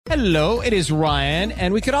Hello, it is Ryan,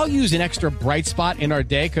 and we could all use an extra bright spot in our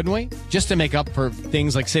day, couldn't we? Just to make up for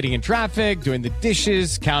things like sitting in traffic, doing the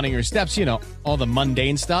dishes, counting your steps, you know, all the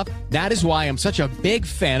mundane stuff. That is why I'm such a big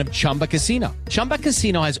fan of Chumba Casino. Chumba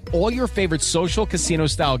Casino has all your favorite social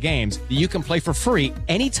casino-style games that you can play for free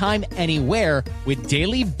anytime, anywhere with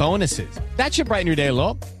daily bonuses. That should brighten your day a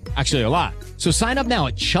little. Actually, a lot. So sign up now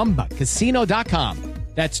at ChumbaCasino.com.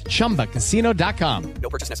 That's ChumbaCasino.com. No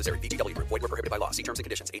purchase necessary. VGW Group. Void where prohibited by law. See terms and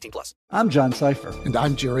conditions. 18+. I'm John Cipher. And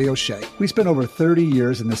I'm Jerry O'Shea. We spent over 30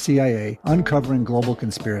 years in the CIA uncovering global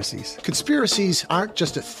conspiracies. Conspiracies aren't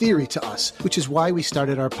just a theory to us, which is why we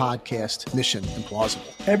started our podcast, Mission Implausible.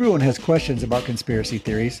 Everyone has questions about conspiracy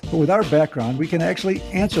theories, but with our background, we can actually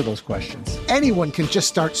answer those questions. Anyone can just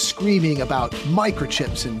start screaming about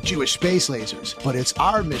microchips and Jewish space lasers, but it's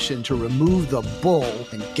our mission to remove the bull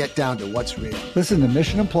and get down to what's real. Listen to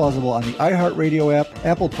Mission Implausible on the iHeartRadio app,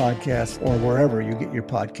 Apple Podcasts, or wherever you get your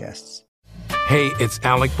podcasts. Hey, it's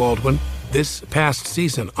Alec Baldwin. This past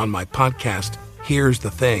season on my podcast, Here's the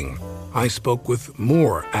Thing, I spoke with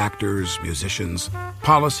more actors, musicians,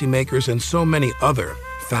 policymakers, and so many other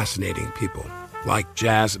fascinating people, like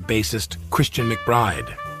jazz bassist Christian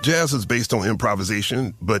McBride. Jazz is based on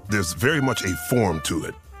improvisation, but there's very much a form to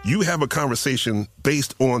it. You have a conversation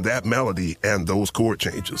based on that melody and those chord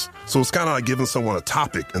changes. So it's kind of like giving someone a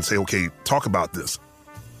topic and say, okay, talk about this.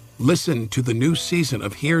 Listen to the new season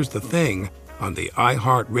of Here's the Thing on the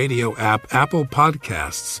iHeartRadio app, Apple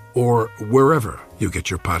Podcasts, or wherever you get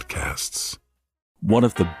your podcasts. One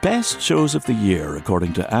of the best shows of the year,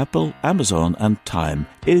 according to Apple, Amazon, and Time,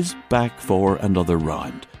 is back for another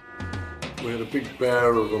round. We had a big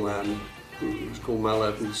bear of a man who was called Mal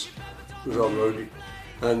Evans, who was our roadie.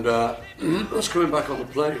 And I was coming back on the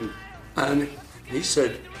plane, and he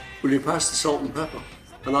said, "Will you pass the salt and pepper?"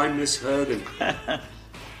 And I misheard him. I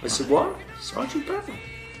said, "What? Sergeant Pepper?"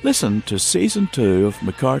 Listen to Season 2 of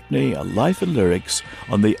McCartney, A Life in Lyrics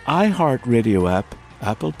on the iHeartRadio app,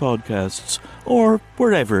 Apple Podcasts, or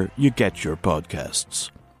wherever you get your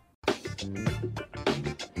podcasts.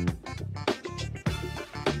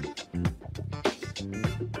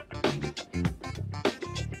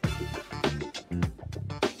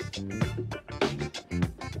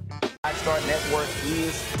 Star Network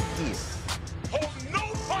is here. Hold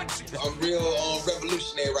no punches. I'm real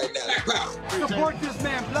revolutionary right now. Support this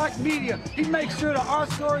man, Black Media. He makes sure that our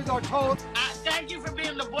stories are told. Thank you for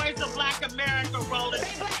being the voice of Black America, Roland.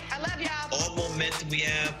 Stay black. I love y'all. All momentum we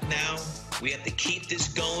have now, we have to keep this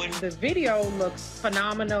going. The video looks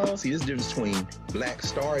phenomenal. See, there's a difference between Black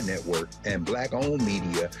Star Network and Black-owned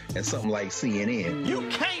media and something like CNN. You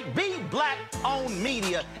can't be Black-owned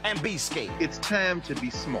media and be scared. It's time to be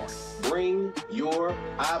smart. Bring your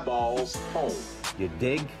eyeballs home. You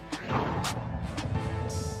dig?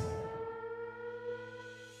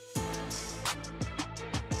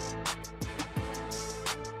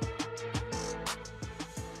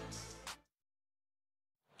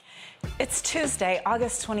 It's Tuesday,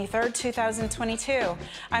 August 23rd, 2022.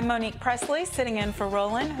 I'm Monique Presley, sitting in for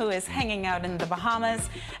Roland, who is hanging out in the Bahamas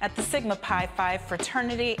at the Sigma Pi Phi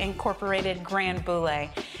Fraternity Incorporated Grand Boule.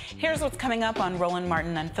 Here's what's coming up on Roland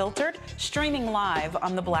Martin Unfiltered, streaming live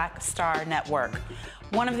on the Black Star Network.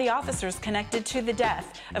 One of the officers connected to the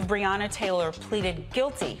death of Breonna Taylor pleaded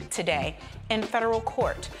guilty today in federal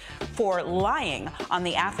court for lying on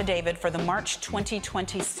the affidavit for the March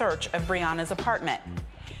 2020 search of Breonna's apartment.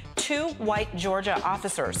 2 white Georgia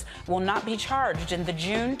officers will not be charged in the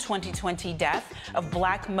June 2020 death of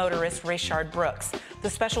Black motorist Rayshard Brooks. The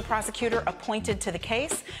special prosecutor appointed to the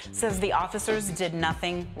case says the officers did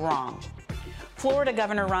nothing wrong. Florida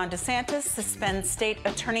Governor Ron DeSantis suspends State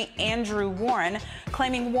Attorney Andrew Warren,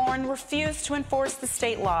 claiming Warren refused to enforce the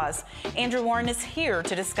state laws. Andrew Warren is here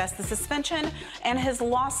to discuss the suspension and his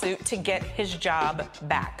lawsuit to get his job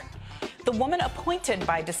back. The woman appointed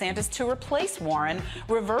by DeSantis to replace Warren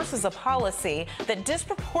reverses a policy that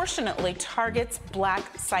disproportionately targets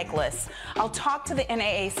Black cyclists. I'll talk to the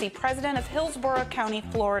NAAC president of Hillsborough County,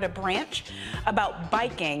 Florida branch about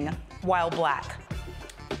biking while Black.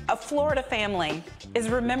 A Florida family is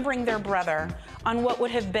remembering their brother on what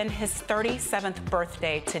would have been his 37th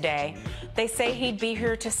birthday today. They say he'd be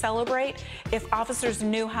here to celebrate if officers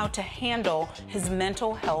knew how to handle his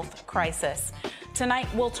mental health crisis. Tonight,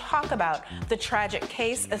 we'll talk about the tragic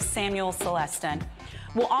case of Samuel Celestin.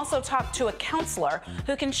 We'll also talk to a counselor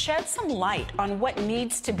who can shed some light on what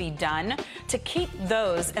needs to be done to keep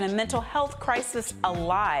those in a mental health crisis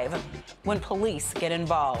alive when police get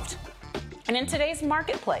involved. And in today's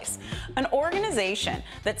marketplace, an organization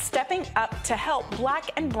that's stepping up to help Black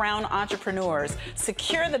and brown entrepreneurs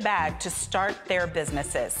secure the bag to start their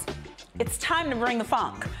businesses. It's time to bring the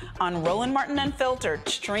funk on Roland Martin Unfiltered,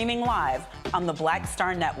 streaming live on the Black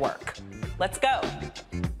Star Network. Let's go.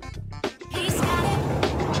 He's got it.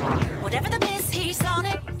 Whatever the miss, he's on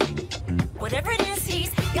it. Whatever it is,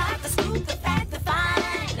 he's got the scoop, the fact, the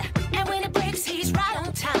find. And when it breaks, he's right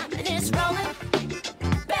on time and it's rolling.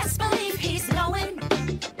 Best believe he's knowing.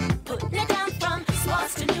 Putting it down from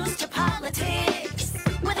sports to news to politics.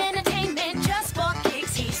 With entertainment just for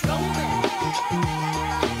kicks, he's rolling.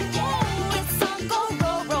 It's on Go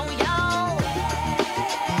Roll Roll, y'all.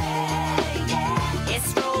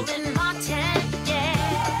 It's Roland Martin, yeah.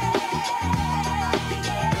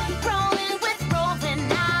 Rolling with Roland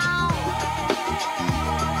now.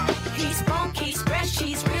 He's funk, he's fresh,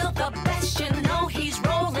 he's real, the best, you know he's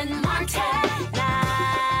Roland Martin now.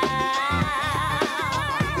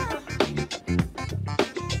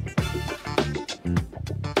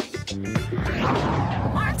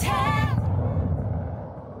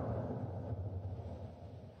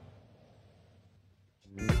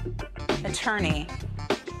 Attorney.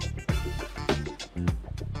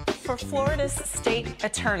 For Florida's state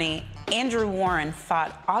attorney, Andrew Warren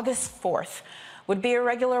thought August 4th would be a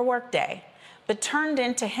regular workday, but turned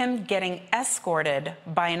into him getting escorted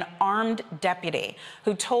by an armed deputy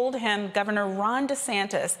who told him Governor Ron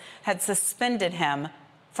DeSantis had suspended him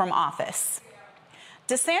from office.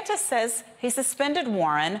 DeSantis says he suspended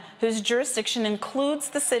Warren, whose jurisdiction includes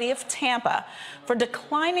the city of Tampa, for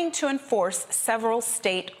declining to enforce several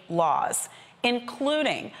state laws,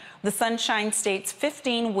 including the Sunshine State's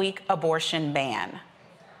 15-week abortion ban.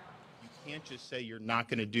 You can't just say you're not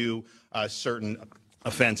going to do certain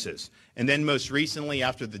offenses. And then most recently,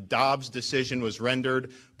 after the Dobbs decision was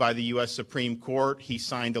rendered by the U.S. Supreme Court, he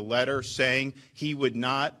signed a letter saying he would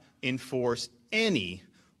not enforce any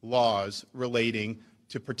laws relating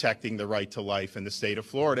to protecting the right to life in the state of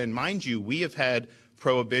Florida. And mind you, we have had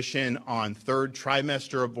prohibition on third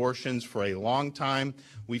trimester abortions for a long time.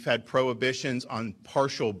 We've had prohibitions on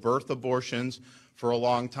partial birth abortions for a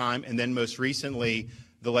long time. And then most recently,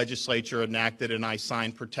 the legislature enacted and I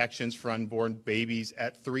signed protections for unborn babies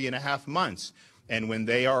at 3.5 months. And when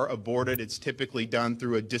they are aborted, it's typically done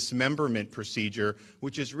through a dismemberment procedure,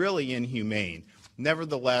 which is really inhumane.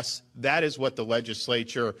 Nevertheless, that is what the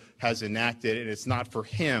legislature has enacted, and it's not for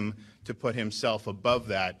him to put himself above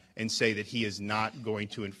that and say that he is not going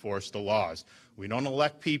to enforce the laws. We don't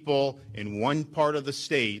elect people in one part of the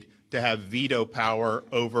state to have veto power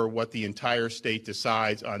over what the entire state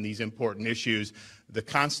decides on these important issues. The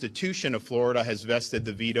Constitution of Florida has vested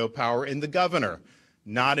the veto power in the governor,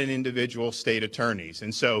 not in individual state attorneys.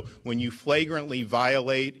 And so when you flagrantly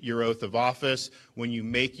violate your oath of office, when you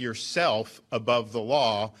make yourself above the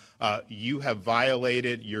law, you have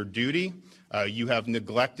violated your duty, you have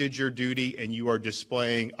neglected your duty, and you are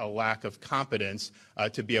displaying a lack of competence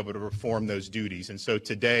to be able to perform those duties. And so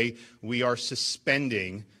today we are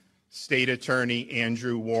suspending State Attorney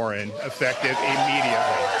Andrew Warren effective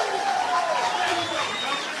immediately.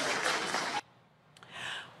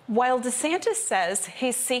 While DeSantis says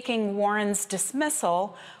he's seeking Warren's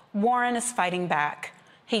dismissal, Warren is fighting back.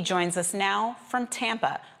 He joins us now from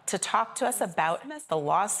Tampa to talk to us about the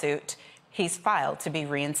lawsuit he's filed to be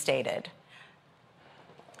reinstated.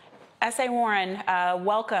 S.A. Warren,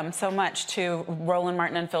 welcome so much to Roland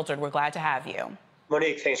Martin Unfiltered. We're glad to have you.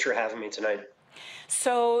 Monique, thanks for having me tonight.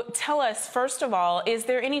 So tell us, first of all, is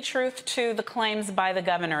there any truth to the claims by the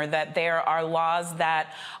governor that there are laws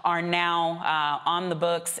that are now on the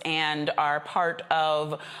books and are part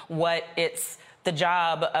of what it's the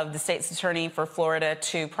job of the state's attorney for Florida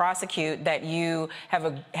to prosecute that you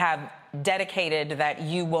have dedicated that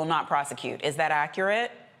you will not prosecute? Is that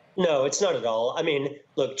accurate? No, it's not at all. I mean,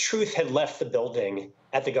 look, truth had left the building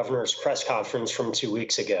at the governor's press conference from 2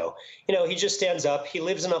 weeks ago. You know, he just stands up. He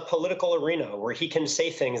lives in a political arena where he can say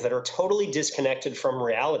things that are totally disconnected from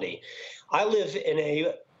reality. I live in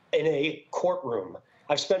a courtroom.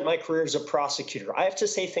 I've spent my career as a prosecutor. I have to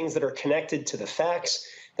say things that are connected to the facts,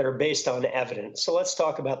 that are based on evidence. So let's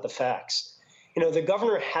talk about the facts. You know, the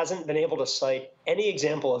governor hasn't been able to cite any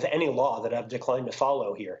example of any law that I've declined to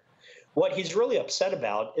follow here. What he's really upset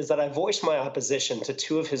about is that I voiced my opposition to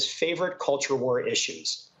two of his favorite culture war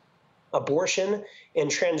issues, abortion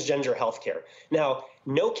and transgender health care. Now,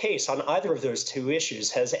 no case on either of those two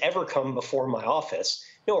issues has ever come before my office.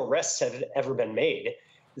 No arrests have ever been made.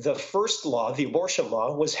 The first law, the abortion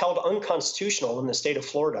law, was held unconstitutional in the state of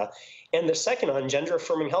Florida. And the second on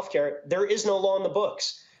gender-affirming health care, there is no law in the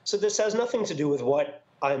books. So this has nothing to do with what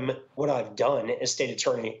I've done as state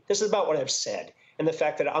attorney. This is about what I've said. and the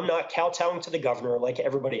fact that I'm not kowtowing to the governor like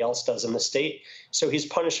everybody else does in the state. So he's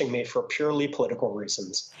punishing me for purely political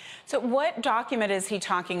reasons. So what document is he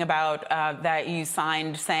talking about that you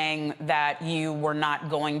signed saying that you were not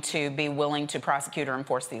going to be willing to prosecute or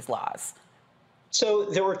enforce these laws? So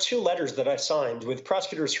there were 2 letters that I signed with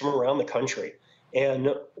prosecutors from around the country.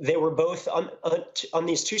 And they were both on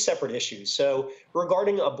these 2 separate issues. So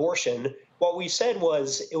regarding abortion, what we said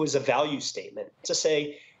was it was a value statement to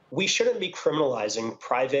say we shouldn't be criminalizing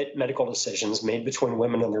private medical decisions made between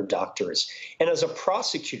women and their doctors. And as a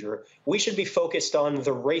prosecutor, we should be focused on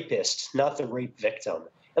the rapist, not the rape victim.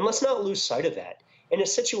 And let's not lose sight of that. In a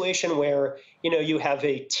situation where, you have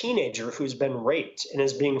a teenager who's been raped and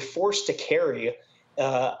is being forced to carry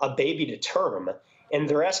a baby to term, and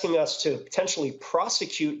they're asking us to potentially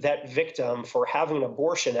prosecute that victim for having an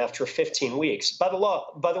abortion after 15 weeks. By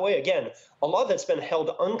the way, again, a law that's been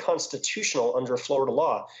held unconstitutional under Florida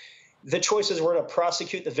law. The choice is we're going to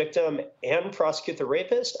prosecute the victim and prosecute the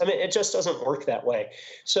rapist. I mean, it just doesn't work that way.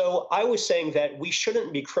 So I was saying that we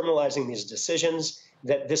shouldn't be criminalizing these decisions,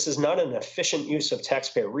 that this is not an efficient use of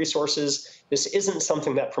taxpayer resources. This isn't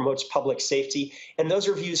something that promotes public safety. And those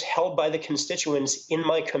are views held by the constituents in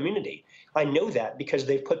my community. I know that because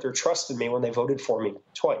they've put their trust in me when they voted for me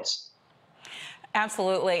twice.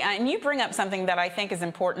 Absolutely. And you bring up something that I think is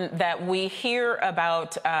important that we hear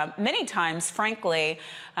about many times, frankly.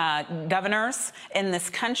 Governors in this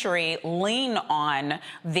country lean on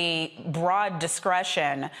the broad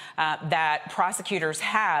discretion that prosecutors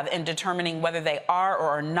have in determining whether they are or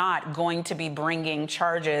are not going to be bringing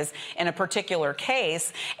charges in a particular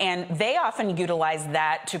case. And they often utilize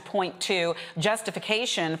that to point to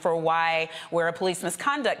justification for where a police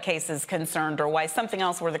misconduct case is concerned, or why something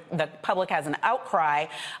else where the public has an outcry,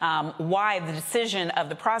 why the decision of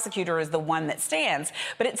the prosecutor is the one that stands.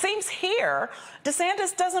 But it seems here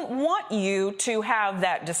DeSantis doesn't want you to have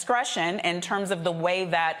that discretion in terms of the way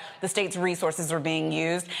that the state's resources are being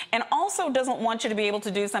used, and also doesn't want you to be able to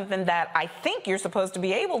do something that I think you're supposed to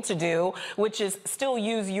be able to do, which is still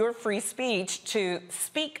use your free speech to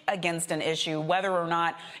speak against an issue, whether or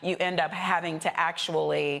not you end up having to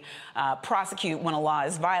actually prosecute when a law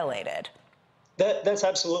is violated. That's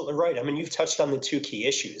absolutely right. I mean, you've touched on the 2 key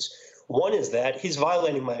issues. One is that he's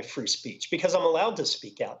violating my free speech because I'm allowed to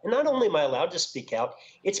speak out. And not only am I allowed to speak out,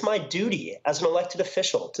 it's my duty as an elected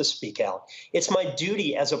official to speak out. It's my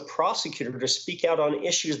duty as a prosecutor to speak out on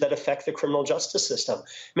issues that affect the criminal justice system.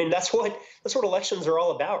 I mean, that's what elections are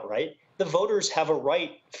all about, right? The voters have a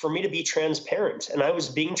right for me to be transparent. And I was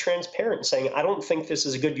being transparent, saying, I don't think this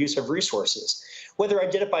is a good use of resources. Whether I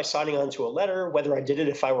did it by signing onto a letter, whether I did it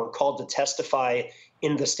if I were called to testify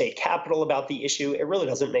in the state capitol about the issue, it really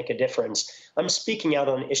doesn't make a difference. I'm speaking out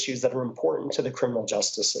on issues that are important to the criminal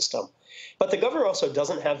justice system. But the governor also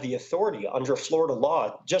doesn't have the authority under Florida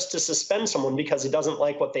law just to suspend someone because he doesn't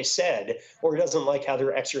like what they said or he doesn't like how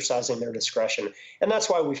they're exercising their discretion. And that's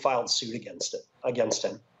why we filed suit against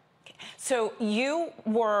him. So you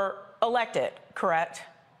were elected, correct?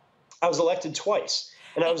 I was elected twice.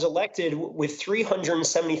 And I was elected with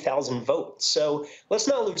 370,000 votes. So let's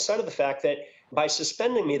not lose sight of the fact that by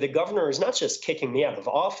suspending me, the governor is not just kicking me out of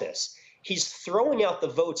office. He's throwing out the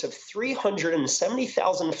votes of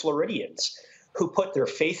 370,000 Floridians who put their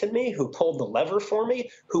faith in me, who pulled the lever for me,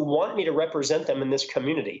 who want me to represent them in this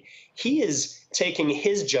community. He is taking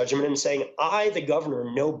his judgment and saying, I, the governor,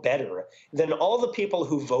 know better than all the people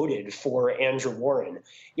who voted for Andrew Warren.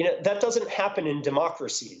 That doesn't happen in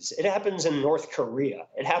democracies. It happens in North Korea.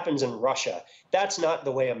 It happens in Russia. That's not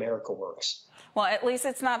the way America works. Well, at least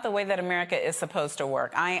it's not the way that America is supposed to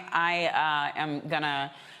work. I am going to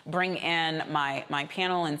bring in my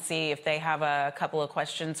panel and see if they have a couple of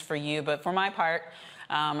questions for you. But for my part,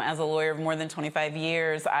 as a lawyer of more than 25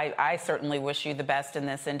 years, I certainly wish you the best in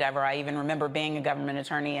this endeavor. I even remember being a government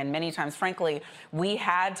attorney, and many times, frankly, we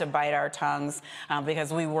had to bite our tongues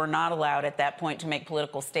because we were not allowed at that point to make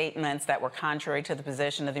political statements that were contrary to the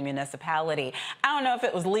position of the municipality. I don't know if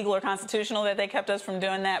it was legal or constitutional that they kept us from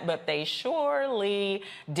doing that, but they surely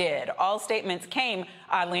did. All statements came,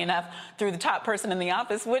 oddly enough, through the top person in the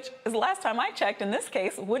office, which is the last time I checked in this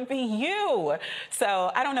case would be you.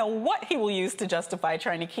 So I don't know what he will use to justify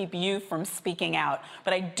trying to keep you from speaking out.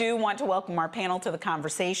 But I do want to welcome our panel to the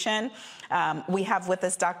conversation. We have with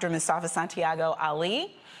us Dr. Mustafa Santiago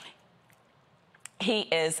Ali. He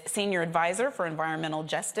is Senior Advisor for Environmental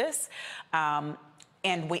Justice.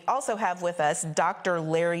 And we also have with us Dr.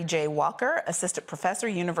 Larry J. Walker, Assistant Professor,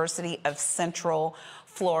 University of Central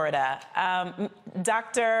Florida.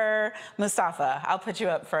 Dr. Mustafa, I'll put you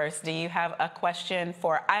up first. Do you have a question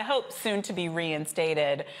for, I hope, soon to be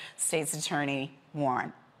reinstated State's Attorney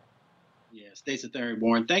Warren? Yeah, Stacey Thurman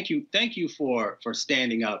Warren, thank you for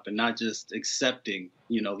standing up and not just accepting,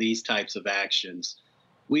 these types of actions.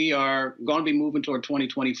 We are going to be moving toward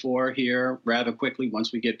 2024 here rather quickly.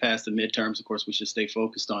 Once we get past the midterms, of course, we should stay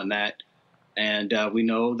focused on that. And we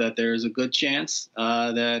know that there's a good chance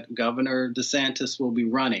that Governor DeSantis will be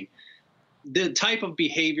running. The type of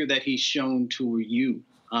behavior that he's shown to you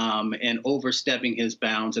and overstepping his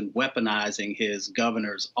bounds and weaponizing his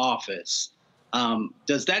governor's office,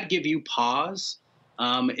 does that give you pause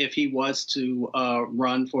if he was to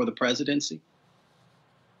run for the presidency?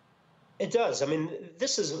 It does. I mean,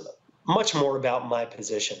 this is much more about my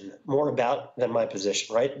position, than my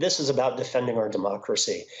position, right? This is about defending our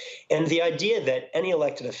democracy. And the idea that any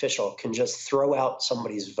elected official can just throw out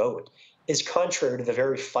somebody's vote is contrary to the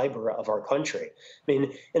very fiber of our country. I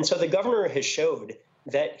mean, and so the governor has showed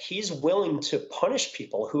that he's willing to punish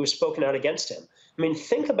people who have spoken out against him. I mean,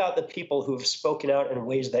 think about the people who have spoken out in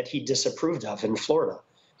ways that he disapproved of in Florida.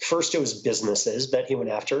 First, it was businesses that he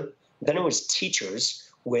went after. Then it was teachers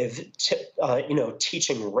with,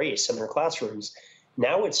 teaching race in their classrooms.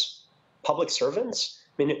 Now it's public servants.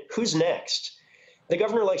 I mean, who's next? The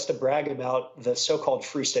governor likes to brag about the so-called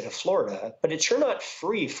free state of Florida, but it's sure not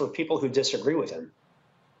free for people who disagree with him.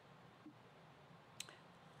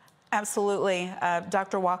 Absolutely.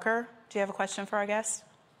 Dr. Walker, do you have a question for our guest?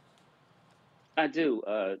 I do.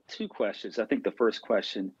 Two questions. I think the first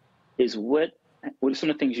question is what are some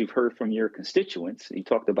of the things you've heard from your constituents? You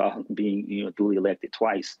talked about being duly elected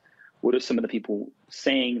twice. What are some of the people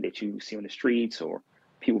saying that you see on the streets or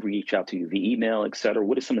people reach out to you via email, et cetera?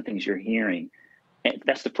 What are some of the things you're hearing? And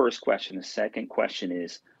that's the first question. The second question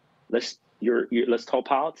is, let's talk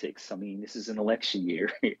politics. I mean, this is an election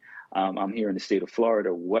year. I'm here in the state of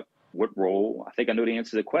Florida. What role? I think I know the answer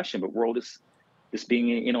to the question, but what role does this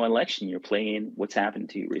being an election year play in what's happened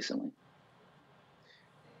to you recently?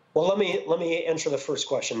 Well, let me answer the first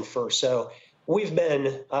question first. So I've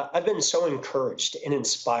been so encouraged and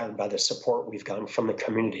inspired by the support we've gotten from the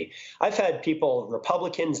community. I've had people,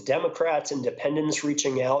 Republicans, Democrats, independents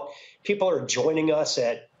reaching out. People are joining us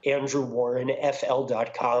at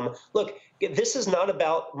AndrewWarrenFL.com. Look, this is not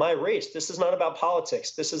about my race. This is not about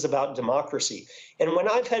politics. This is about democracy. And when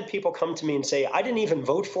I've had people come to me and say, I didn't even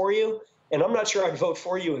vote for you, and I'm not sure I'd vote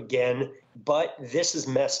for you again, but this is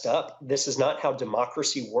messed up. This is not how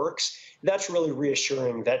democracy works. That's really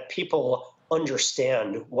reassuring that people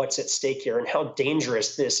understand what's at stake here and how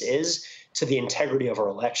dangerous this is to the integrity of our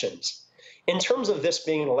elections. In terms of this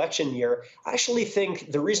being an election year, I actually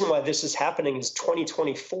think the reason why this is happening is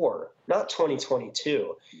 2024, not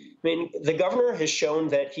 2022. I mean, the governor has shown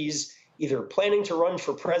that he's either planning to run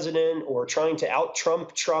for president or trying to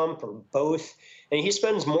out-Trump Trump or both. And he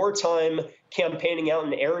spends more time campaigning out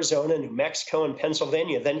in Arizona, New Mexico, and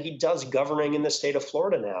Pennsylvania than he does governing in the state of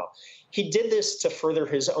Florida now. He did this to further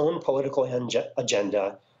his own political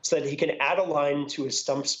agenda so that he can add a line to his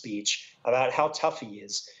stump speech about how tough he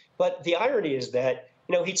is. But the irony is that,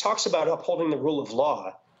 he talks about upholding the rule of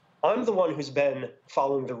law. I'm the one who's been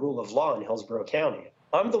following the rule of law in Hillsborough County.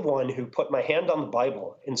 I'm the one who put my hand on the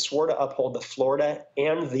Bible and swore to uphold the Florida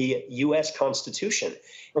and the U.S. Constitution.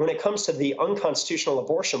 And when it comes to the unconstitutional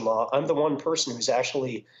abortion law, I'm the one person who's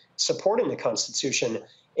actually supporting the Constitution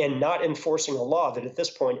and not enforcing a law that at this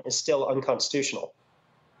point is still unconstitutional.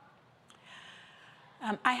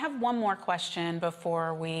 I have one more question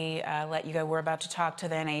before we let you go. We're about to talk to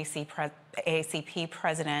the NAACP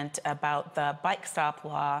president about the bike stop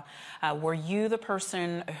law. Were you the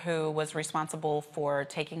person who was responsible for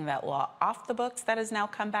taking that law off the books that has now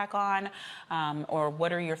come back on? Or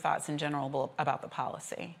what are your thoughts in general about the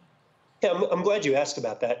policy? Yeah, I'm glad you asked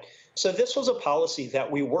about that. So this was a policy that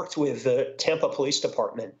we worked with the Tampa Police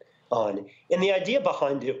Department on. And the idea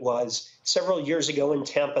behind it was several years ago in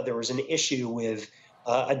Tampa, there was an issue with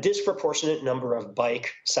a disproportionate number of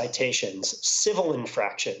bike citations, civil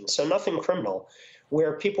infractions, so nothing criminal,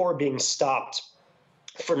 where people were being stopped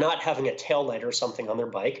for not having a taillight or something on their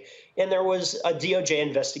bike. And there was a DOJ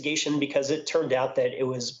investigation because it turned out that it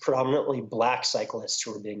was predominantly black cyclists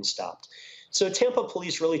who were being stopped. So Tampa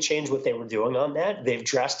police really changed what they were doing on that. They've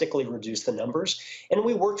drastically reduced the numbers. And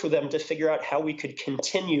we worked with them to figure out how we could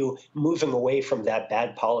continue moving away from that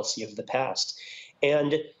bad policy of the past.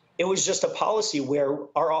 And it was just a policy where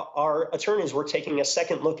our attorneys were taking a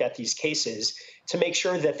second look at these cases to make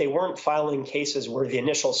sure that they weren't filing cases where the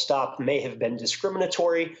initial stop may have been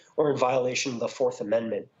discriminatory or in violation of the Fourth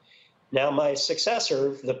Amendment. Now, my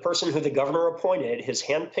successor, the person who the governor appointed, his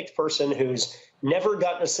handpicked person who's never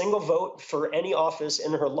gotten a single vote for any office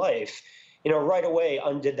in her life, right away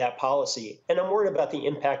undid that policy. And I'm worried about the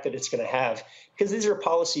impact that it's going to have because these are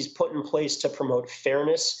policies put in place to promote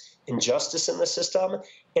fairness injustice in the system,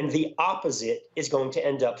 and the opposite is going to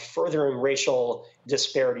end up furthering racial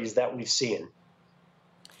disparities that we've seen.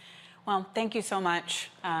 Well, thank you so much,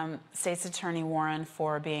 State's Attorney Warren,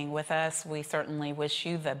 for being with us. We certainly wish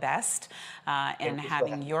you the best in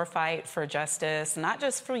having your fight for justice, not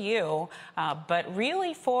just for you, but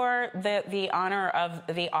really for the honor of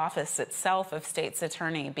the office itself of State's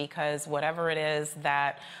Attorney, because whatever it is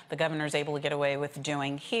that the governor is able to get away with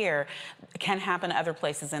doing here can happen other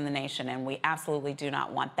places in the nation, and we absolutely do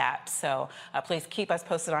not want that. So please keep us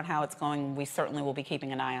posted on how it's going. We certainly will be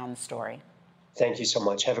keeping an eye on the story. Thank you so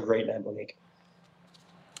much. Have a great night, Monique.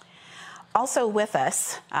 Also with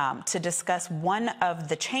us to discuss one of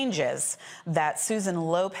the changes that Susan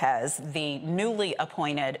Lopez, the newly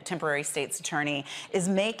appointed temporary state's attorney, is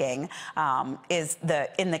making is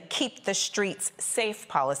in the Keep the Streets Safe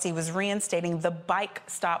policy, was reinstating the bike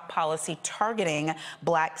stop policy targeting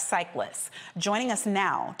Black cyclists. Joining us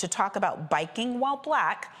now to talk about biking while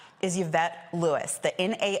Black is Yvette Lewis, the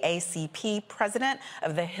NAACP president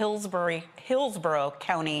of the Hillsborough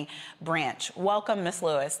County branch. Welcome, Ms.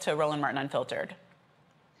 Lewis, to Roland Martin Unfiltered.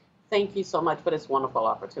 Thank you so much for this wonderful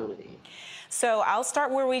opportunity. So I'll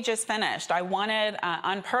start where we just finished. I wanted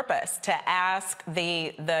on purpose to ask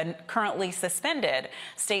the currently suspended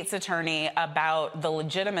state's attorney about the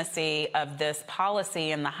legitimacy of this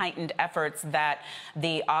policy and the heightened efforts that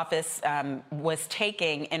the office was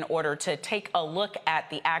taking in order to take a look at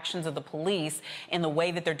the actions of the police in the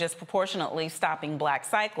way that they're disproportionately stopping Black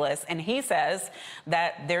cyclists. And he says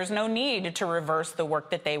that there's no need to reverse the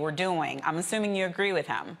work that they were doing. I'm assuming you agree with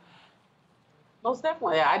him. Most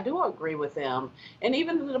definitely. I do agree with them. And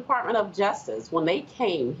even the Department of Justice, when they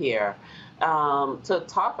came here to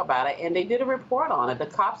talk about it, and they did a report on it, the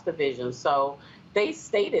cops division. So they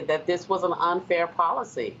stated that this was an unfair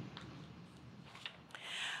policy.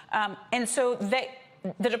 And so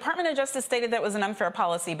the Department of Justice stated that was an unfair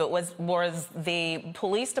policy, but was the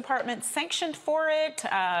police department sanctioned for it?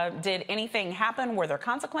 Did anything happen? Were there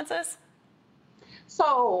consequences?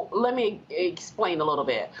 So let me explain a little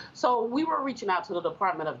bit. So we were reaching out to the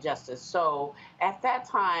Department of Justice. So at that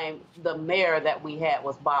time, the mayor that we had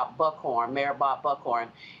was Mayor Bob Buckhorn.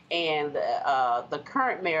 And the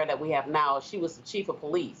current mayor that we have now, she was the chief of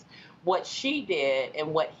police. What she did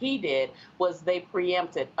and what he did was they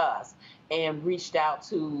preempted us and reached out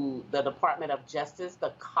to the Department of Justice,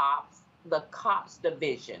 the cops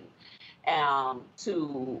division,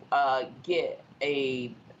 to get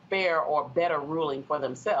a fair or better ruling for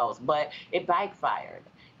themselves, but it backfired.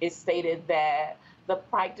 It stated that the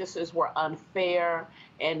practices were unfair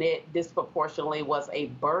and it disproportionately was a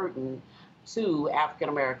burden to African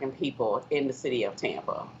American people in the city of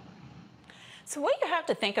Tampa. So what you have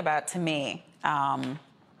to think about, to me,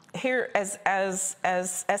 here, as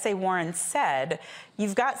S.A. Warren said,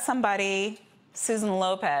 you've got somebody, Susan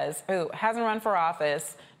Lopez, who hasn't run for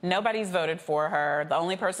office. Nobody's voted for her. The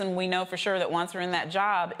only person we know for sure that wants her in that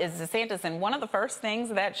job is DeSantis. And one of the first things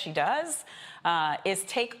that she does is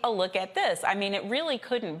take a look at this. I mean, it really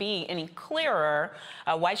couldn't be any clearer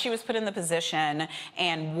why she was put in the position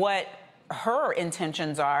and what her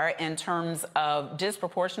intentions are in terms of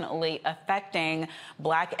disproportionately affecting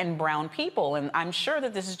Black and brown people. And I'm sure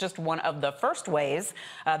that this is just one of the first ways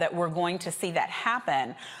that we're going to see that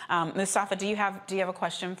happen. Mustafa, do you have a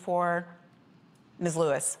question for Ms.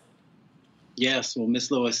 Lewis? Yes. Well,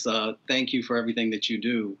 Ms. Lewis, thank you for everything that you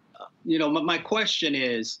do. My question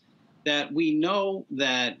is that we know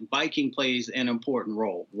that biking plays an important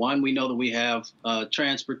role. One, we know that we have a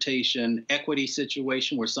transportation equity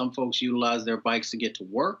situation where some folks utilize their bikes to get to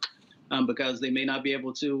work because they may not be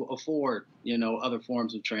able to afford, other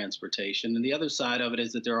forms of transportation. And the other side of it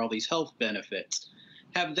is that there are all these health benefits.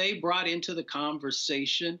 Have they brought into the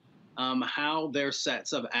conversation how their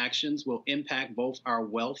sets of actions will impact both our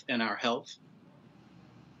wealth and our health?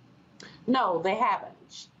 No, they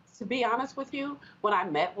haven't. To be honest with you, when I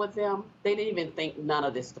met with them, they didn't even think none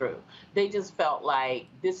of this through. They just felt like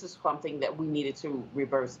this is something that we needed to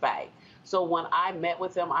reverse back. So when I met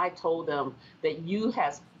with them, I told them that you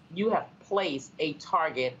have placed a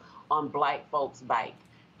target on Black folks' bike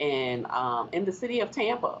in the city of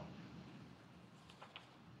Tampa.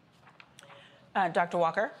 Dr.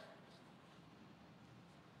 Walker?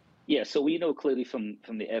 Yeah, so we know clearly from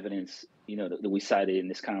the evidence, that we cited in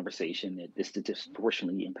this conversation that this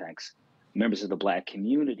disproportionately impacts members of the Black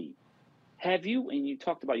community. Have you, and you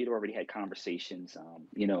talked about you'd already had conversations,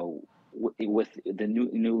 with the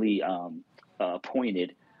newly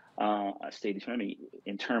appointed state attorney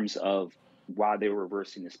in terms of why they were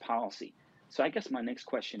reversing this policy. So I guess my next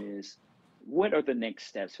question is, what are the next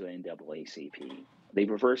steps for the NAACP? They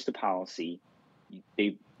reversed the policy.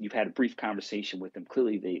 you've had a brief conversation with them.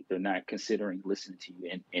 Clearly, they're not considering listening to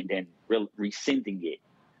you and then rescinding it.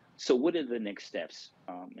 So what are the next steps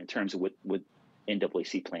in terms of what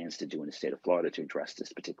NAAC plans to do in the state of Florida to address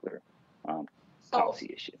this particular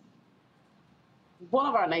policy issue? One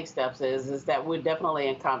of our next steps is that we're definitely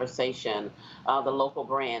in conversation, the local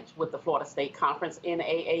branch with the Florida State Conference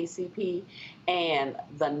NAACP and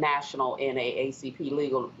the national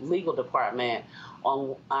NAACP legal department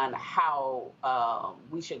on how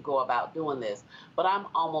we should go about doing this. But I'm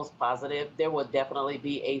almost positive there will definitely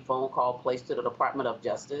be a phone call placed to the Department of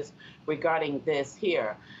Justice regarding this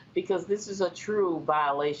here, because this is a true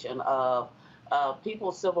violation of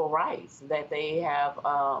people's civil rights that they have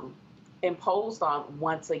imposed on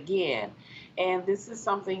once again. And this is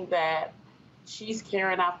something that she's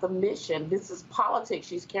carrying out the mission. This is politics.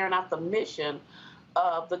 She's carrying out the mission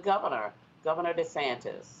of the Governor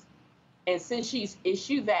DeSantis. And since she's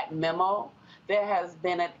issued that memo, there has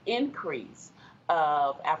been an increase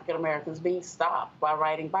of African Americans being stopped by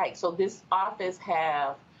riding bikes. So this office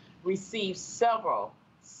have received several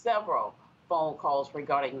phone calls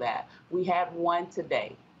regarding that. We had one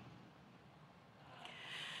today.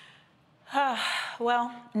 Well,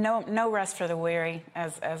 no rest for the weary,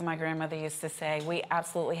 as my grandmother used to say. We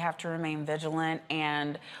absolutely have to remain vigilant,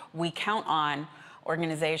 and we count on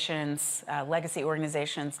organizations, legacy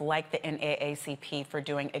organizations like the NAACP for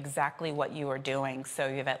doing exactly what you are doing. So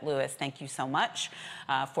Yvette Lewis, thank you so much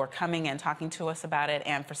for coming and talking to us about it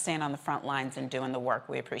and for staying on the front lines and doing the work.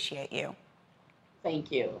 We appreciate you.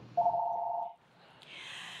 Thank you.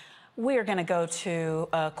 We're going to go to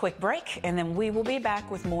a quick break, and then we will be back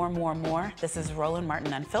with more. This is Roland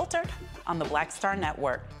Martin Unfiltered on the Black Star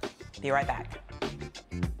Network. Be right back.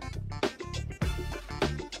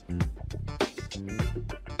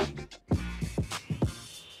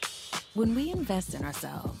 When we invest in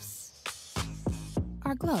ourselves,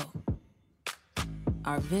 our glow,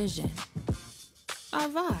 our vision, our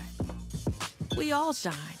vibe, we all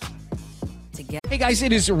shine. Hey guys,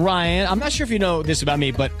 it is Ryan. I'm not sure if you know this about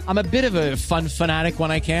me, but I'm a bit of a fun fanatic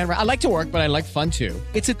when I can. I like to work, but I like fun too.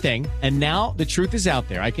 It's a thing. And now the truth is out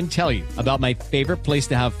there. I can tell you about my favorite place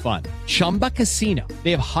to have fun. Chumba Casino.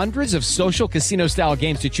 They have hundreds of social casino style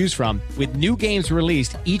games to choose from with new games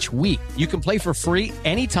released each week. You can play for free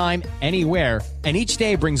anytime, anywhere. And each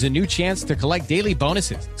day brings a new chance to collect daily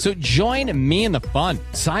bonuses. So join me in the fun.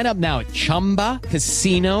 Sign up now at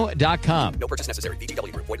ChumbaCasino.com. No purchase necessary.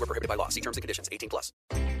 VGW Group. Void where prohibited by law. See terms and conditions. 18+.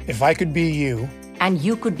 If I could be you. And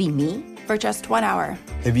you could be me for just 1 hour.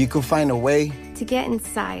 If you could find a way to get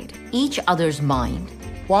inside each other's mind.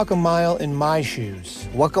 Walk a mile in my shoes.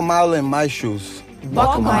 Walk a mile in my shoes.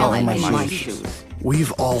 Walk a mile in my shoes.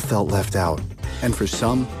 We've all felt left out. And for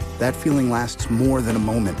some, that feeling lasts more than a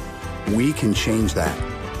moment. We can change that.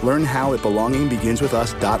 Learn how at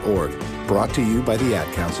belongingbeginswithus.org. Brought to you by the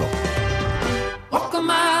Ad Council. Walk a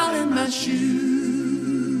mile in my shoes.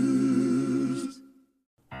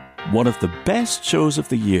 One of the best shows of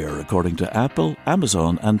the year, according to Apple,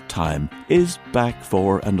 Amazon, and Time, is back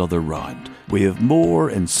for another round. We have more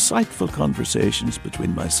insightful conversations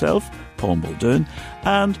between myself, Paul Muldoon,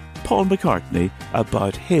 and Paul McCartney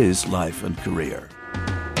about his life and career.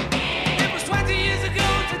 It was 20 years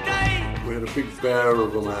ago today. We had a big bear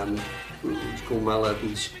of a man who was called Mal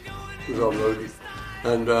Evans, who was our roadie.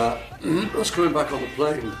 And I was coming back on the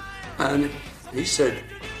plane, and he said,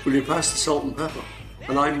 "Will you pass the salt and pepper?"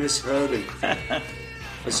 And I misheard him. I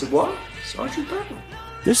said, "What? Sergeant Pepper?"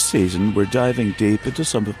 This season, we're diving deep into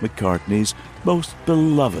some of McCartney's most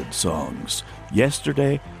beloved songs.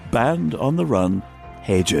 Yesterday, Band on the Run,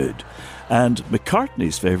 Hey Jude, and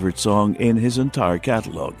McCartney's favourite song in his entire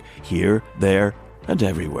catalogue, Here, There and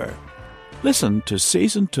Everywhere. Listen to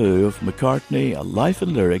Season 2 of McCartney, A Life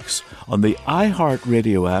in Lyrics on the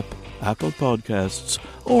iHeartRadio app, Apple Podcasts,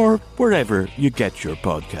 or wherever you get your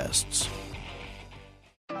podcasts.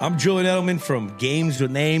 I'm Julian Edelman from Games with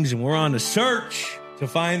Names, and we're on a search to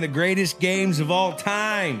find the greatest games of all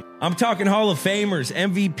time. I'm talking Hall of Famers,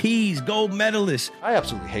 MVPs, gold medalists. I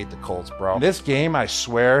absolutely hate the Colts, bro. This game, I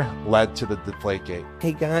swear, led to the Deflategate.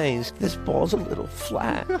 Hey guys, this ball's a little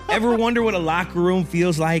flat. Ever wonder what a locker room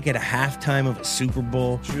feels like at a halftime of a Super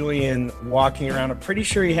Bowl? Julian walking around, I'm pretty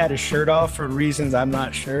sure he had his shirt off for reasons I'm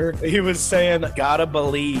not sure. He was saying, "Gotta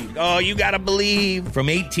believe." Oh, you gotta believe. From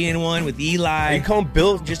 18-1 with Eli. Are you calling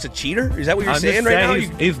Bill just a cheater? Is that what you're saying right now?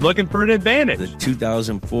 He's looking for an advantage. The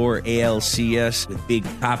 2004 ALCS with Big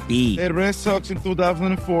Papi. The Red Sox in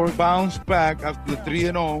 2004 bounced back after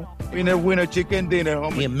 3-0. Winner chicken dinner.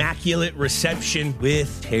 Homie. The immaculate reception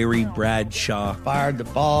with Terry Bradshaw. Fired the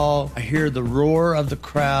ball. I hear the roar of the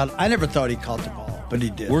crowd. I never thought he caught the ball. But he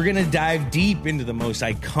did. We're going to dive deep into the most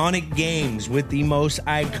iconic games with the most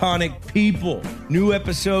iconic people. New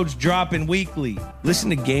episodes dropping weekly. Listen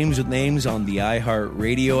to Games with Names on the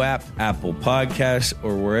iHeartRadio app, Apple Podcasts,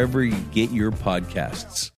 or wherever you get your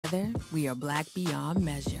podcasts. Together, we are Black beyond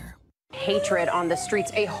measure. Hatred on the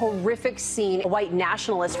streets, a horrific scene, a white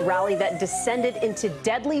nationalist rally that descended into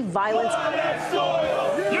deadly violence.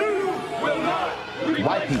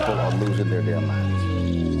 White people are losing their damn minds.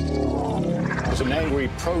 An angry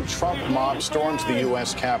pro-Trump mob storms the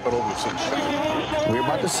U.S. Capitol. We're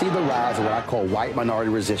about to see the rise of what I call white minority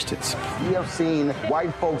resistance. We have seen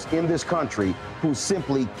white folks in this country who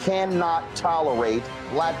simply cannot tolerate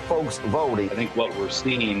black folks voting. I think what we're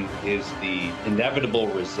seeing is the inevitable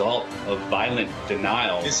result of violent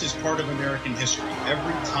denial. This is part of American history.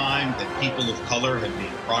 Every time that people of color have made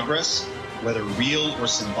progress, whether real or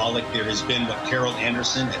symbolic, there has been what Carol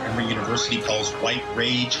Anderson at Emory University calls white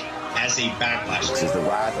rage as a backlash. This is the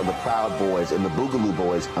rise of the Proud Boys and the Boogaloo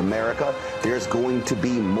Boys. America, there's going to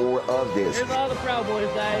be more of this. Here's all the Proud Boys,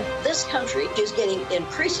 guys. This country is getting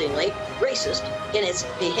increasingly racist in its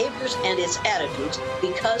behaviors and its attitudes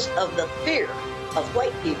because of the fear of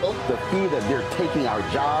white people. The fear that they're taking our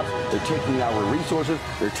jobs, they're taking our resources,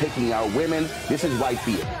 they're taking our women. This is white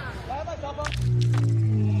fear.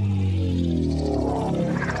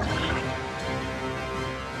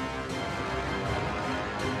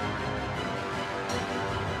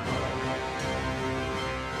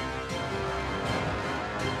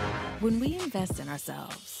 When we invest in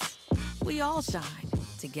ourselves, we all shine.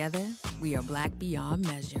 Together, we are Black beyond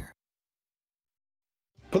measure.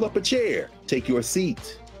 Pull up a chair, take your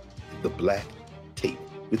seat. The Black Tape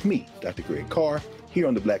with me, Dr. Greg Carr, here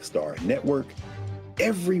on the Black Star Network.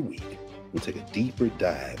 Every week, we'll take a deeper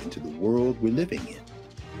dive into the world we're living in.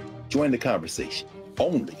 Join the conversation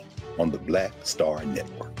only on the Black Star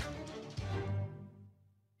Network.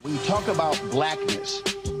 When you talk about blackness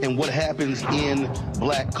and what happens in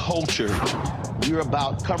black culture, we're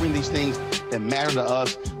about covering these things that matter to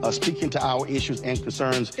us, speaking to our issues and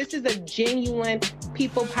concerns. This is a genuine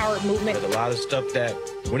people-powered movement. There's a lot of stuff that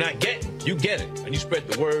we're not getting. You get it, and you spread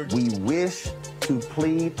the word. We wish to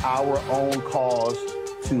plead our own cause.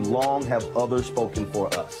 Too long have others spoken for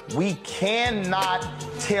us. We cannot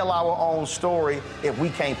tell our own story if we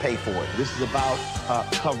can't pay for it. This is about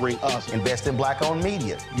covering us. Invest in black-owned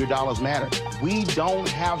media. Your dollars matter. We don't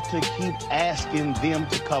have to keep asking them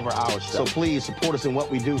to cover our stuff. So please support us in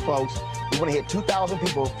what we do, folks. We want to hit 2,000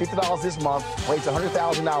 people, $50 this month, raise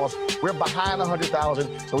 $100,000. We're behind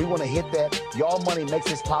 $100,000, so we want to hit that. Y'all money makes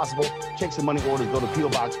this possible. Checks and money orders go to P.O.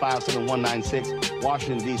 Box 57196,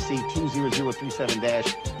 Washington, D.C.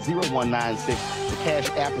 20037-0196. The Cash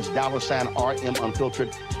App is $RM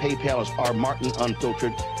Unfiltered. PayPal is R Martin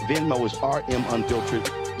Unfiltered. Venmo is RM Unfiltered.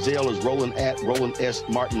 Zelle is Roland at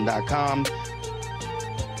RolandSMartin.com.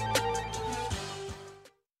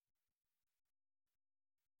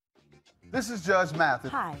 This is Judge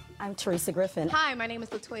Mathis. Hi, I'm Teresa Griffin. Hi, my name is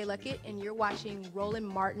LaToya Luckett, and you're watching Roland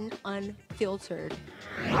Martin Unfiltered.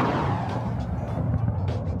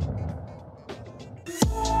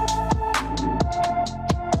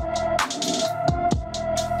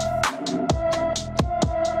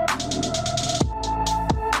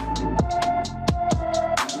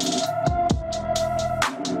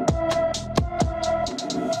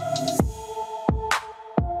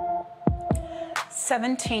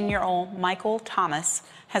 17-year-old Michael Thomas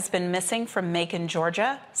has been missing from Macon,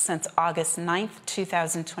 Georgia since August 9th,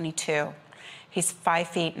 2022. He's 5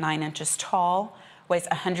 feet 9 inches tall, weighs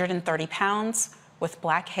 130 pounds, with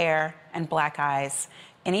black hair and black eyes.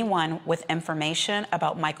 Anyone with information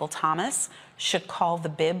about Michael Thomas should call the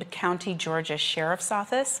Bibb County, Georgia Sheriff's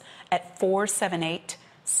Office at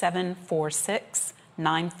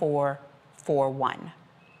 478-746-9441.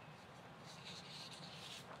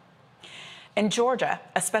 In Georgia,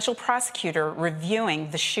 a special prosecutor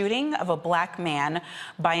reviewing the shooting of a black man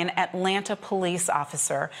by an Atlanta police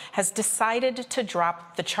officer has decided to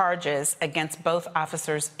drop the charges against both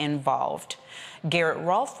officers involved. Garrett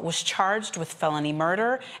Rolfe was charged with felony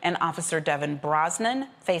murder, and Officer Devin Brosnan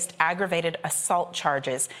faced aggravated assault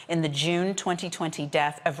charges in the June 2020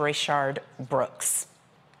 death of Rayshard Brooks.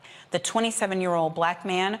 The 27-year-old black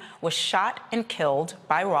man was shot and killed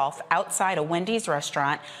by Rolfe outside a Wendy's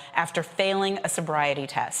restaurant after failing a sobriety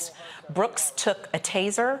test. Brooks took a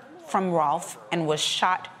taser from Rolfe and was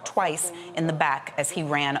shot twice in the back as he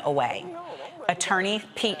ran away. Attorney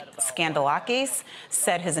Pete Skandalakis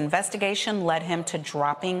said his investigation led him to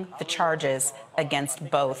dropping the charges against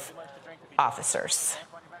both officers.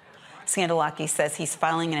 Skandalakis says he's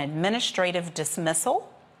filing an administrative dismissal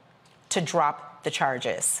to drop the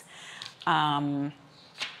charges. I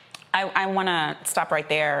want to stop right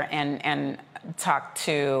there and talk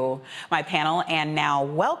to my panel and now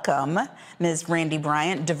welcome Ms. Randy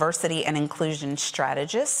Bryant, Diversity and Inclusion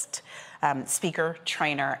Strategist, speaker,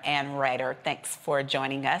 trainer, and writer. Thanks for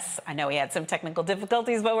joining us. I know we had some technical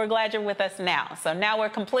difficulties, but we're glad you're with us now. So now we're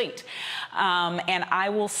complete. And I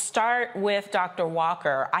will start with Dr.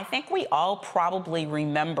 Walker. I think we all probably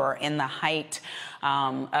remember in the height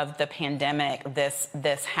of the pandemic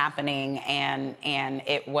this happening, and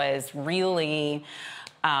it was really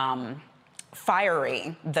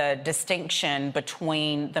fiery, the distinction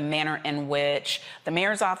between the manner in which the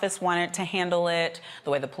mayor's office wanted to handle it, the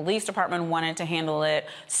way the police department wanted to handle it.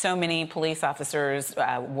 So many police officers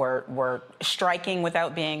were striking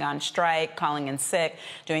without being on strike, calling in sick,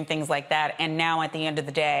 doing things like that. And now at the end of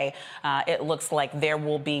the day, it looks like there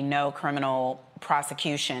will be no criminal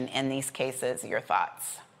prosecution in these cases. Your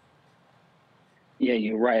thoughts? Yeah,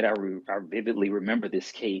 you're right. I vividly remember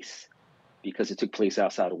this case because it took place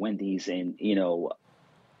outside of Wendy's. And, you know,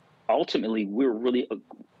 ultimately, we're really,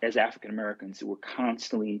 as African Americans, we're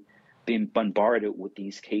constantly being bombarded with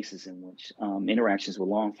these cases in which interactions with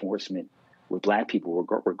law enforcement, with Black people,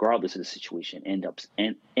 regardless of the situation,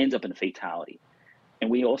 ends up in a fatality. And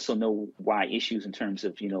we also know why issues in terms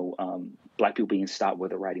of, you know, Black people being stopped while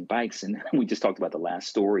they're riding bikes. And we just talked about the last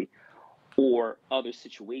story, or other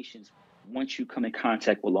situations. Once you come in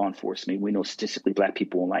contact with law enforcement, we know statistically Black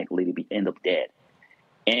people are likely to end up dead.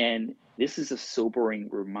 And this is a sobering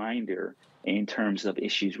reminder in terms of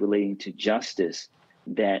issues relating to justice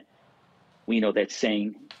that we know that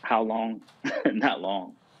saying, how long? Not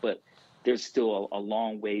long, but there's still a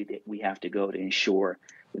long way that we have to go to ensure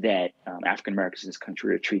that African Americans in this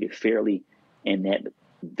country are treated fairly and that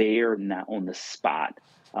they're not on the spot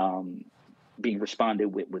being responded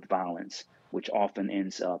with violence, which often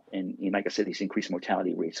ends up in, like I said, these increased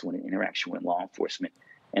mortality rates when in interaction with law enforcement.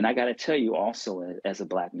 And I got to tell you also, as a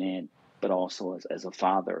Black man, but also as a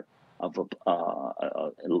father of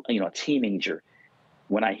a teenager,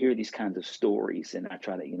 when I hear these kinds of stories and I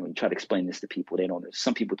try to explain this to people,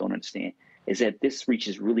 some people don't understand, is that this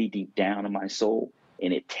reaches really deep down in my soul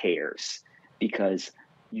and it tears, because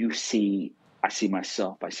I see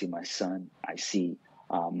myself, I see my son, I see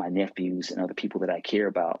my nephews and other people that I care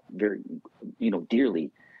about very,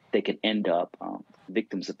 dearly, they could end up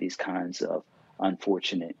victims of these kinds of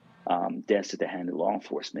unfortunate deaths at the hand of law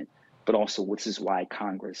enforcement. But also, this is why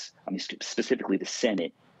Congress, specifically the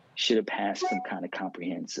Senate, should have passed some kind of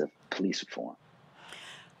comprehensive police reform.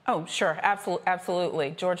 Oh, sure.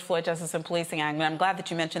 Absolutely. George Floyd Justice and Policing Act. And I'm glad that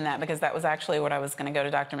you mentioned that, because that was actually what I was going to go to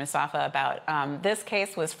Dr. Mustafa about. This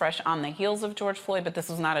case was fresh on the heels of George Floyd, but this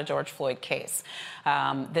was not a George Floyd case.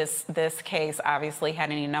 This case obviously had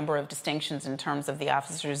any number of distinctions in terms of the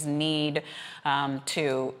officer's need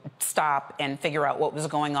to stop and figure out what was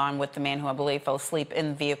going on with the man who I believe fell asleep in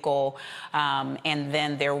the vehicle. And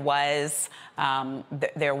then there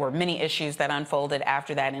were many issues that unfolded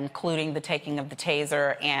after that, including the taking of the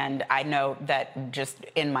taser. And I know that just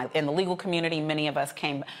in the legal community, many of us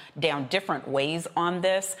came down different ways on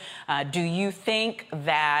this. Do you think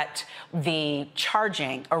that the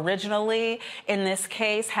charging originally in this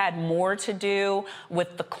case had more to do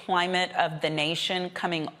with the climate of the nation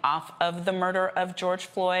coming off of the murder of George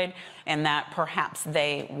Floyd, and that perhaps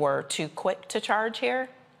they were too quick to charge here?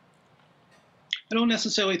 I don't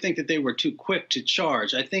necessarily think that they were too quick to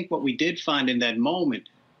charge. I think what we did find in that moment,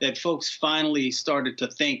 that folks finally started to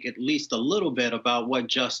think at least a little bit about what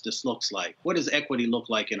justice looks like. What does equity look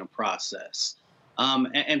like in a process?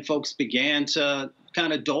 And folks began to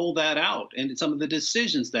kind of dole that out in some of the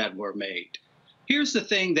decisions that were made. Here's the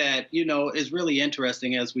thing that, is really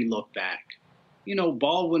interesting as we look back.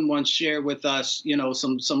 Baldwin once shared with us,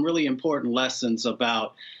 some really important lessons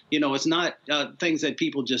about, it's not things that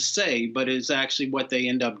people just say, but it's actually what they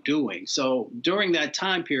end up doing. So during that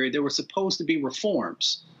time period, there were supposed to be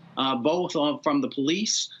reforms, both from the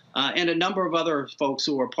police and a number of other folks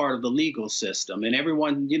who were part of the legal system. And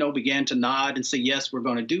everyone, began to nod and say, yes, we're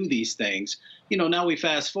going to do these things. Now we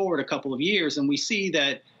fast forward a couple of years and we see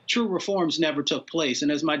that true reforms never took place.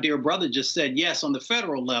 And as my dear brother just said, yes, on the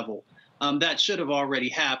federal level, that should have already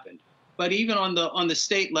happened. But even on the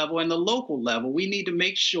state level and the local level, we need to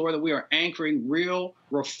make sure that we are anchoring real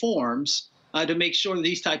reforms to make sure that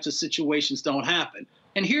these types of situations don't happen.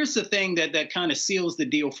 And here's the thing that kind of seals the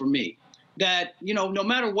deal for me, that, no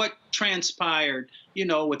matter what transpired,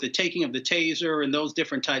 with the taking of the taser and those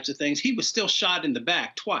different types of things, he was still shot in the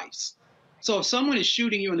back twice. So if someone is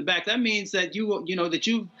shooting you in the back, that means that that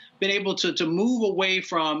you've been able to move away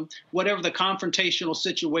from whatever the confrontational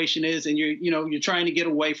situation is, and you're trying to get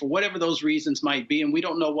away for whatever those reasons might be, and we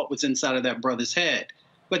don't know what was inside of that brother's head.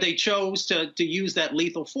 But they chose to use that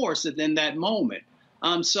lethal force in that moment.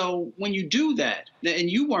 So when you do that, and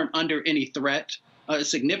you weren't under any threat, a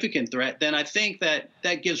significant threat, then I think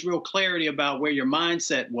that gives real clarity about where your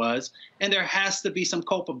mindset was, and there has to be some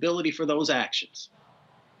culpability for those actions.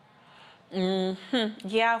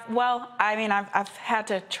 Yeah, well, I mean, I've had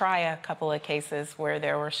to try a couple of cases where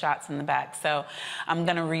there were shots in the back. So I'm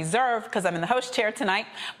going to reserve, because I'm in the host chair tonight,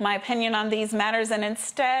 my opinion on these matters and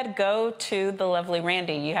instead go to the lovely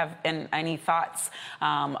Randy. You have any thoughts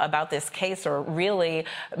about this case, or really,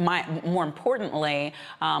 more importantly,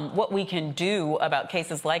 what we can do about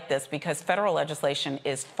cases like this, because federal legislation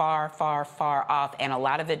is far, far, far off, and a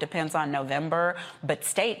lot of it depends on November, but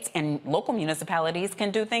states and local municipalities can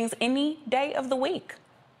do things any day of the week.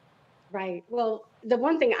 Right. Well, the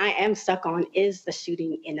one thing I am stuck on is the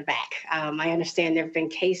shooting in the back. I understand there have been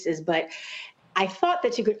cases, but I thought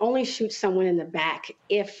that you could only shoot someone in the back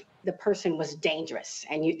if the person was dangerous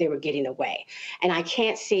and they were getting away. And I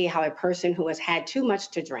can't see how a person who has had too much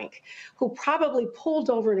to drink, who probably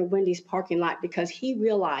pulled over in a Wendy's parking lot because he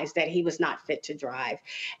realized that he was not fit to drive.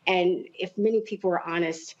 And if many people are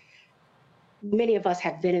honest, many of us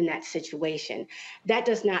have been in that situation. That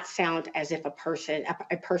does not sound as if a person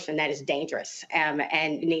that is dangerous and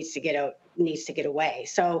needs to get away.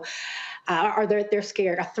 So, or they're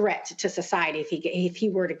scared, a threat to society if he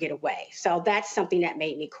were to get away. So that's something that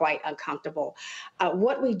made me quite uncomfortable.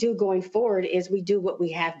 What we do going forward is we do what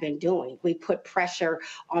we have been doing. We put pressure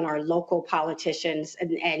on our local politicians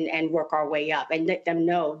and work our way up and let them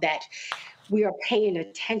know that we are paying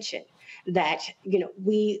attention. That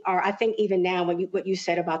we are. I think even now, what you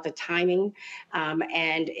said about the timing,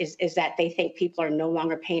 and is that they think people are no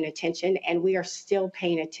longer paying attention, and we are still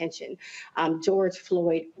paying attention. George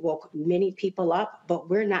Floyd woke many people up,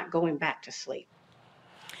 but we're not going back to sleep.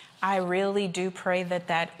 I really do pray that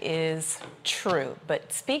that is true.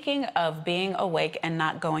 But speaking of being awake and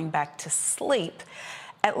not going back to sleep,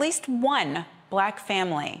 at least one Black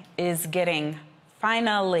family is getting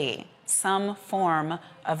finally some form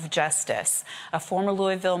of justice. A former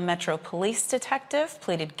Louisville Metro Police detective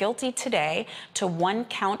pleaded guilty today to one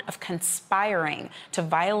count of conspiring to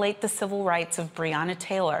violate the civil rights of Breonna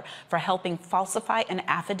Taylor for helping falsify an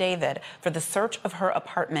affidavit for the search of her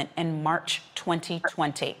apartment in March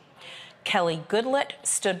 2020. Kelly Goodlett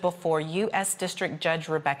stood before U.S. District Judge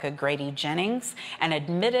Rebecca Grady Jennings and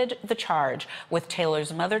admitted the charge, with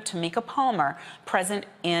Taylor's mother, Tamika Palmer, present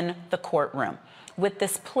in the courtroom. With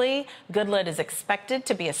this plea, Goodlett is expected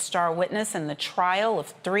to be a star witness in the trial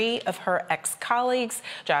of three of her ex-colleagues,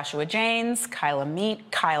 Joshua James, Kyle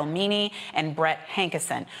Meany, and Brett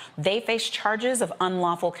Hankison. They face charges of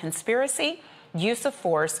unlawful conspiracy, use of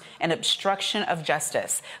force, and obstruction of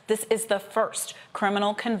justice. This is the first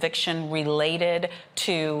criminal conviction related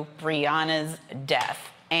to Breonna's death.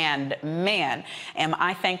 And man, am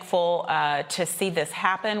I thankful to see this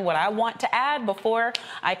happen. What I want to add before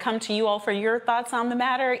I come to you all for your thoughts on the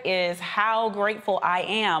matter is how grateful I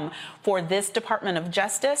am for this Department of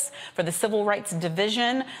Justice, for the Civil Rights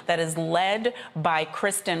Division that is led by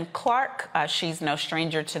Kristen Clark. She's no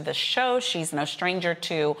stranger to the show. She's no stranger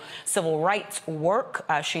to civil rights work.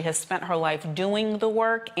 She has spent her life doing the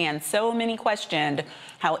work, and so many questioned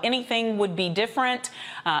how anything would be different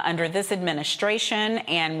under this administration.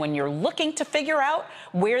 And when you're looking to figure out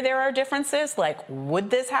where there are differences, like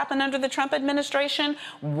would this happen under the Trump administration?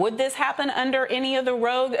 Would this happen under any of the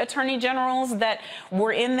rogue attorney generals that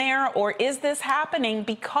were in there? Or is this happening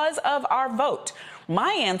because of our vote?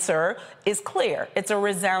 My answer is clear. It's a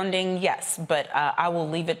resounding yes, but I will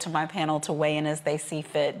leave it to my panel to weigh in as they see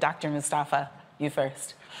fit. Dr. Mustafa, you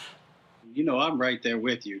first. You know, I'm right there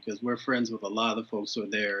with you because we're friends with a lot of the folks who are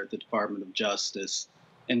there at the Department of Justice.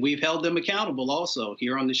 And we've held them accountable also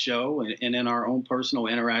here on the show and in our own personal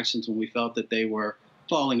interactions when we felt that they were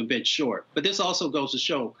falling a bit short. But this also goes to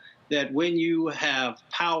show that when you have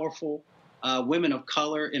powerful women of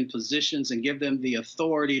color in positions and give them the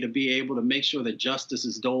authority to be able to make sure that justice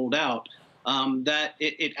is doled out, that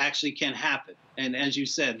it actually can happen. And as you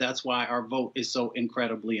said, that's why our vote is so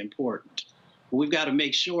incredibly important. We've got to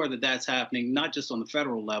make sure that that's happening, not just on the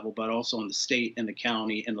federal level, but also on the state and the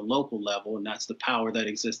county and the local level. And that's the power that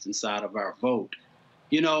exists inside of our vote.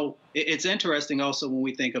 You know, it's interesting also when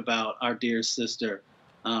we think about our dear sister,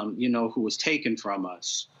 who was taken from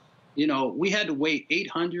us. You know, we had to wait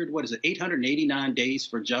 889 days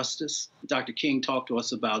for justice. Dr. King talked to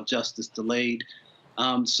us about justice delayed.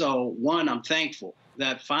 So one, I'm thankful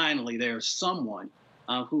that finally there's someone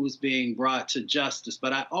who's being brought to justice.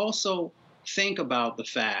 But I also think about the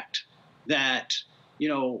fact that, you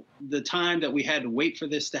know, the time that we had to wait for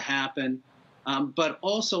this to happen, but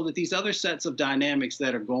also that these other sets of dynamics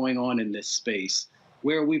that are going on in this space,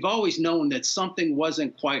 where we've always known that something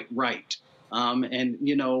wasn't quite right. And,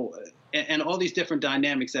 you know, and all these different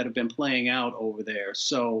dynamics that have been playing out over there.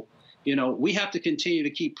 So, you know, we have to continue to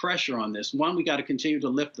keep pressure on this. One, we got to continue to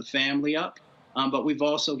lift the family up, but we've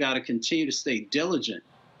also got to continue to stay diligent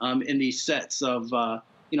in these sets of,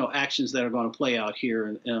 you know, actions that are going to play out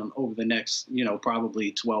here over the next, you know,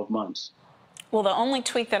 probably 12 months. Well, the only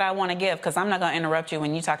tweak that I want to give, because I'm not going to interrupt you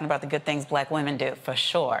when you're talking about the good things black women do, for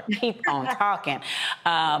sure. Keep on talking.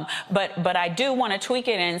 But I do want to tweak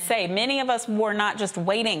it and say many of us were not just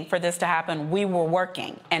waiting for this to happen. We were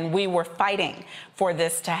working and we were fighting for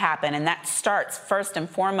this to happen. And that starts first and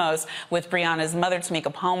foremost with Breonna's mother,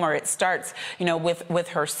 Tamika Palmer. It starts, you know, with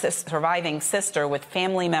her surviving sister, with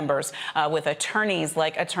family members, with attorneys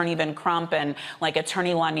like Attorney Ben Crump and like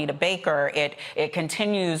Attorney Juanita Baker. It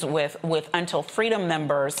continues with Until Freedom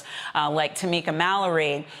members like Tamika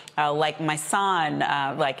Mallory, like my son,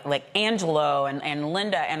 like Angelo and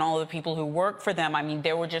Linda and all the people who work for them. I mean,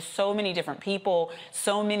 there were just so many different people,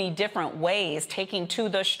 so many different ways taking to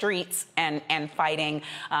the streets and fighting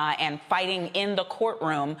in the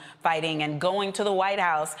courtroom, fighting and going to the White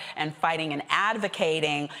House and fighting and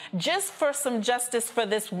advocating just for some justice for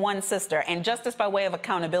this one sister, and justice by way of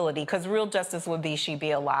accountability, because real justice would be she'd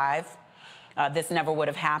be alive. This never would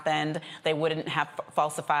have happened. They wouldn't have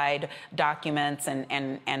falsified documents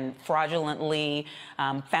and fraudulently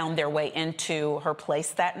found their way into her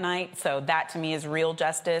place that night. So that to me is real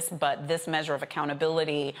justice. But this measure of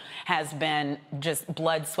accountability has been just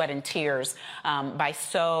blood, sweat, and tears by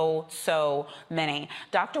so many.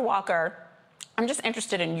 Dr. Walker, I'm just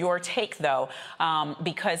interested in your take, though,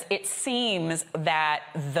 because it seems that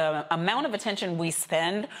the amount of attention we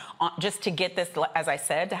spend on, just to get this, as I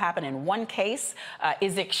said, to happen in one case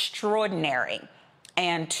is extraordinary.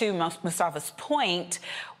 And to Mustafa's point,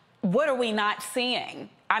 what are we not seeing?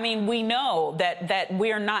 I mean, we know that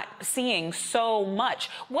we're not seeing so much.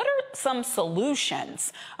 What are some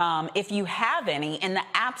solutions, if you have any, in the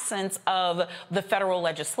absence of the federal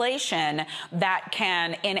legislation that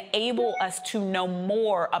can enable us to know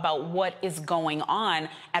more about what is going on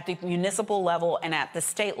at the municipal level and at the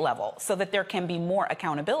state level so that there can be more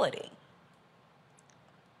accountability?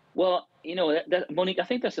 Well, you know, Monique, I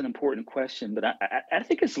think that's an important question, but I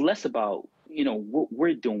think it's less about, you know, what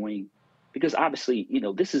we're doing. Because obviously, you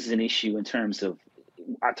know, this is an issue in terms of,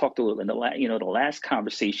 I talked a little in the last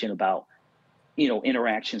conversation about, you know,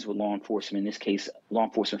 interactions with law enforcement, in this case, law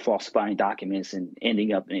enforcement falsifying documents and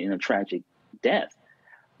ending up in a tragic death.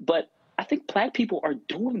 But I think Black people are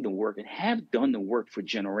doing the work and have done the work for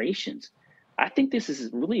generations. I think this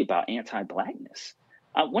is really about anti-Blackness.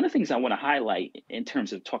 One of the things I want to highlight in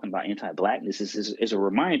terms of talking about anti-Blackness is a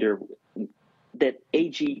reminder that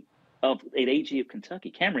AG of Kentucky,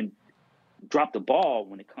 Cameron, dropped the ball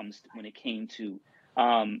when it came to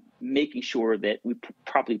making sure that we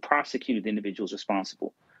properly prosecuted the individuals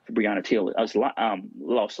responsible for Breonna Taylor's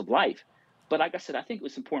loss of life. But like I said, I think it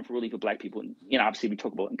was important for Black people, and, you know, obviously we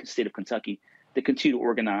talk about in the state of Kentucky, to continue to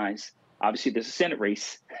organize. Obviously, there's a Senate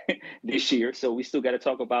race this year, so we still got to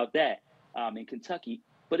talk about that in Kentucky.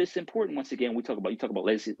 But it's important, once again, you talk about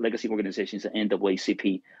legacy organizations, the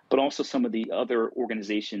NAACP, but also some of the other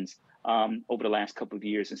organizations over the last couple of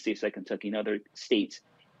years in states like Kentucky and other states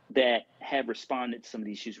that have responded to some of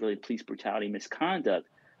these issues related to police brutality and misconduct,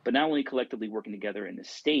 but not only collectively working together in the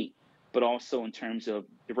state, but also in terms of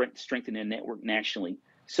strengthening the network nationally.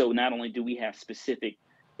 So not only do we have specific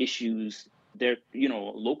issues that, you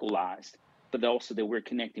know, localized, but also that we're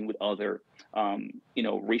connecting with other, you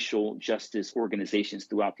know, racial justice organizations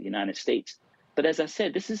throughout the United States. But as I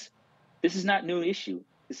said, this is not a new issue.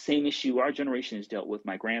 The same issue our generation has dealt with,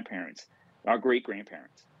 my grandparents, our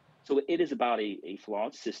great-grandparents. So it is about a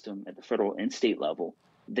flawed system at the federal and state level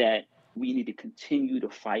that we need to continue to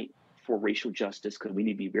fight for racial justice, because we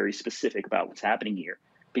need to be very specific about what's happening here.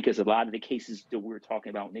 Because a lot of the cases that we're talking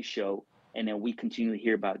about in this show, and that we continue to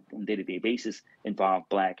hear about on a day-to-day basis, involve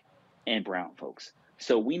Black and brown folks.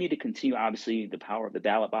 So we need to continue, obviously, the power of the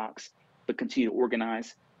ballot box, but continue to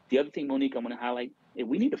organize. The other thing, Monique, I'm going to highlight, is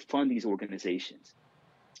we need to fund these organizations.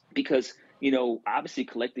 Because, you know, obviously,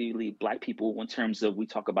 collectively, Black people, in terms of, we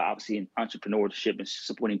talk about, obviously, in entrepreneurship and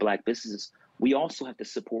supporting Black businesses, we also have to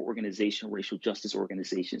support racial justice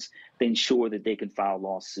organizations to ensure that they can file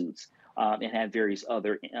lawsuits and have various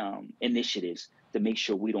other initiatives to make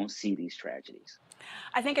sure we don't see these tragedies.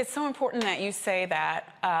 I think it's so important that you say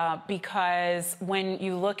that because when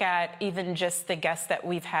you look at even just the guests that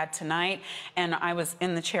we've had tonight, and I was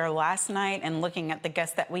in the chair last night and looking at the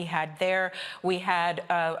guests that we had there, we had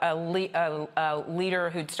a leader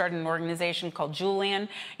who'd started an organization called Julian,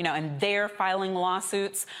 and they're filing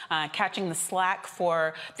lawsuits, catching the slack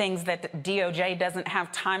for things that DOJ doesn't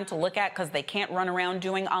have time to look at because they can't run around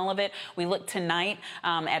doing all of it. We look tonight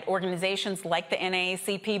at organizations like the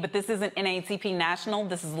NAACP, but this isn't NAACP national.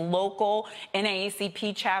 This is local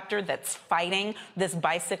NAACP chapter that's fighting this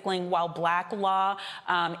bicycling while black law,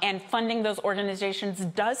 and funding those organizations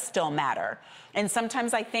does still matter. And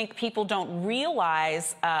sometimes I think people don't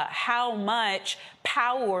realize how much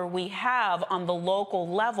power we have on the local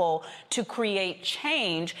level to create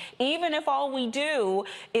change, even if all we do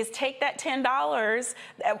is take that $10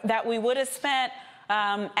 that we would have spent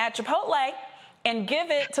at Chipotle and give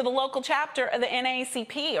it to the local chapter of the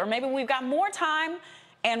NAACP. Or maybe we've got more time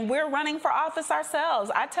and we're running for office ourselves.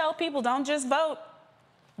 I tell people, don't just vote.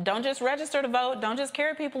 Don't just register to vote. Don't just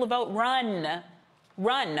carry people to vote. Run.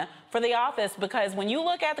 Run for the office, because when you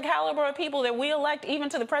look at the caliber of people that we elect even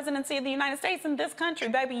to the presidency of the United States in this country,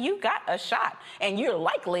 baby, you got a shot, and you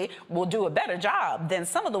likely will do a better job than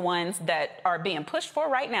some of the ones that are being pushed for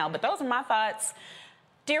right now. But those are my thoughts.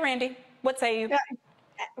 Dear Randy, what say you?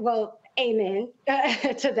 Well, amen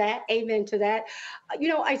to that. Amen to that.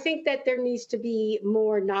 I think that there needs to be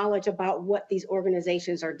more knowledge about what these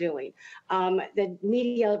organizations are doing. The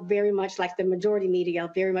media very much, like the majority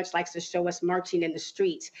media, very much likes to show us marching in the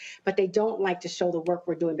streets, but they don't like to show the work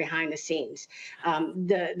we're doing behind the scenes.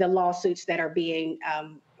 The lawsuits that are being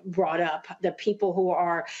brought up, the people who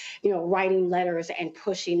are, writing letters and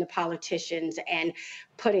pushing the politicians and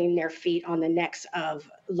putting their feet on the necks of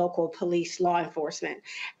local police, law enforcement.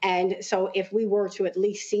 And so if we were to at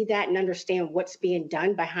least see that and understand what's being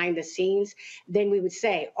done behind the scenes, then we would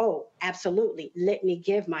say, oh, absolutely, let me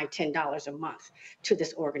give my $10 a month to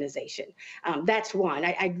this organization. That's one.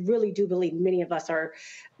 I really do believe many of us are,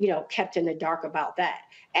 kept in the dark about that.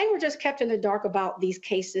 And we're just kept in the dark about these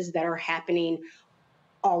cases that are happening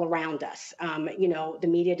all around us. The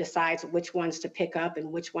media decides which ones to pick up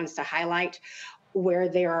and which ones to highlight, where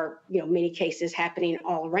there are, many cases happening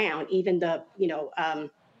all around. Even the,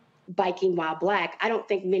 biking while black, I don't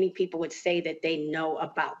think many people would say that they know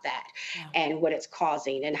about that and what it's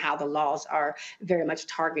causing and how the laws are very much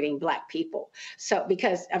targeting black people. So,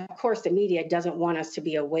 because of course the media doesn't want us to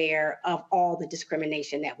be aware of all the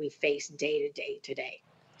discrimination that we face day to day today.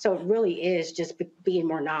 So it really is just being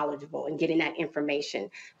more knowledgeable and getting that information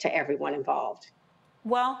to everyone involved.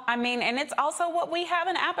 Well, and it's also what we have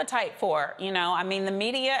an appetite for. The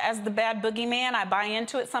media as the bad boogeyman, I buy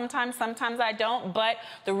into it sometimes I don't. But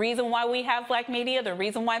the reason why we have black media, the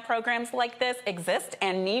reason why programs like this exist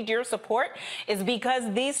and need your support is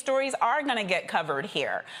because these stories are going to get covered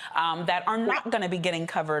here that are not going to be getting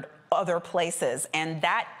covered other places. And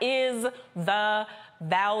that is the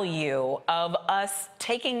value of us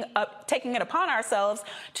taking it upon ourselves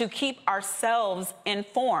to keep ourselves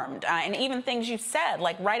informed. And even things you said,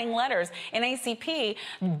 like writing letters, NAACP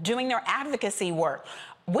doing their advocacy work.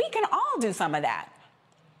 We can all do some of that.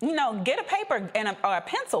 Get a paper and a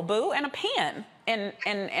pencil, boo, and a pen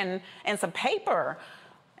and some paper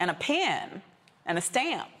and a pen and a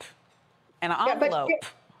stamp and an envelope.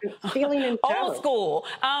 Feeling empowered. Old school,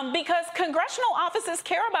 because congressional offices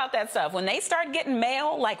care about that stuff. When they start getting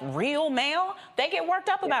mail, like real mail, they get worked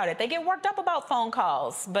up about it. They get worked up about phone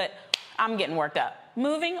calls, but I'm getting worked up.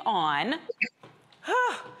 Moving on.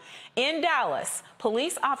 In Dallas,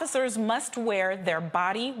 police officers must wear their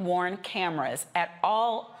body-worn cameras at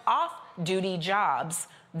all off-duty jobs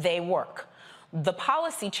they work. The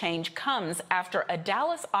policy change comes after a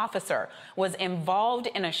Dallas officer was involved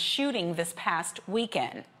in a shooting this past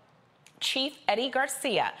weekend. Chief Eddie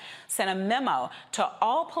Garcia sent a memo to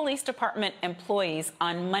all police department employees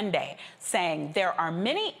on Monday saying there are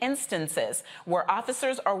many instances where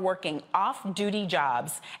officers are working off-duty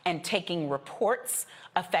jobs and taking reports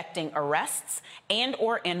affecting arrests and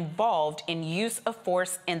or involved in use of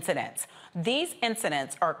force incidents. These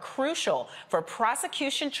incidents are crucial for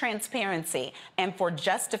prosecution transparency and for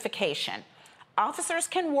justification. Officers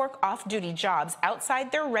can work off-duty jobs outside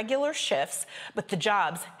their regular shifts, but the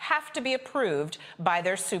jobs have to be approved by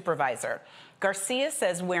their supervisor. Garcia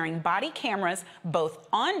says wearing body cameras both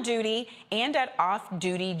on duty and at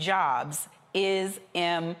off-duty jobs is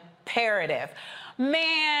imperative.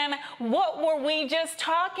 Man, what were we just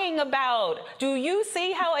talking about? Do you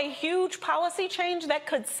see how a huge policy change that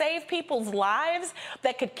could save people's lives,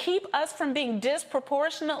 that could keep us from being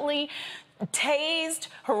disproportionately tased,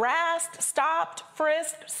 harassed, stopped,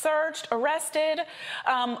 frisked, searched, arrested.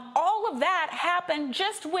 All of that happened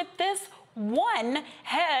just with this one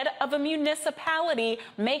head of a municipality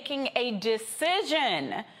making a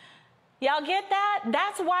decision. Y'all get that?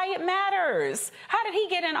 That's why it matters. How did he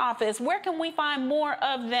get in office? Where can we find more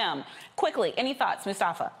of them? Quickly, any thoughts,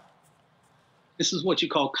 Mustafa? This is what you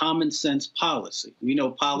call common sense policy. We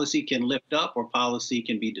know policy can lift up or policy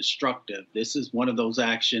can be destructive. This is one of those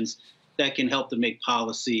actions that can help to make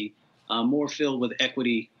policy more filled with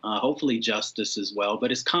equity, hopefully justice as well,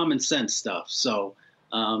 but it's common sense stuff. So,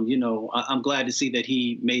 I'm glad to see that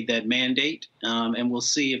he made that mandate, and we'll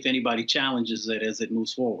see if anybody challenges it as it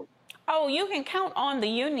moves forward. Oh, you can count on the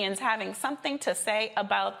unions having something to say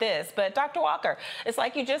about this. But Dr. Walker, it's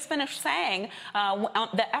like you just finished saying,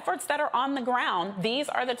 the efforts that are on the ground, these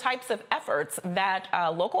are the types of efforts that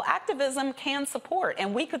local activism can support.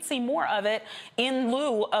 And we could see more of it in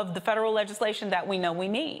lieu of the federal legislation that we know we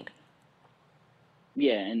need.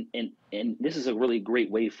 Yeah, and this is a really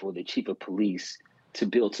great way for the chief of police to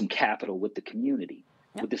build some capital with the community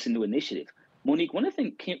with this new initiative. Monique, one of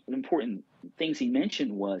the important things he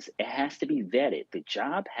mentioned was it has to be vetted. The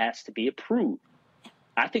job has to be approved.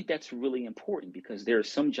 I think that's really important because there are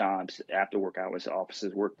some jobs after work hours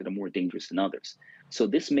officers work that are more dangerous than others. So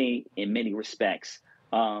this may, in many respects,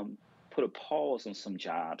 put a pause on some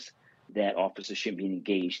jobs that officers should be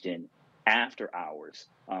engaged in after hours,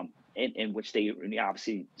 in which they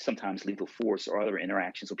obviously sometimes lethal force or other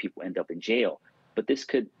interactions where people end up in jail. But this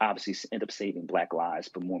could obviously end up saving Black lives,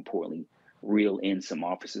 but more importantly, reel in some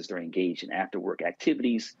officers that are engaged in after-work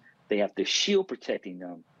activities. They have the shield protecting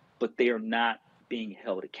them, but they are not being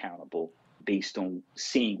held accountable based on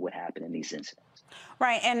seeing what happened in these incidents.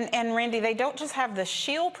 Right, and Randy, they don't just have the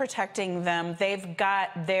shield protecting them, they've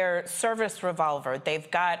got their service revolver, they've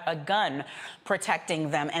got a gun protecting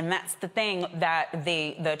them, and that's the thing that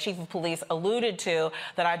the chief of police alluded to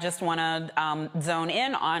that I just want to zone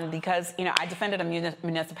in on because, I defended a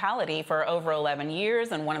municipality for over 11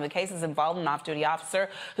 years, and one of the cases involved an off-duty officer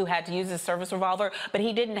who had to use his service revolver, but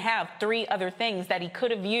he didn't have 3 other things that he could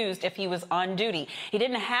have used if he was on duty. He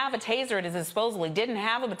didn't have a taser at his disposal, he didn't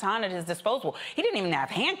have a baton at his disposal, he didn't even have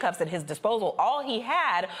handcuffs at his disposal. All he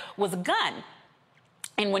had was a gun.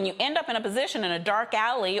 And when you end up in a position in a dark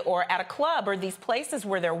alley or at a club or these places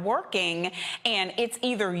where they're working and it's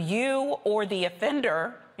either you or the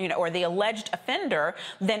offender, or the alleged offender,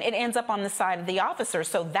 then it ends up on the side of the officer.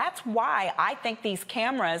 So that's why I think these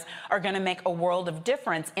cameras are going to make a world of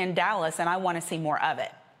difference in Dallas, and I want to see more of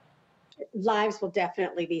it. Lives will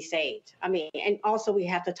definitely be saved. And also we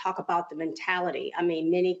have to talk about the mentality.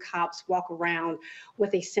 Many cops walk around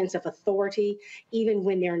with a sense of authority, even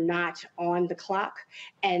when they're not on the clock.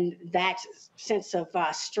 And that sense of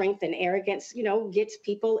strength and arrogance, gets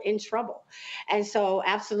people in trouble. And so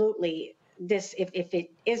absolutely, this, if it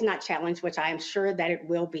is not challenged, which I am sure that it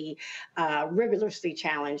will be rigorously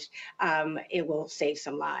challenged, it will save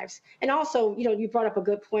some lives. And also, you brought up a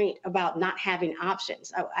good point about not having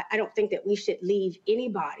options. I don't think that we should leave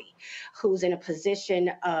anybody who's in a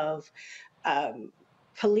position of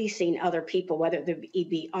policing other people, whether they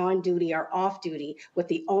be on duty or off duty, with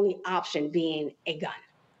the only option being a gun.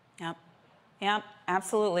 Yep,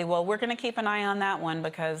 absolutely. Well, we're going to keep an eye on that one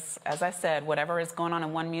because, as I said, whatever is going on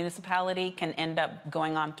in one municipality can end up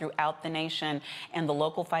going on throughout the nation, and the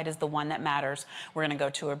local fight is the one that matters. We're going to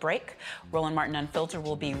go to a break. Roland Martin Unfiltered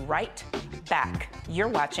will be right back. You're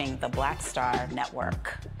watching the Black Star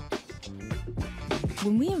Network.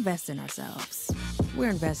 When we invest in ourselves,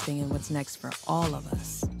 we're investing in what's next for all of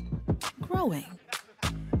us. Growing,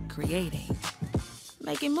 creating,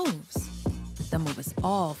 making moves that move us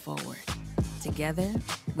all forward. Together,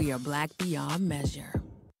 we are Black beyond measure.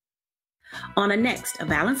 On a next A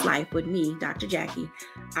Balanced Life with me, Dr. Jackie,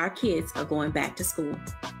 our kids are going back to school.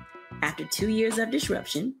 After 2 years of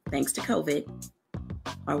disruption, thanks to COVID,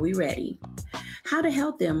 are we ready? How to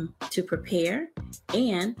help them to prepare,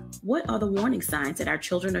 and what are the warning signs that our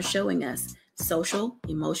children are showing us? Social,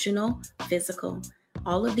 emotional, physical.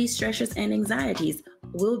 All of these stressors and anxieties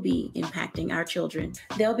will be impacting our children.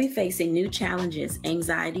 They'll be facing new challenges,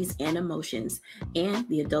 anxieties, and emotions, and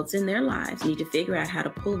the adults in their lives need to figure out how to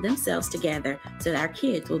pull themselves together so that our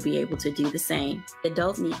kids will be able to do the same.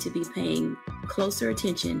 Adults need to be paying closer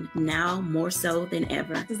attention now more so than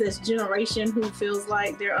ever. This generation who feels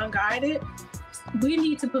like they're unguided, we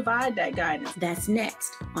need to provide that guidance. That's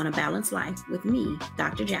next on A Balanced Life with me,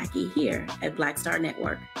 Dr. Jackie, here at Black Star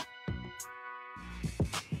Network.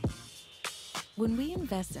 When we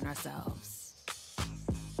invest in ourselves,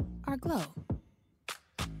 our glow,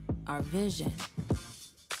 our vision,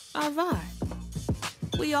 our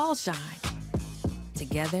vibe, we all shine.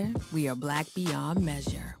 Together, we are Black beyond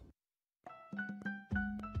measure.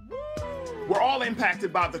 We're all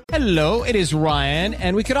impacted by the... Hello, it is Ryan,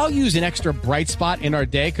 and we could all use an extra bright spot in our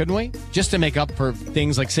day, couldn't we? Just to make up for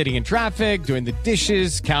things like sitting in traffic, doing the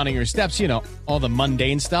dishes, counting your steps, you know, all the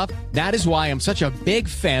mundane stuff. That is why I'm such a big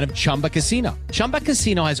fan of Chumba Casino. Chumba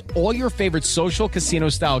Casino has all your favorite social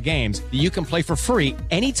casino-style games that you can play for free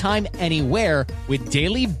anytime, anywhere with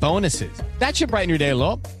daily bonuses. That should brighten your day a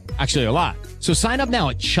little. Actually, a lot. So sign up now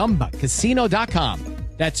at ChumbaCasino.com.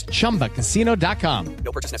 That's ChumbaCasino.com.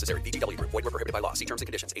 No purchase necessary. VGW Group. Void where prohibited by law. See terms and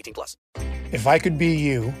conditions. 18+. If I could be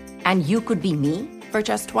you. And you could be me for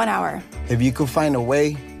just 1 hour. If you could find a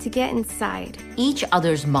way. To get inside each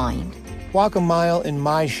other's mind. Walk a mile in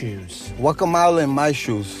my shoes. Walk a mile in my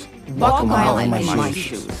shoes. Walk a mile in my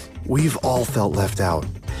shoes. We've all felt left out.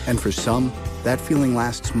 And for some, that feeling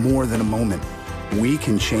lasts more than a moment. We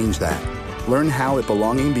can change that. Learn how at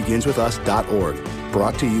belongingbeginswithus.org.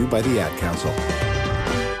 Brought to you by the Ad Council.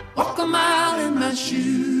 Walk a mile in my shoes.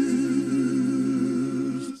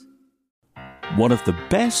 One of the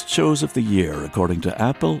best shows of the year, according to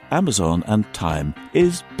Apple, Amazon, and Time,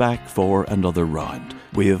 is back for another round.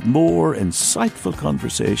 We have more insightful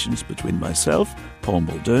conversations between myself, Paul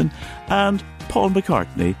Muldoon, and Paul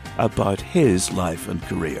McCartney about his life and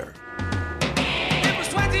career. It was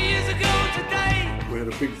 20 years ago today. We had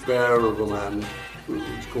a big bear of a man, who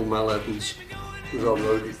was called Mal Evans, who was our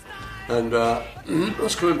roadie. And I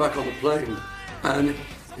was coming back on the plane, and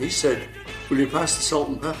he said, "Will you pass the salt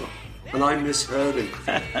and pepper?" And I misheard him.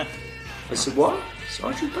 I said, "What?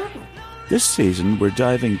 Sergeant Pepper?" This season, we're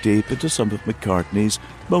diving deep into some of McCartney's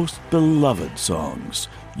most beloved songs.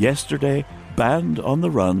 Yesterday, Band on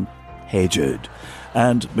the Run, Hey Jude,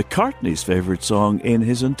 and McCartney's favourite song in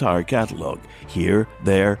his entire catalogue, Here,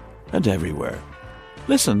 There and Everywhere.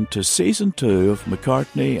 Listen to Season 2 of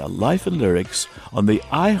McCartney, A Life in Lyrics on the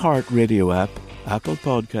iHeartRadio app, Apple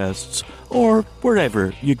Podcasts, or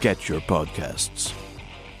wherever you get your podcasts.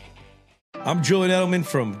 I'm Julian Edelman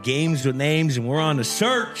from Games with Names, and we're on a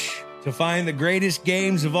search to find the greatest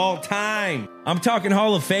games of all time. I'm talking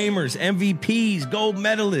Hall of Famers, MVPs, gold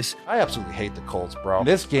medalists. I absolutely hate the Colts, bro.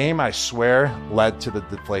 This game, I swear, led to the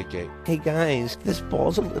Deflategate. Hey guys, this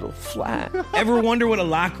ball's a little flat. Ever wonder what a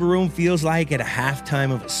locker room feels like at a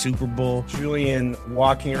halftime of a Super Bowl? Julian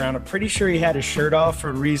walking around, I'm pretty sure he had his shirt off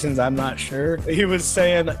for reasons I'm not sure. He was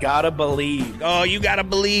saying, "Gotta believe." Oh, you gotta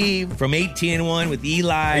believe. From 18-1 with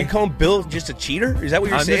Eli. Are you calling Bill just a cheater? Is that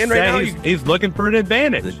what you're saying right now? He's looking for an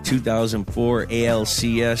advantage. The 2004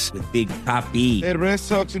 ALCS with Big Pop. The Red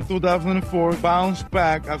Sox in 2004 bounced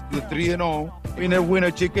back after the 3-0 in a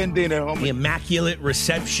winner chicken dinner. The immaculate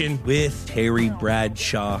reception with Terry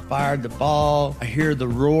Bradshaw. Fired the ball. I hear the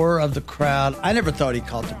roar of the crowd. I never thought he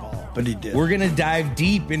caught the ball, but he did. We're going to dive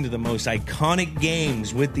deep into the most iconic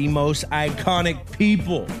games with the most iconic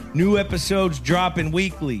people. New episodes dropping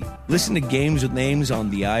weekly. Listen to Games with Names on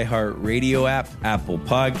the iHeartRadio app, Apple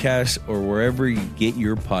Podcasts, or wherever you get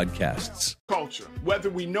your podcasts. Culture, whether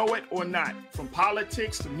we know it or not, from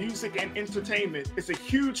politics to music and entertainment, it's a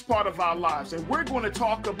huge part of our lives, and we're going to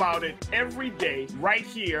talk about it every day right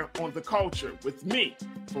here on The Culture with me,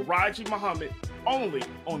 Faraji Muhammad, only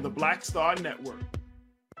on the Black Star Network.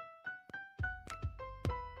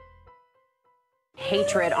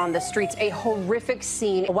 Hatred on the streets, a horrific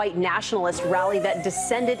scene, a white nationalist rally that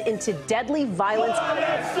descended into deadly violence.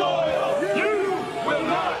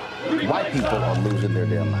 White people are losing their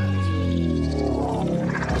damn minds.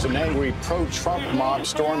 As an angry pro-Trump mob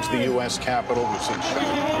storms the U.S. Capitol, we've seen shooting.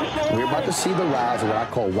 We're about to see the rise of what I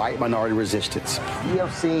call white minority resistance. We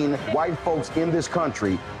have seen white folks in this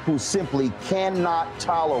country who simply cannot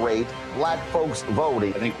tolerate black folks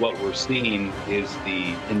voting. I think what we're seeing is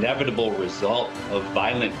the inevitable result of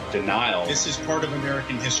violent denial. This is part of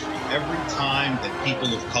American history. Every time that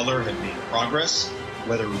people of color have made progress,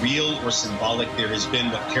 whether real or symbolic, there has been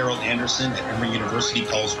what Carol Anderson at Emory University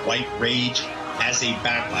calls white rage as a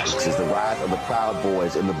backlash. This is the rise of the Proud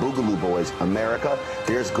Boys and the Boogaloo Boys. America,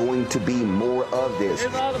 there's going to be more of this.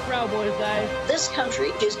 Here's all the Proud Boys, guys. This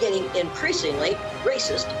country is getting increasingly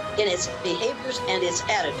racist in its behaviors and its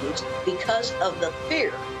attitudes because of the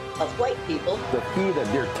fear of white people. The fear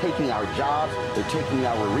that they're taking our jobs, they're taking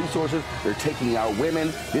our resources, they're taking our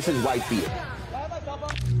women. This is white fear.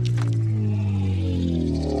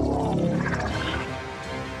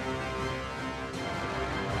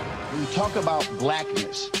 When we talk about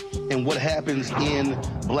blackness and what happens in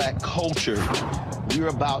black culture, we're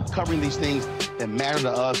about covering these things that matter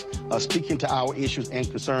to us, speaking to our issues and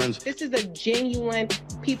concerns. This is a genuine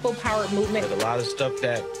people-powered movement. There's a lot of stuff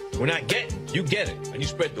that we're not getting. You get it, and you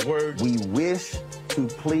spread the word. We wish to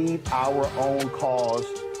plead our own cause.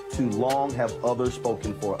 Too long have others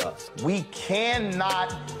spoken for us. We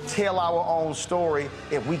cannot tell our own story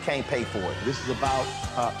if we can't pay for it. This is about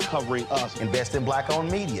covering us. Invest in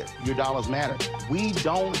black-owned media. Your dollars matter. We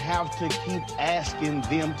don't have to keep asking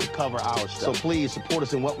them to cover our stuff. So please support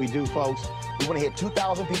us in what we do, folks. We want to hit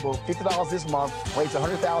 2,000 people, $50 this month, raise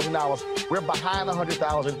 $100,000. We're behind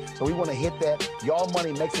 $100,000, so we want to hit that. Y'all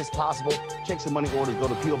money makes this possible. Checks and money orders go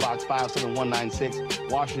to P.O. Box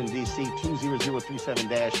 57196, Washington, D.C.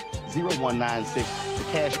 20037-0196. The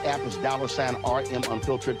Cash App is $RM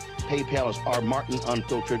Unfiltered. PayPal is R Martin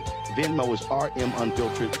Unfiltered. Venmo is RM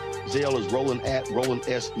Unfiltered. Zelle is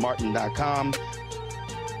Roland@RolandSMartin.com.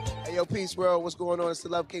 Hey, yo, Peace World, what's going on? It's the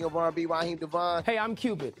Love King of R&B, Raheem Devon. Hey, I'm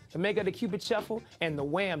Cupid, the maker of the Cupid Shuffle and the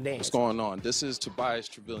Wham Dance. What's going on? This is Tobias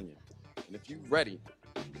Trevelyan. And if you're ready,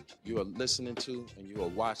 you are listening to and you are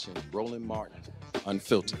watching Roland Martin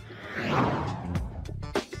Unfiltered.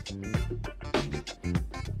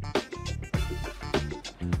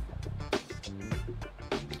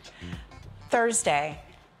 Thursday,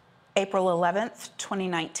 April 11th,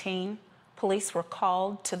 2019, police were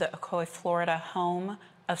called to the Ocoee, Florida home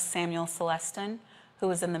of Samuel Celestin, who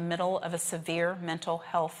was in the middle of a severe mental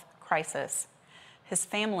health crisis. His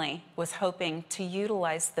family was hoping to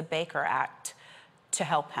utilize the Baker Act to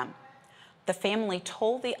help him. The family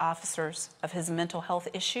told the officers of his mental health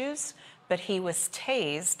issues, but he was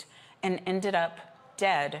tased and ended up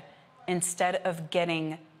dead instead of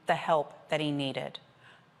getting the help that he needed.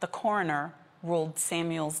 The coroner ruled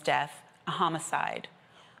Samuel's death a homicide.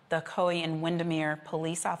 The Ocoee and Windermere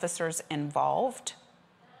police officers involved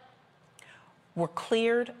were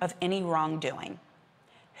cleared of any wrongdoing.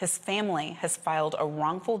 His family has filed a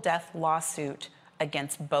wrongful death lawsuit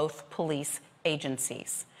against both police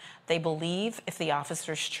agencies. They believe if the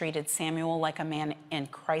officers treated Samuel like a man in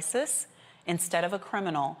crisis instead of a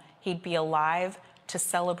criminal, he'd be alive to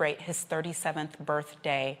celebrate his 37th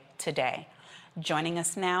birthday today. Joining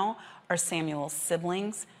us now are Samuel's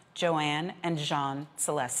siblings, Joanne and Jean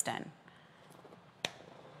Celestin.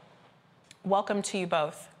 Welcome to you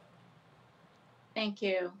both. Thank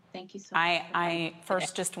you. Thank you so much. I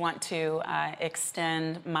first just want to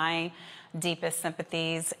extend my deepest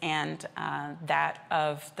sympathies and that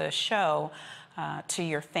of the show to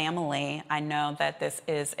your family. I know that this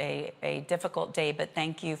is a difficult day, but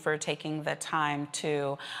thank you for taking the time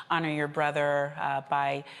to honor your brother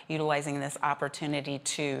by utilizing this opportunity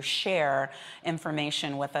to share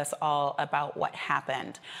information with us all about what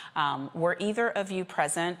happened. Were either of you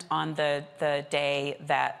present on the day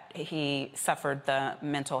that he suffered the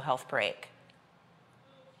mental health break?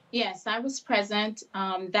 Yes, I was present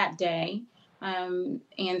that day.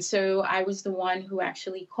 And so I was the one who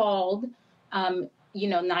actually called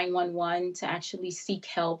 911 to actually seek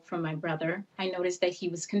help from my brother. I noticed that he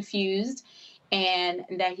was confused and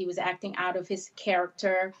that he was acting out of his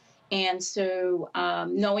character. And so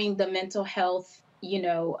knowing the mental health,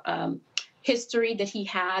 history that he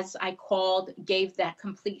has, I called, gave that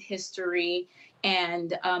complete history,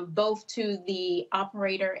 and both to the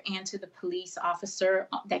operator and to the police officer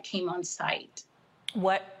that came on site.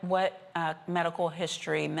 What medical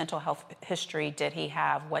history, mental health history did he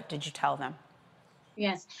have? What did you tell them?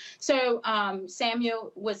 Yes. So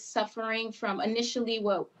Samuel was suffering from initially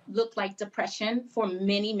what looked like depression for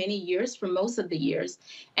many, many years, for most of the years.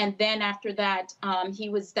 And then after that, he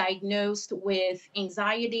was diagnosed with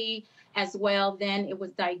anxiety as well. Then it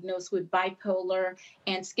was diagnosed with bipolar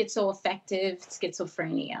and schizoaffective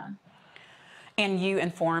schizophrenia. And you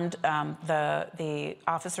informed the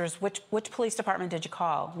officers. Which police department did you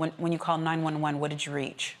call? When you called 911, what did you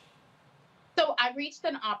reach? So I reached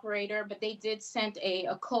an operator, but they did send a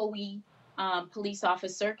Ocoee police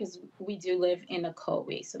officer because we do live in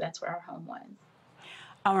Ocoee, so that's where our home was.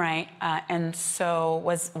 All right. And so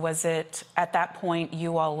was it at that point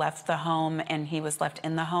you all left the home and he was left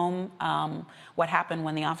in the home? What happened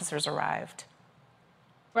when the officers arrived?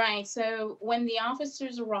 Right. So when the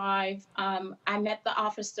officers arrived, I met the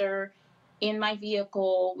officer in my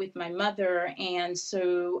vehicle with my mother. And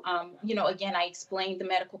so, again, I explained the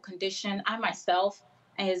medical condition. I myself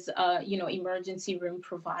as emergency room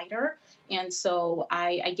provider. And so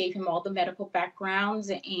I gave him all the medical backgrounds,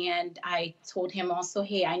 and I told him also,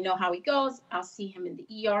 hey, I know how he goes. I'll see him in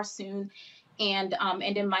the ER soon. And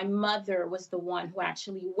then my mother was the one who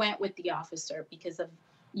actually went with the officer because of,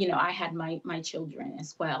 I had my children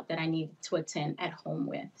as well that I needed to attend at home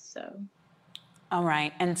with, so. All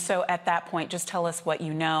right. And so at that point, just tell us what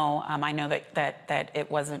you know. I know that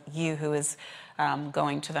it wasn't you who was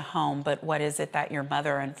going to the home, but what is it that your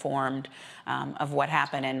mother informed of what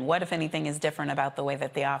happened? And what, if anything, is different about the way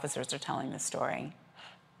that the officers are telling the story?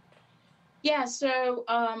 Yeah, so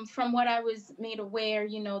from what I was made aware,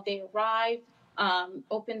 they arrived,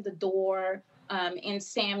 opened the door, and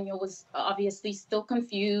Samuel was obviously still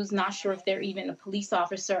confused, not sure if they're even a police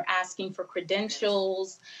officer, asking for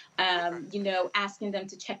credentials, asking them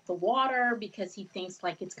to check the water because he thinks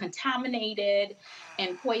like it's contaminated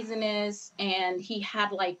and poisonous. And he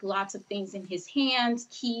had like lots of things in his hands,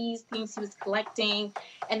 keys, things he was collecting.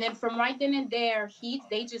 And then from right then and there,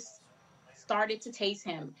 they just started to tase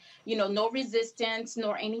him. No resistance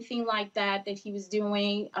nor anything like that he was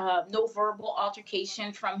doing. No verbal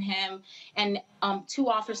altercation from him. And 2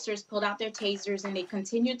 officers pulled out their tasers and they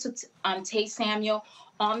continued to tase Samuel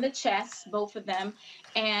on the chest, both of them.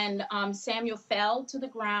 And Samuel fell to the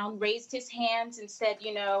ground, raised his hands and said,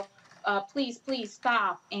 please, please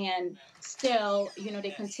stop. And still,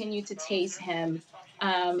 they continued to tase him.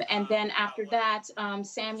 And then after that,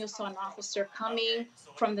 Samuel saw an officer coming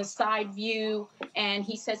from the side view, and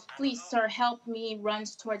he says, "Please, sir, help me,"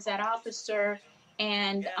 runs towards that officer.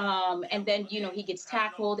 And then, he gets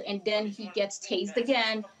tackled, and then he gets tased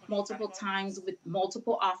again multiple times with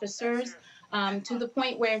multiple officers, to the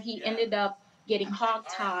point where he ended up getting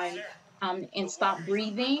hogtied and stopped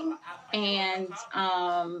breathing. And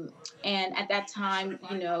at that time,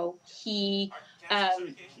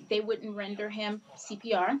 they wouldn't render him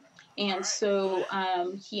CPR. And so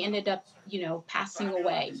he ended up, passing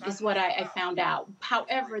away, is what I found out.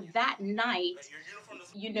 However, that night,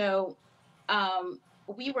 we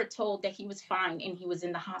were told that he was fine and he was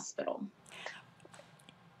in the hospital.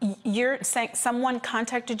 You're saying someone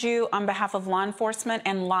contacted you on behalf of law enforcement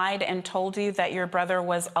and lied and told you that your brother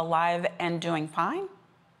was alive and doing fine?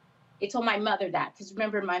 They told my mother that, because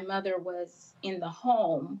remember, my mother was in the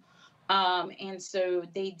home. And so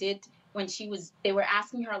they did, they were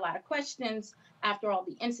asking her a lot of questions after all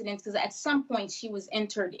the incidents, because at some point she was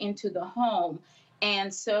entered into the home.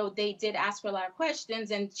 And so they did ask her a lot of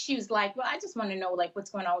questions, and she was like, well, I just want to know, like,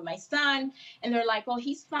 what's going on with my son? And they're like, well,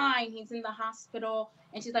 he's fine. He's in the hospital.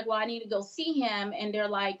 And she's like, well, I need to go see him. And they're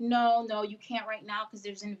like, no, you can't right now because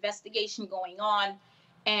there's an investigation going on.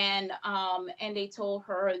 And they told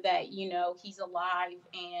her that, he's alive,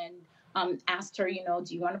 and asked her,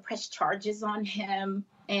 do you want to press charges on him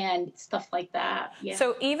and stuff like that. Yeah.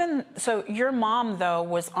 So your mom, though,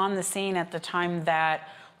 was on the scene at the time that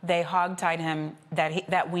they hogtied him,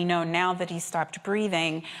 that we know now that he stopped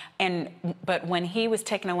breathing. But when he was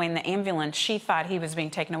taken away in the ambulance, she thought he was being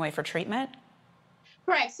taken away for treatment?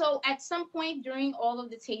 Correct. So at some point during all of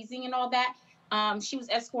the tasing and all that, she was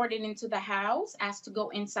escorted into the house, asked to go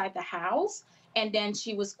inside the house, and then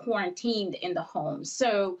she was quarantined in the home.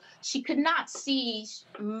 So she could not see,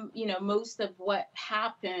 most of what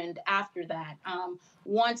happened after that.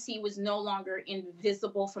 Once he was no longer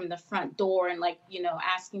invisible from the front door and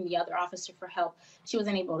asking the other officer for help, she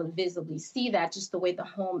wasn't able to visibly see that, just the way the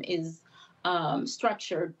home is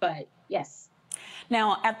structured. But yes.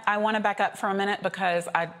 Now, I want to back up for a minute because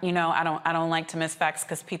I don't like to miss facts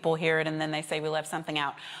because people hear it and then they say we left something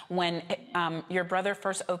out. When your brother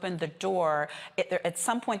first opened the door, at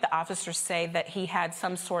some point the officers say that he had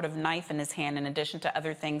some sort of knife in his hand in addition to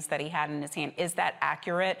other things that he had in his hand. Is that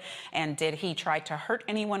accurate? And did he try to hurt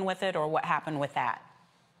anyone with it, or what happened with that?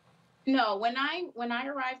 No, when I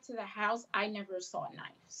arrived to the house, I never saw a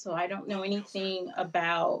knife. So I don't know anything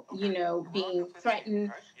about, being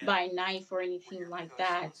threatened by a knife or anything like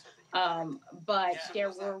that. But there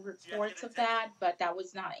were reports of that, but that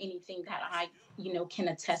was not anything that I, can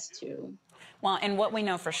attest to. Well, and what we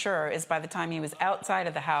know for sure is by the time he was outside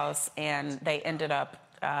of the house and they ended up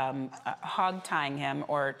hog-tying him,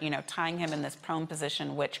 or tying him in this prone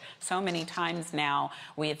position, which so many times now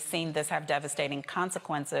we have seen this have devastating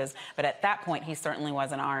consequences. But at that point, he certainly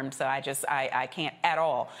wasn't armed. So I can't at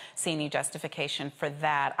all see any justification for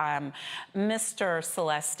that. Mr.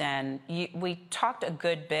 Celestin, we talked a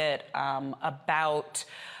good bit about.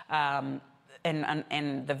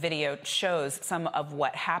 And the video shows some of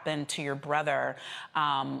what happened to your brother,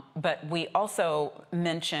 but we also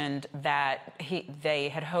mentioned that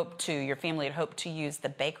your family had hoped to use the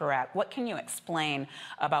Baker Act. What can you explain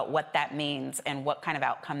about what that means and what kind of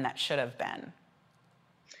outcome that should have been?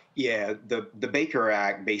 Yeah, the Baker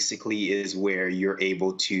Act basically is where you're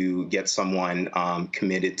able to get someone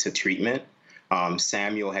committed to treatment.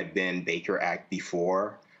 Samuel had been Baker Act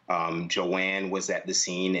before. Joanne was at the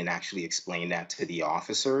scene and actually explained that to the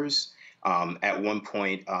officers. At one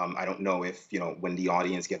point, I don't know if, when the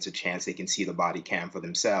audience gets a chance, they can see the body cam for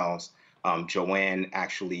themselves. Joanne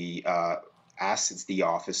actually asks the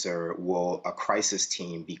officer, will a crisis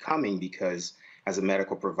team be coming? Because as a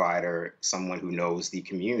medical provider, someone who knows the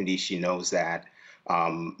community, she knows that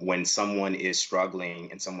When someone is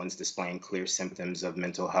struggling and someone's displaying clear symptoms of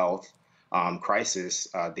mental health crisis,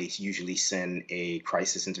 they usually send a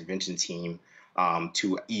crisis intervention team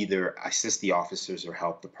to either assist the officers or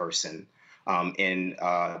help the person.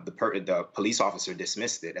 The police officer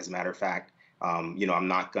dismissed it. As a matter of fact, I'm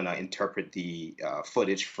not going to interpret the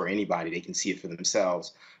footage for anybody. They can see it for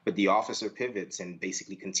themselves. But the officer pivots and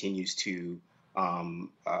basically continues to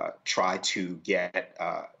try to get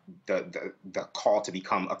the call to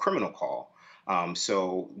become a criminal call.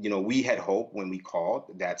 So, we had hoped when we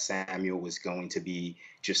called that Samuel was going to be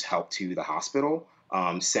just helped to the hospital.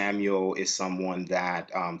 Samuel is someone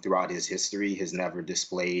that throughout his history has never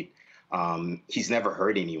displayed, he's never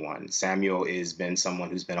hurt anyone. Samuel has been someone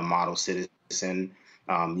who's been a model citizen.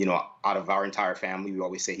 Out of our entire family, we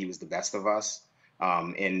always say he was the best of us.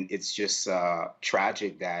 And it's just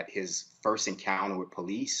tragic that his first encounter with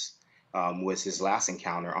police was his last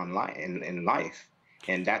encounter in life.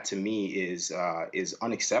 And that to me is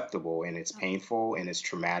unacceptable, and it's painful and it's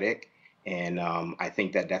traumatic. And I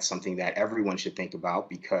think that that's something that everyone should think about,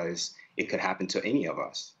 because it could happen to any of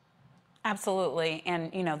us. Absolutely.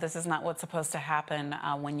 And, this is not what's supposed to happen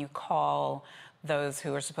when you call those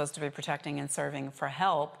who are supposed to be protecting and serving for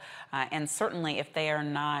help. And certainly if they are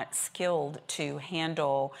not skilled to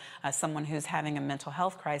handle someone who's having a mental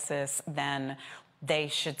health crisis, then they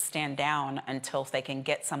should stand down until they can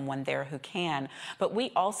get someone there who can. But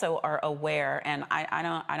we also are aware, and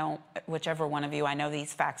I don't, whichever one of you, I know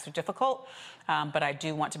these facts are difficult, but I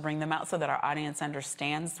do want to bring them out so that our audience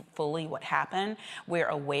understands fully what happened. We're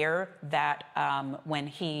aware that when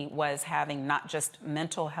he was having not just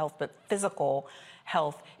mental health, but physical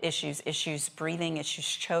health issues breathing, issues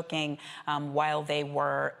choking, while they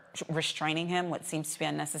were restraining him, what seems to be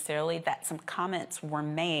unnecessarily, that some comments were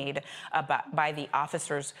made by the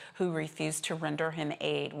officers who refused to render him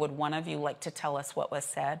aid. Would one of you like to tell us what was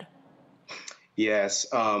said? Yes,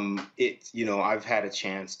 I've had a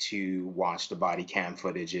chance to watch the body cam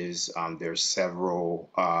footages. There's several,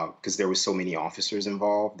 because there were so many officers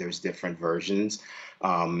involved, there's different versions.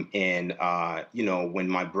 When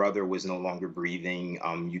my brother was no longer breathing,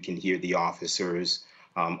 you can hear the officers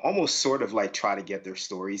almost sort of like try to get their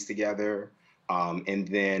stories together. And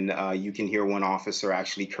then you can hear one officer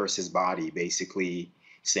actually curse his body, basically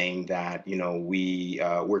saying that,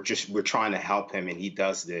 we're trying to help him and he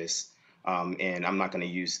does this. And I'm not going to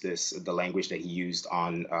use the language that he used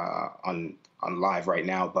on live right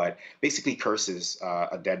now, but basically curses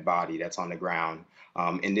a dead body that's on the ground.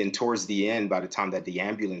 And then towards the end, by the time that the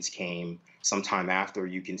ambulance came, sometime after,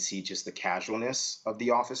 you can see just the casualness of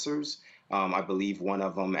the officers. I believe one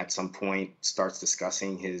of them at some point starts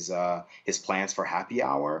discussing his plans for happy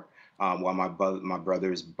hour, while my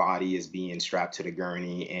brother's body is being strapped to the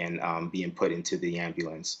gurney and being put into the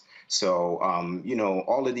ambulance. So,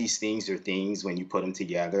 all of these things are things, when you put them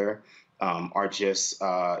together, are just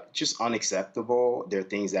unacceptable. They're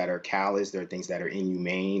things that are callous. They're things that are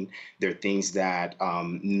inhumane. They're things that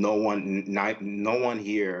no one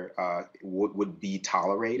here would be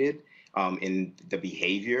tolerated in the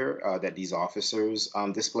behavior that these officers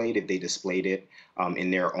displayed, if they displayed it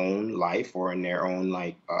in their own life or in their own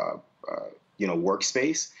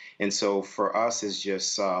workspace. And so for us, it's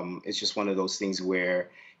just one of those things where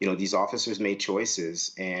these officers made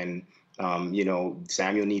choices, and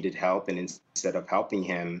Samuel needed help, and instead of helping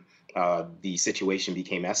him, the situation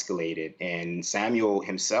became escalated, and Samuel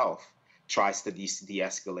himself tries to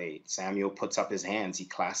de-escalate. Samuel puts up his hands, he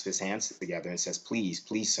clasps his hands together and says, please,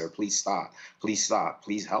 sir, please stop,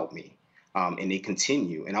 please help me. And they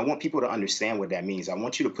continue. And I want people to understand what that means. I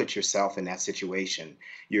want you to put yourself in that situation.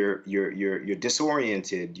 You're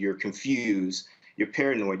disoriented, you're confused, you're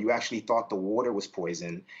paranoid, you actually thought the water was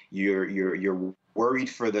poison, you're worried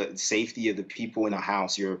for the safety of the people in the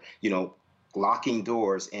house, you're locking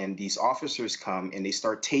doors, and these officers come and they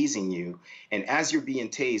start tasing you. And as you're being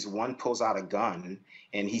tased, one pulls out a gun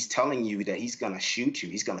and he's telling you that he's gonna shoot you,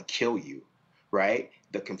 he's gonna kill you, right?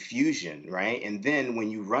 The confusion, right? And then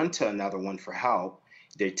when you run to another one for help,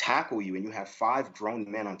 they tackle you and you have 5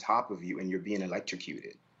 grown men on top of you and you're being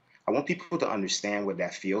electrocuted. I want people to understand what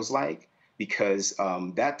that feels like, because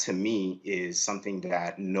that to me is something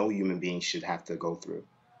that no human being should have to go through.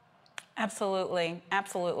 Absolutely,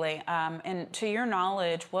 absolutely. And to your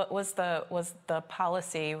knowledge, what was the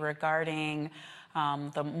policy regarding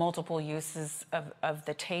the multiple uses of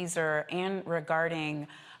the taser, and regarding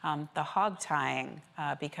the hog tying?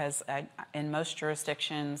 Because in most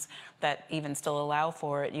jurisdictions that even still allow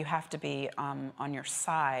for it, you have to be on your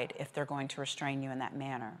side if they're going to restrain you in that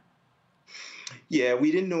manner. Yeah,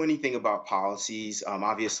 we didn't know anything about policies.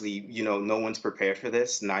 Obviously, no one's prepared for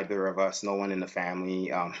this. Neither of us, no one in the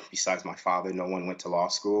family, besides my father, no one went to law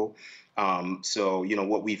school. So,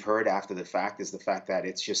 what we've heard after the fact is the fact that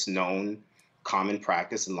it's just known common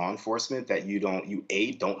practice in law enforcement that you don't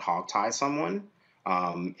hogtie someone.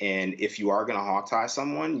 And if you are going to hogtie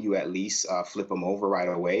someone, you at least flip them over right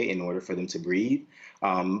away in order for them to breathe.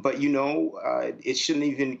 But, it shouldn't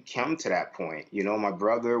even come to that point. My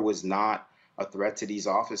brother was not a threat to these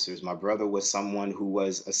officers. My brother was someone who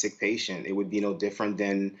was a sick patient. It would be no different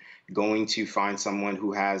than going to find someone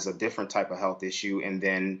who has a different type of health issue, and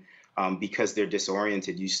then because they're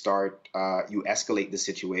disoriented, you escalate the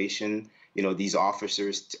situation. These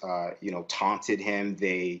officers, taunted him.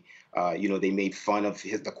 They made fun of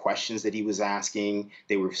the questions that he was asking.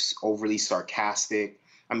 They were overly sarcastic.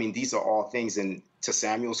 I mean, these are all things. And to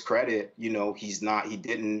Samuel's credit, he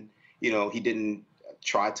didn't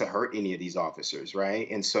try to hurt any of these officers, right?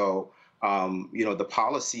 And so, the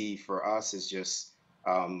policy for us is just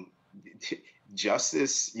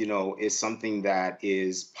justice, is something that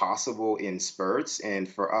is possible in spurts. And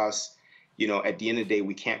for us, at the end of the day,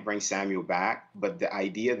 we can't bring Samuel back. But the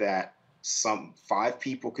idea that 5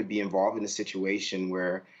 people could be involved in a situation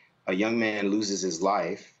where a young man loses his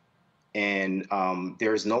life and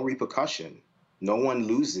there is no repercussion. No one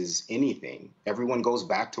loses anything. Everyone goes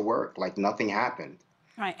back to work like nothing happened.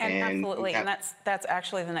 Right, and absolutely, and that's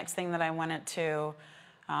actually the next thing that I wanted to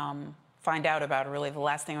find out about, or really the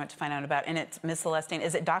last thing I want to find out about, and it's Ms. Celestine.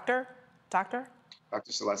 Is it Dr.? Dr.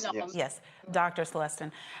 Celestine, no. Yes, Dr.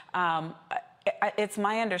 Celestine. It's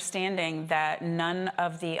my understanding that none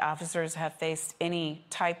of the officers have faced any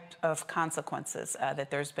type of consequences,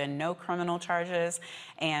 that there's been no criminal charges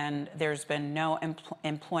and there's been no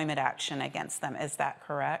employment action against them. Is that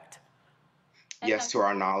correct? Yes, to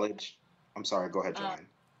our knowledge. I'm sorry, go ahead, Joanne.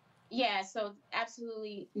 Yeah, so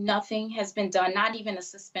absolutely nothing has been done, not even a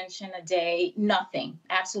suspension a day, nothing,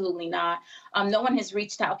 absolutely not. No one has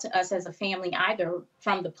reached out to us as a family either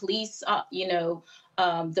from the police,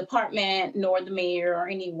 department, nor the mayor or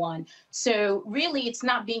anyone. So really it's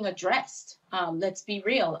not being addressed. Let's be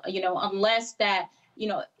real, unless that,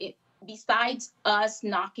 besides us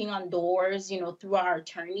knocking on doors, through our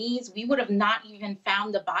attorneys, we would have not even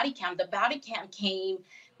found the body cam. The body cam came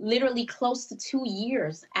literally close to 2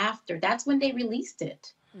 years after. That's when they released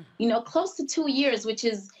it. Close to 2 years, which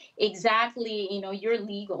is exactly, you're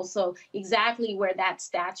legal. So exactly where that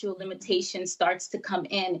statute of limitations starts to come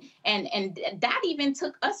in. And that even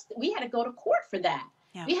took us, we had to go to court for that.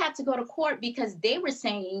 Yeah. We had to go to court because they were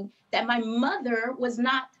saying that my mother was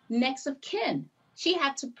not next of kin. She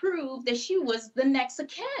had to prove that she was the next of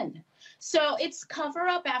kin. So it's cover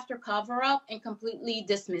up after cover up and completely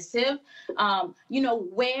dismissive.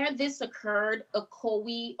 Where this occurred,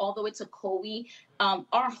 Ocoee, although it's Ocoee,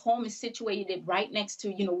 our home is situated right next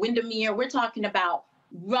to, Windermere. We're talking about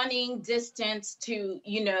running distance to,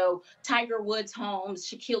 Tiger Woods' homes,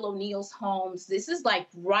 Shaquille O'Neal's homes. This is like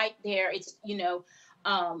right there. It's,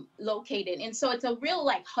 located. And so it's a real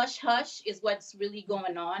like hush hush is what's really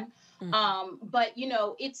going on. But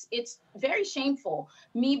it's very shameful.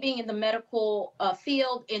 Me being in the medical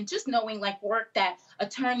field and just knowing like work that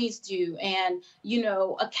attorneys do and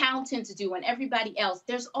accountants do and everybody else.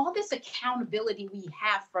 There's all this accountability we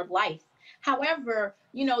have for life. However,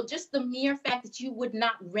 just the mere fact that you would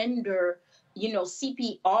not render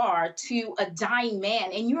CPR to a dying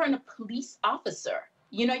man, and you're a police officer.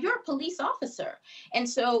 You're a police officer, and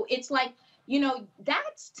so it's like.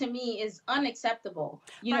 That to me is unacceptable.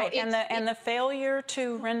 Right, and the failure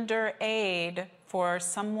to render aid for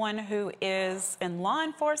someone who is in law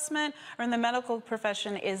enforcement or in the medical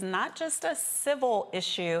profession is not just a civil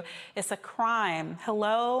issue, it's a crime.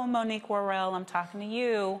 Hello, Monique Worrell, I'm talking to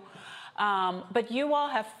you. But you all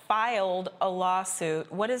have filed a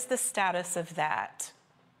lawsuit. What is the status of that?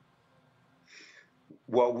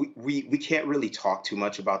 Well, we can't really talk too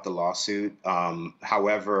much about the lawsuit.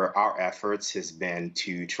 However, our efforts has been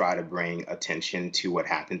to try to bring attention to what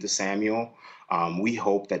happened to Samuel. We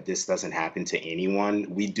hope that this doesn't happen to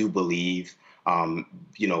anyone. We do believe,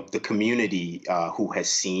 the community who has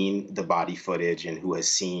seen the body footage and who has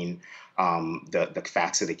seen the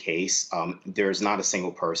facts of the case, there's not a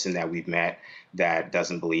single person that we've met that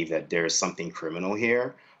doesn't believe that there's something criminal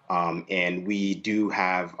here. And we do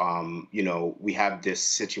have, we have this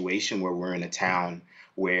situation where we're in a town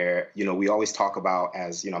where, we always talk about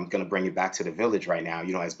as, I'm going to bring it back to the village right now,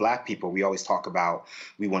 as Black people, we always talk about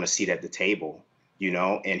we want a seat at the table,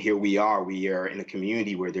 and here we are in a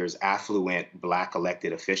community where there's affluent Black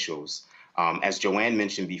elected officials. As Joanne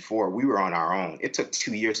mentioned before, we were on our own. It took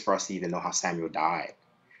 2 years for us to even know how Samuel died.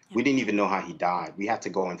 We didn't even know how he died. We had to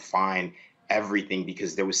go and find everything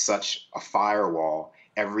because there was such a firewall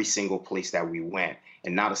every single place that we went.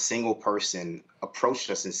 And not a single person approached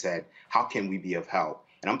us and said, how can we be of help?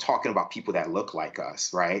 And I'm talking about people that look like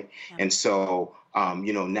us, right? Yeah. And so,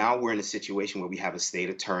 now we're in a situation where we have a state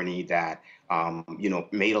attorney that,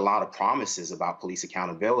 made a lot of promises about police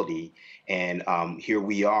accountability. And here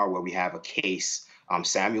we are where we have a case.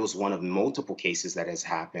 Samuel's one of multiple cases that has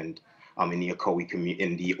happened in the Ocoee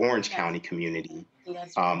in the Orange County community,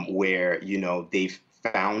 where, they've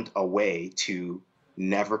found a way to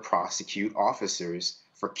never prosecute officers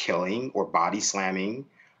for killing or body slamming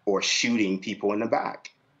or shooting people in the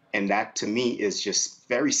back. And that to me is just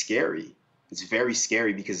very scary. It's very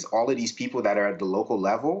scary because all of these people that are at the local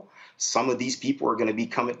level, some of these people are going to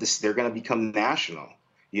become they're going to become national,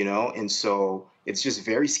 and so it's just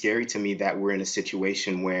very scary to me that we're in a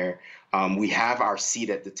situation where we have our seat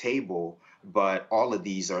at the table, but all of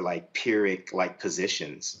these are like Pyrrhic-like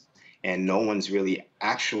positions, and no one's really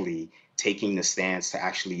actually taking the stance to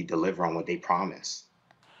actually deliver on what they promise.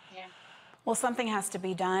 Well, something has to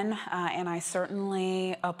be done, and I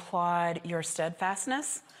certainly applaud your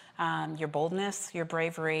steadfastness, your boldness, your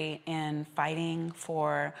bravery in fighting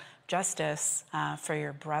for justice for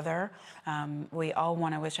your brother. We all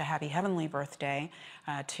want to wish a happy heavenly birthday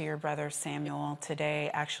to your brother Samuel. Today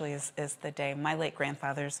actually is the day, my late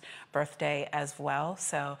grandfather's birthday as well.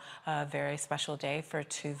 So a very special day for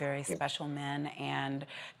two very special men, and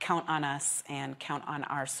count on us and count on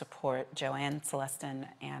our support. Joanne Celestin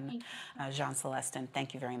and Jean Celestin,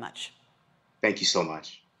 thank you very much. Thank you so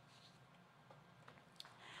much.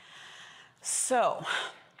 So,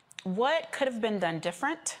 what could have been done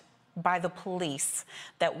different by the police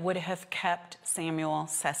that would have kept Samuel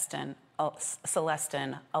Celestin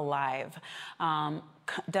alive?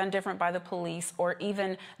 Done different by the police, or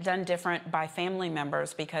even done different by family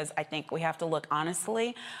members, because I think we have to look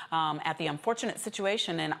honestly at the unfortunate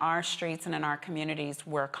situation in our streets and in our communities.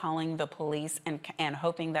 We're calling the police and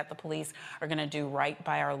hoping that the police are going to do right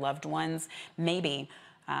by our loved ones, maybe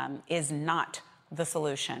is not the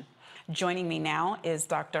solution. Joining me now is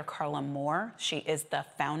Dr. Carla Moore. She is the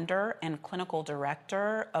founder and clinical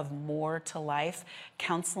director of More to Life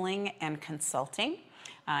Counseling and Consulting.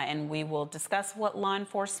 And we will discuss what law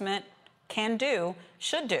enforcement can do,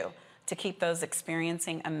 should do, to keep those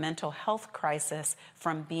experiencing a mental health crisis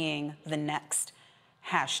from being the next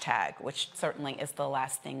hashtag, which certainly is the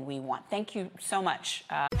last thing we want. Thank you so much.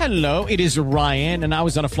 Hello, it is Ryan, and I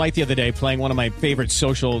was on a flight the other day playing one of my favorite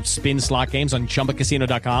social spin slot games on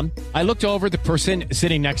ChumbaCasino.com. I looked over at the person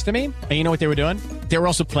sitting next to me, and you know what they were doing? They were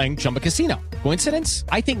also playing Chumba Casino. Coincidence?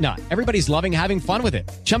 I think not. Everybody's loving having fun with it.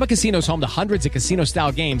 Chumba Casino is home to hundreds of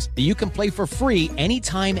casino-style games that you can play for free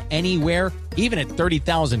anytime, anywhere, even at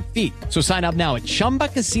 30,000 feet. So sign up now at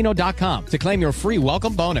ChumbaCasino.com to claim your free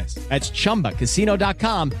welcome bonus. That's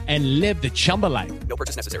ChumbaCasino.com and live the Chumba life. No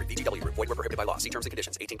purchase necessary. VGW. Void where prohibited by law. See terms and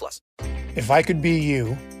conditions. 18+. If I could be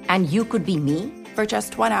you. And you could be me. For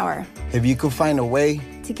just 1 hour. If you could find a way.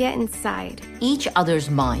 To get inside. Each other's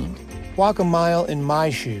mind. Walk a mile in my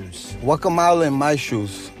shoes. Walk a mile in my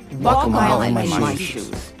shoes. Walk a mile in my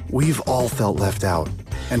shoes. We've all felt left out.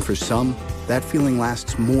 And for some, that feeling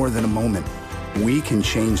lasts more than a moment. We can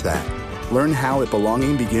change that. Learn how at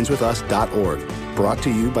belongingbeginswithus.org. Brought to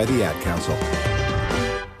you by the Ad Council.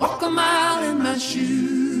 Walk a mile in my shoes.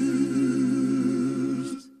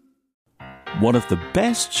 One of the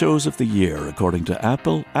best shows of the year, according to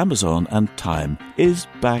Apple, Amazon, and Time, is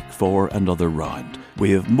back for another round.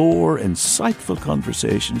 We have more insightful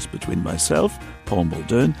conversations between myself, Paul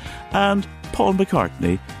Muldoon, and Paul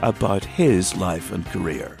McCartney about his life and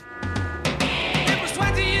career. It was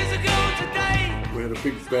 20 years ago today. We had a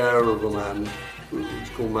big bear of a man, who was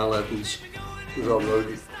called Mal Evans, who was our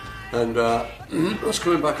roadie. And I was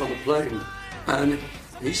coming back on the plane, and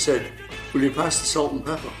he said, "Will you pass the salt and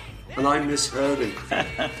pepper?" And I misheard him.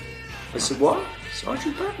 I said, "What?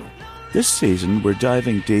 Sergeant Pepper?" This season, we're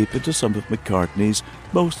diving deep into some of McCartney's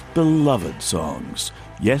most beloved songs.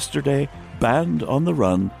 Yesterday, Band on the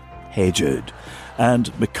Run, Hey Jude,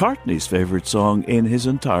 and McCartney's favourite song in his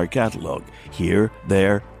entire catalogue, Here,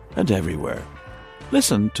 There and Everywhere.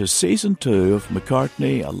 Listen to Season 2 of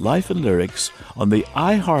McCartney, A Life in Lyrics on the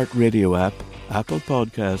iHeartRadio app, Apple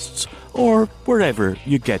Podcasts, or wherever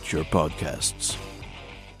you get your podcasts.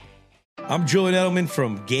 I'm Julian Edelman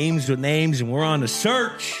from Games with Names, and we're on a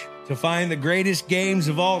search to find the greatest games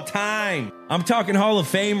of all time. I'm talking Hall of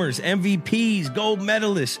Famers, MVPs, gold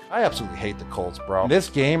medalists. I absolutely hate the Colts, bro. This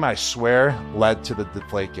game, I swear, led to the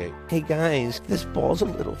Deflategate. Hey guys, this ball's a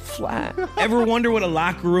little flat. Ever wonder what a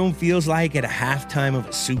locker room feels like at a halftime of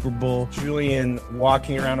a Super Bowl? Julian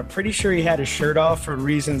walking around, I'm pretty sure he had his shirt off for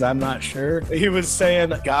reasons I'm not sure. He was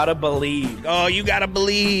saying, gotta believe. Oh, you gotta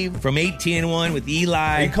believe. From 18-1 with Eli.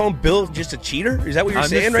 Are you calling Bill just a cheater? Is that what you're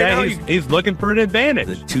saying right now? He's looking for an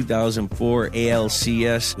advantage. The 2004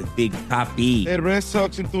 ALCS with Big Papi. The Red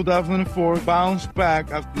Sox in 2004 bounced back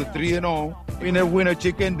after 3-0. Winner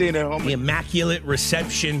chicken dinner. The immaculate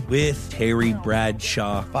reception with Terry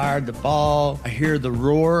Bradshaw. Fired the ball. I hear the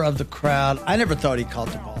roar of the crowd. I never thought he caught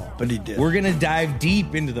the ball, but he did. We're going to dive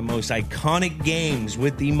deep into the most iconic games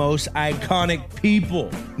with the most iconic people.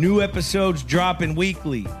 New episodes dropping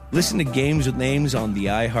weekly. Listen to Games with Names on the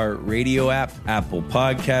iHeartRadio app, Apple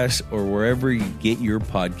Podcasts, or wherever you get your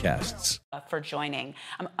podcasts. For joining.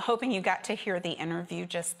 I'm hoping you got to hear the interview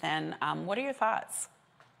just then. What are your thoughts?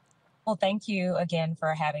 Well, thank you again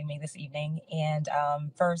for having me this evening. And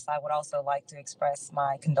first, I would also like to express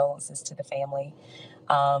my condolences to the family.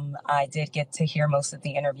 I did get to hear most of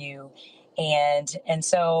the interview. And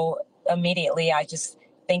so immediately, I just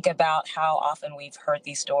think about how often we've heard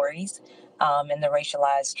these stories and the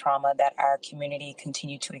racialized trauma that our community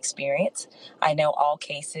continue to experience. I know all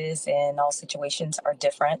cases and all situations are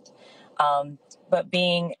different. But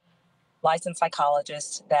being licensed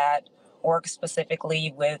psychologists that work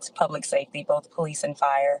specifically with public safety, both police and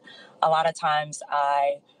fire, a lot of times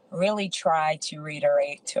I really try to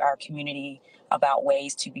reiterate to our community about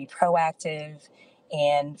ways to be proactive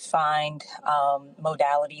and find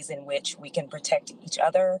modalities in which we can protect each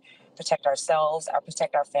other, protect ourselves, or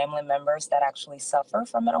protect our family members that actually suffer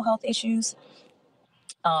from mental health issues.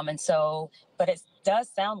 But it does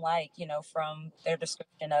sound like, from their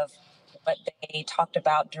description of what they talked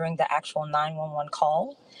about during the actual 911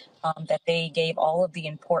 call, that they gave all of the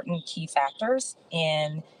important key factors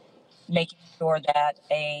in making sure that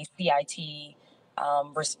a CIT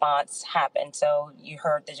response happened. So you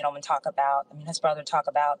heard the gentleman his brother talk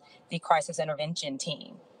about the crisis intervention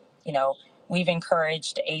team. We've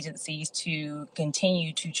encouraged agencies to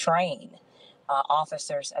continue to train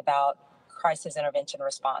officers about crisis intervention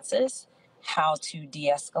responses, how to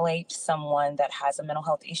de-escalate someone that has a mental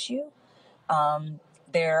health issue.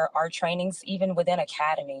 There are trainings even within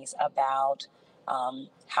academies about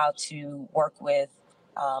how to work with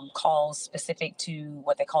calls specific to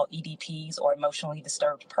what they call EDPs, or emotionally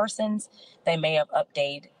disturbed persons. They may have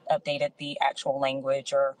updated the actual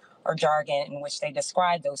language or jargon in which they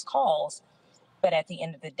describe those calls. But at the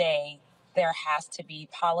end of the day, there has to be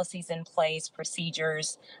policies in place,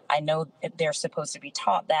 procedures. I know they're supposed to be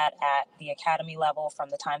taught that at the academy level from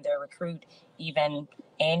the time they recruit, even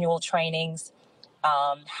annual trainings.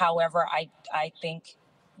 However, I think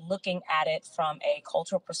looking at it from a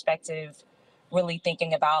cultural perspective, really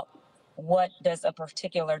thinking about what does a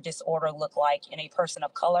particular disorder look like in a person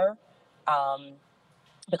of color,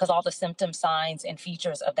 because all the symptom, signs, and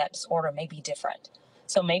features of that disorder may be different.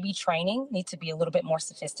 So maybe training needs to be a little bit more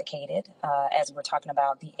sophisticated as we're talking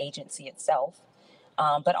about the agency itself,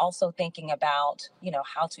 but also thinking about,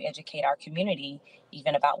 how to educate our community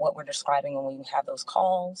even about what we're describing when we have those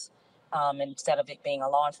calls. Instead of it being a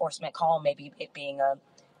law enforcement call, maybe it being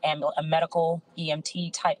a medical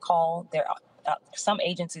EMT type call. There are some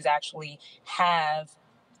agencies actually have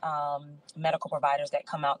medical providers that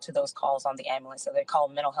come out to those calls on the ambulance. So they call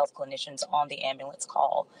mental health clinicians on the ambulance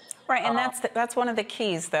call. Right, and that's one of the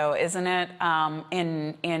keys, though, isn't it?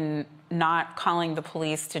 In not calling the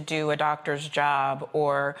police to do a doctor's job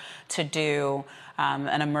or to do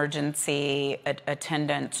an emergency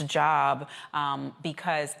attendant's job,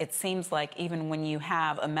 because it seems like even when you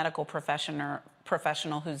have a medical professional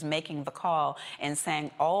who's making the call and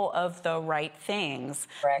saying all of the right things,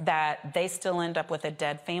 correct, that they still end up with a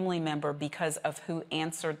dead family member because of who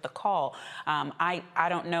answered the call. I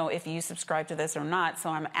don't know if you subscribe to this or not, so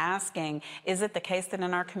I'm asking, is it the case that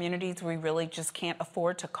in our communities we really just can't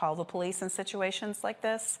afford to call the police in situations like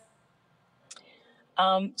this?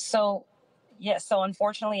 So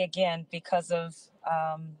unfortunately, again, because of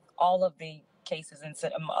all of the cases and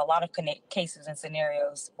a lot of cases and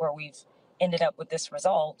scenarios where we've ended up with this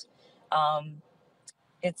result,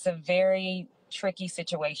 it's a very tricky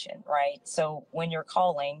situation, right? So when you're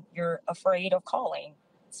calling, you're afraid of calling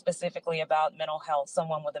specifically about mental health,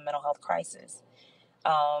 someone with a mental health crisis.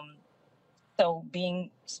 So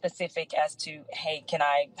being specific as to, hey, can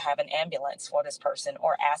I have an ambulance for this person,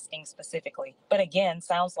 or asking specifically. But again,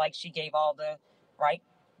 sounds like she gave all the right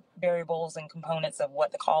variables and components of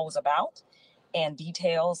what the call was about and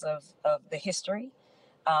details of the history.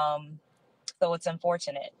 So it's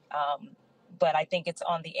unfortunate. But I think it's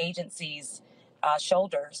on the agency's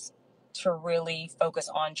shoulders to really focus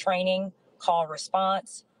on training, call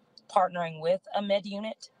response, partnering with a med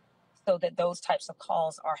unit so that those types of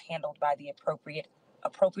calls are handled by the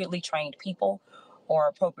appropriately trained people or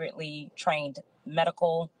appropriately trained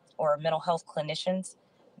medical or mental health clinicians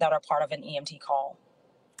that are part of an EMT call.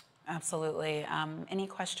 Absolutely. Any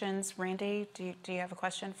questions? Randy, do you have a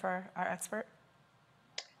question for our expert?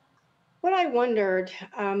 What I wondered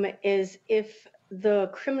is if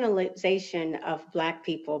the criminalization of Black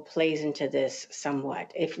people plays into this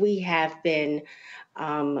somewhat. If we have been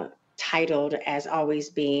titled as always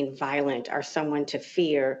being violent or someone to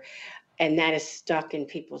fear, and that is stuck in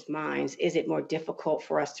people's minds, is it more difficult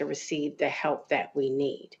for us to receive the help that we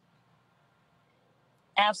need?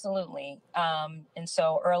 Absolutely. And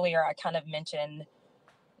so earlier I kind of mentioned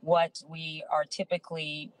what we are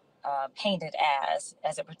typically painted as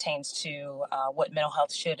it pertains to what mental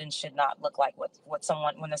health should and should not look like, when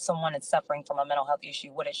someone is suffering from a mental health issue,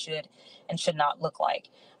 what it should and should not look like.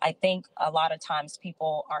 I think a lot of times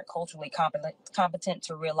people aren't culturally competent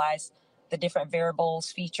to realize the different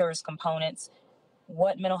variables, features, components,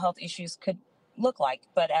 what mental health issues could look like,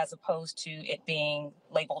 but as opposed to it being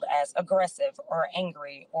labeled as aggressive or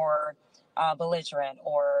angry or belligerent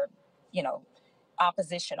or,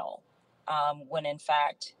 oppositional, when in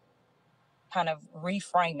fact kind of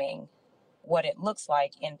reframing what it looks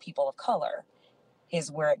like in people of color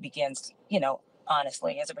is where it begins,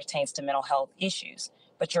 honestly, as it pertains to mental health issues.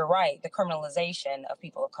 But you're right, the criminalization of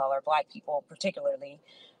people of color, Black people particularly,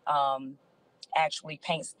 actually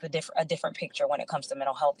paints a different picture when it comes to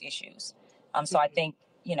mental health issues. So I think,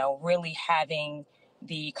 really having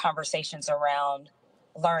the conversations around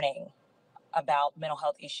learning about mental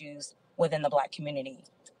health issues within the Black community,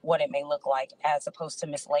 what it may look like as opposed to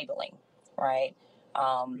mislabeling, right,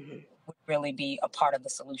 would really be a part of the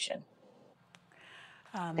solution.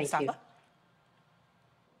 Thank you.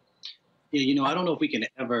 Yeah, I don't know if we can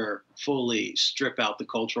ever fully strip out the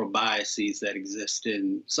cultural biases that exist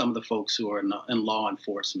in some of the folks who are in law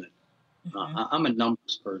enforcement. I'm a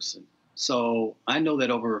numbers person. So I know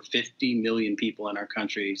that over 50 million people in our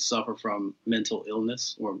country suffer from mental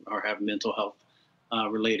illness or have mental health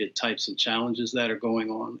related types of challenges that are going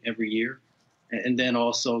on every year. And then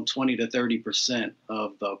also 20 to 30%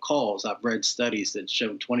 of the calls, I've read studies that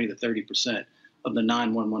show 20 to 30% of the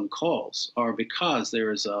 911 calls are because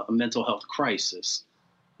there is a mental health crisis.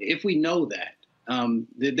 If we know that,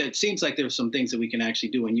 that seems like there's some things that we can actually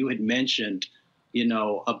do. And you had mentioned,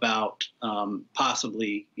 about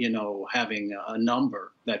possibly, having a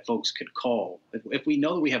number that folks could call. If we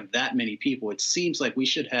know that we have that many people, it seems like we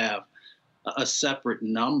should have a separate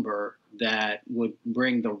number that would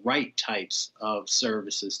bring the right types of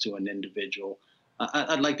services to an individual.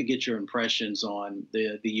 I'd like to get your impressions on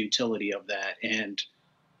the utility of that, and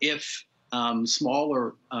if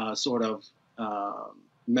smaller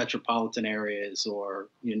metropolitan areas or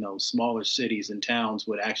smaller cities and towns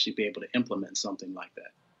would actually be able to implement something like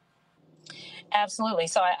that. Absolutely.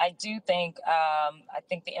 So I do think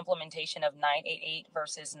the implementation of 988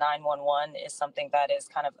 versus 911 is something that is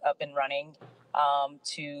kind of up and running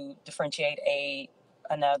to differentiate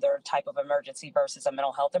another type of emergency versus a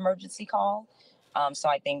mental health emergency call. So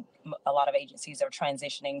I think a lot of agencies are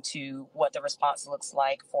transitioning to what the response looks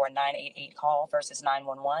like for a 988 call versus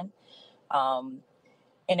 911.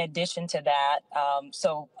 In addition to that,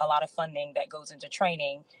 so a lot of funding that goes into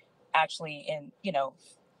training actually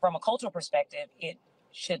from a cultural perspective, it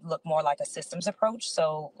should look more like a systems approach.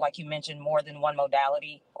 So like you mentioned, more than one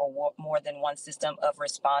modality or more than one system of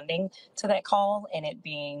responding to that call, and it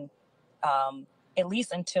being at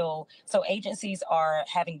least so agencies are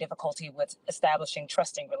having difficulty with establishing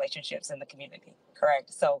trusting relationships in the community,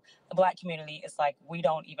 correct? So the Black community is like, we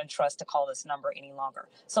don't even trust to call this number any longer.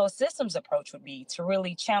 So a systems approach would be to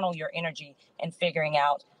really channel your energy in figuring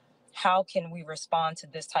out how can we respond to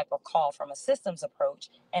this type of call from a systems approach,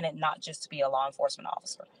 and it not just to be a law enforcement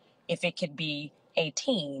officer. If it could be a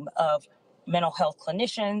team of mental health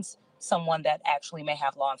clinicians, someone that actually may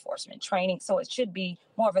have law enforcement training. So it should be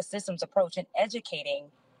more of a systems approach and educating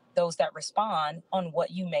those that respond on what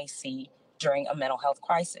you may see during a mental health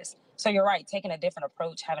crisis. So you're right, taking a different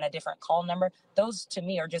approach, having a different call number, those to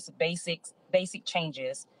me are just basic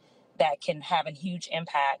changes that can have a huge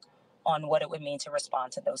impact on what it would mean to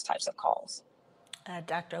respond to those types of calls.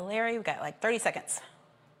 Dr. Larry, we've got like 30 seconds.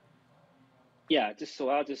 Yeah,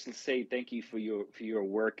 I'll just say thank you for your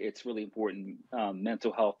work. It's really important.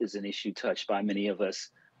 Mental health is an issue touched by many of us,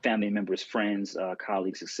 family members, friends,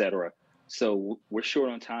 colleagues, etc. So we're short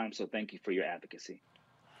on time. So thank you for your advocacy.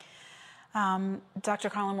 Dr.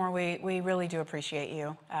 Collymore, we really do appreciate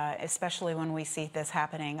you, especially when we see this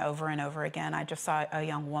happening over and over again. I just saw a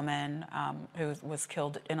young woman who was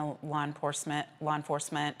killed in a law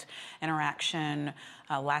enforcement interaction.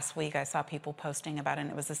 Last week, I saw people posting about it, and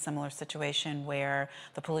it was a similar situation where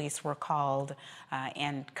the police were called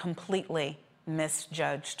and completely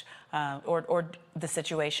misjudged or the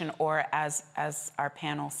situation, or as our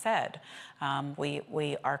panel said,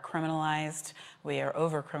 we are criminalized, we are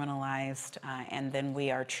over criminalized, and then we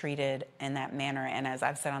are treated in that manner, and as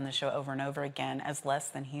I've said on the show over and over again, as less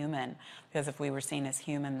than human, because if we were seen as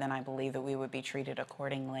human, then I believe that we would be treated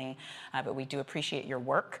accordingly. But we do appreciate your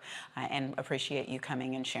work and appreciate you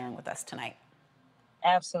coming and sharing with us tonight.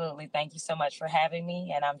 Absolutely. Thank you so much for having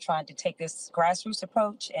me. And I'm trying to take this grassroots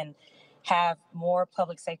approach and have more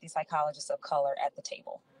public safety psychologists of color at the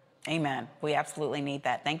table. Amen. We absolutely need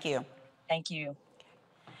that. Thank you. Thank you.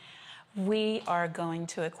 We are going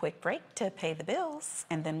to a quick break to pay the bills,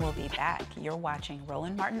 and then we'll be back. You're watching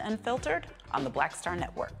Roland Martin Unfiltered on the Black Star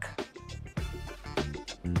Network.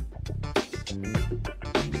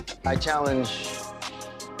 I challenge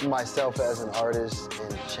myself as an artist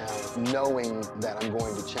and challenge knowing that I'm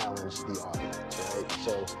going to challenge the audience, right?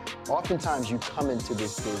 So oftentimes you come into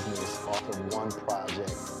this business off of one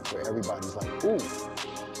project where everybody's like, ooh,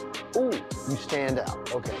 you stand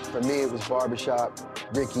out. Okay, for me it was Barbershop,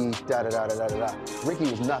 Ricky, da-da-da-da-da-da. Ricky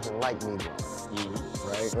was nothing like me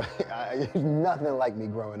growing up, right? Nothing like me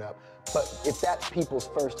growing up. But if that's people's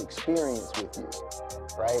first experience with you,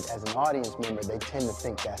 right, as an audience member, they tend to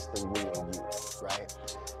think that's the real you, right?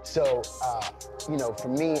 So, you know, for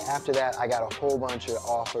me, after that, I got a whole bunch of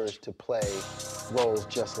offers to play roles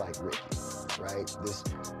just like Ricky, right? This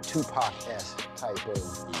Tupac-esque type of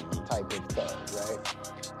thug, right?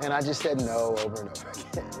 And I just said no over and over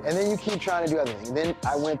again. And then you keep trying to do other things. And then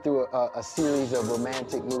I went through a series of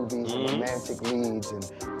romantic movies and romantic leads,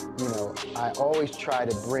 and you know, I always try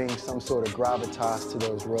to bring some sort of gravitas to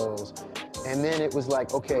those roles. And then it was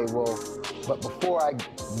like, okay, well, but before I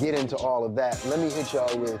get into all of that, let me hit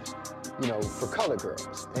y'all with, you know, For Color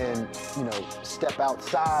Girls, and, you know, step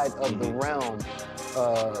outside of the realm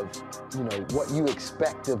of, you know, what you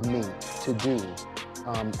expect of me to do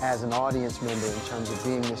as an audience member in terms of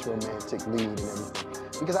being this romantic lead and everything.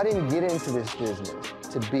 Because I didn't get into this business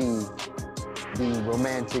to be the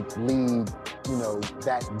romantic lead, you know,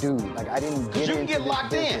 that dude. Like, I didn't get into this business. You can get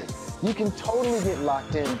locked in. You can totally get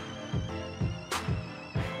locked in.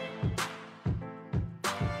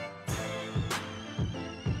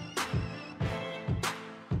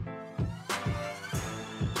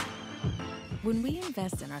 When we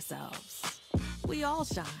invest in ourselves, we all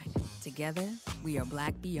shine. Together, we are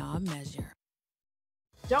Black beyond measure.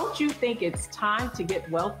 Don't you think it's time to get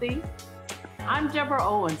wealthy? I'm Deborah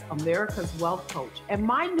Owens, America's Wealth Coach, and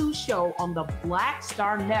my new show on the Black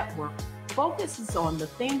Star Network focuses on the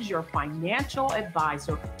things your financial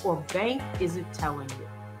advisor or bank isn't telling you.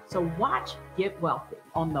 So watch Get Wealthy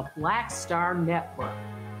on the Black Star Network.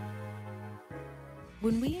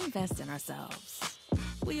 When we invest in ourselves,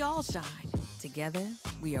 we all shine. Together,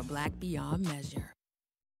 we are Black beyond measure.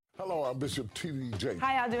 Hello, I'm Bishop T.D. Jakes.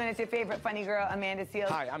 How y'all doing? It's your favorite funny girl, Amanda Seales.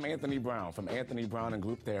 Hi, I'm Anthony Brown from Anthony Brown and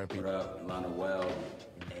Group Therapy. What up, Lana Well,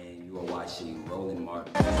 and you are watching Roland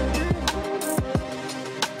Martin.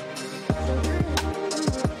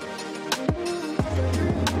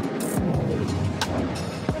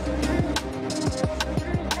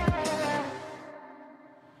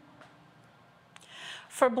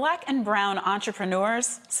 For Black and brown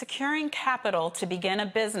entrepreneurs, securing capital to begin a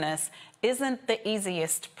business isn't the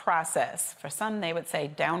easiest process. For some, they would say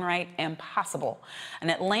downright impossible.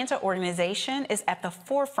 An Atlanta organization is at the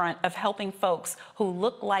forefront of helping folks who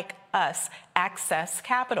look like us access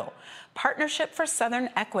capital. Partnership for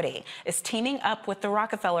Southern Equity is teaming up with the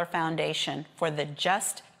Rockefeller Foundation for the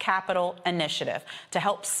Just Capital Initiative to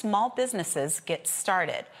help small businesses get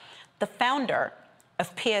started. The founder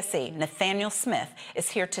of PSE, Nathaniel Smith, is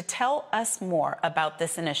here to tell us more about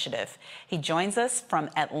this initiative. He joins us from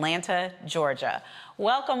Atlanta, Georgia.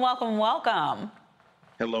 Welcome, welcome, welcome.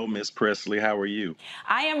 Hello, Miss Presley. How are you?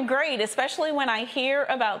 I am great, especially when I hear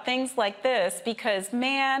about things like this, because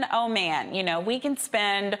man, oh man, you know, we can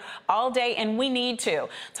spend all day, and we need to,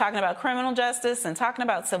 talking about criminal justice and talking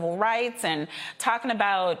about civil rights and talking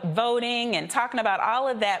about voting and talking about all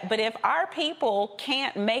of that. But if our people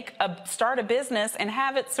can't start a business and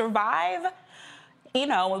have it survive, you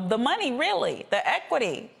know, the money really, the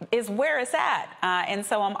equity is where it's at. And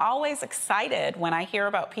so I'm always excited when I hear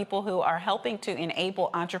about people who are helping to enable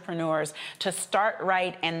entrepreneurs to start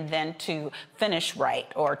right and then to finish right,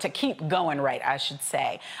 or to keep going right, I should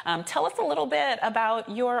say. Tell us a little bit about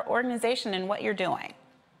your organization and what you're doing.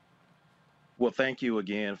 Well, thank you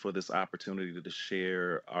again for this opportunity to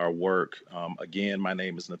share our work. Again, my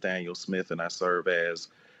name is Nathaniel Smith, and I serve as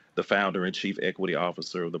the founder and chief equity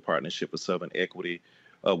officer of the Partnership of Southern Equity.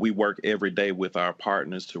 We work every day with our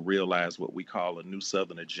partners to realize what we call a new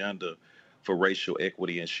Southern agenda for racial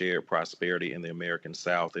equity and shared prosperity in the American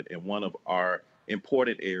South. And one of our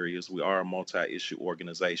important areas, we are a multi-issue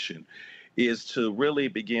organization, is to really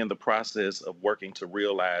begin the process of working to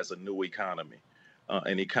realize a new economy,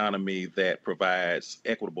 an economy that provides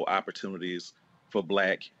equitable opportunities for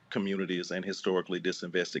Black communities and historically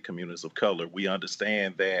disinvested communities of color. We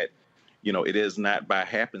understand that, you know, it is not by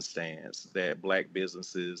happenstance that Black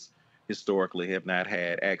businesses historically have not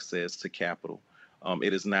had access to capital.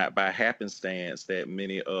 It is not by happenstance that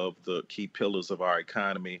many of the key pillars of our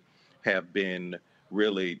economy have been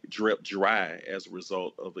really drip dry as a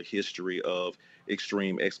result of a history of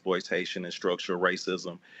extreme exploitation and structural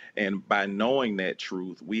racism. And by knowing that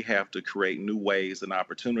truth, we have to create new ways and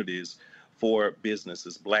opportunities for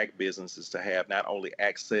businesses, Black businesses, to have not only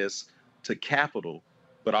access to capital,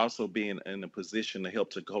 but also being in a position to help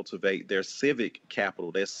to cultivate their civic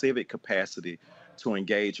capital, their civic capacity to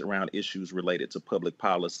engage around issues related to public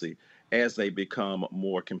policy as they become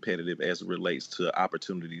more competitive as it relates to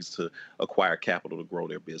opportunities to acquire capital to grow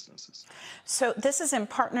their businesses. So this is in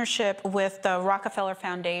partnership with the Rockefeller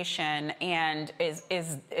Foundation, and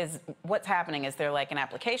is what's happening? Is there like an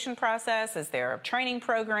application process? Is there a training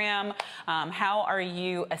program? How are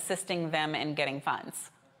you assisting them in getting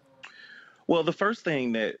funds? Well, the first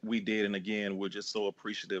thing that we did, and again, we're just so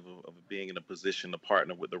appreciative of being in a position to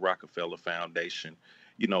partner with the Rockefeller Foundation.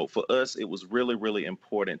 You know, for us, it was really, really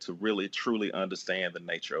important to really, truly understand the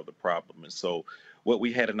nature of the problem. And so what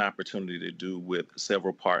we had an opportunity to do with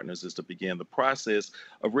several partners is to begin the process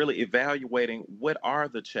of really evaluating what are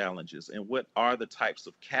the challenges and what are the types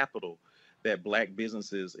of capital that Black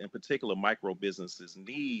businesses, in particular micro businesses,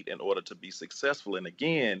 need in order to be successful. And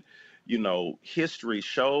again, you know, history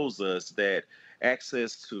shows us that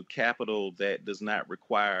access to capital that does not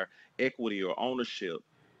require equity or ownership,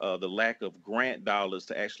 the lack of grant dollars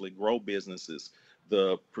to actually grow businesses,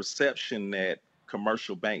 the perception that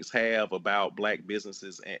commercial banks have about Black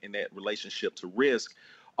businesses and that relationship to risk,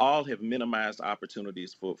 all have minimized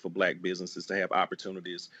opportunities for Black businesses to have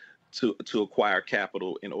opportunities to acquire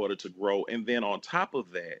capital in order to grow. And then on top of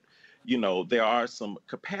that, you know, there are some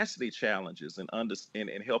capacity challenges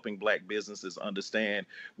in helping Black businesses understand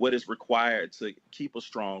what is required to keep a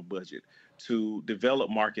strong budget, to develop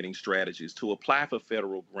marketing strategies, to apply for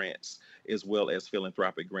federal grants as well as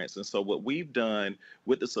philanthropic grants. And so what we've done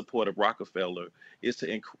with the support of Rockefeller is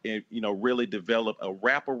to, you know, really develop a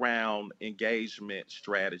wraparound engagement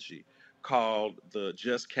strategy called the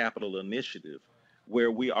Just Capital Initiative, where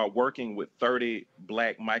we are working with 30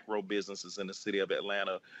 Black micro businesses in the city of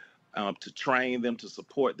Atlanta to train them, to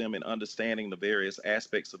support them in understanding the various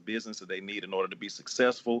aspects of business that they need in order to be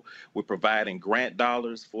successful. We're providing grant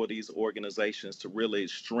dollars for these organizations to really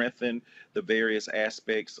strengthen the various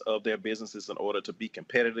aspects of their businesses in order to be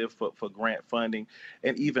competitive for grant funding.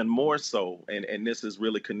 And even more so, and this is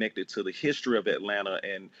really connected to the history of Atlanta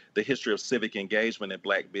and the history of civic engagement in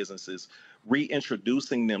Black businesses,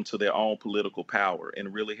 reintroducing them to their own political power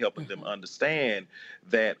and really helping them understand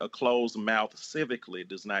that a closed mouth civically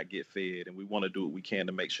does not get fed. And we want to do what we can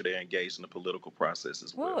to make sure they're engaged in the political process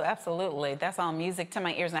as well. Ooh, absolutely. That's all music to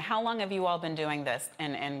my ears. Now, how long have you all been doing this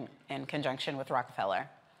in conjunction with Rockefeller?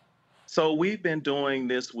 So we've been doing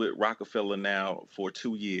this with Rockefeller now for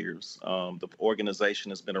 2 years. The organization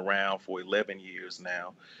has been around for 11 years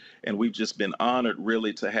now. And we've just been honored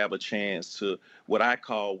really to have a chance to what I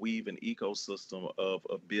call weave an ecosystem of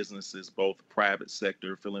businesses, both private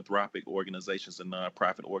sector, philanthropic organizations and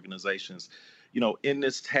nonprofit organizations, you know, in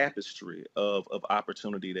this tapestry of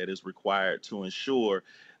opportunity that is required to ensure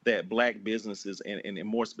that Black businesses and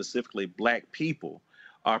more specifically Black people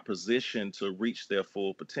are positioned to reach their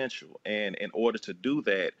full potential. And in order to do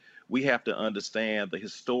that, we have to understand the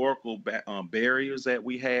historical barriers that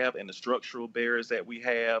we have and the structural barriers that we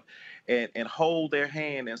have, and hold their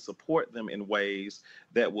hand and support them in ways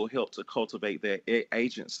that will help to cultivate their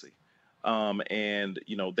agency. And,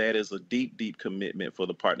 you know, that is a deep, deep commitment for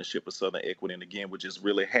the Partnership of Southern Equity. And again, we're just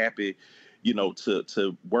really happy, you know,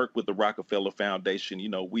 to work with the Rockefeller Foundation. You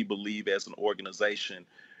know, we believe as an organization,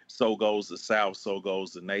 so goes the South, so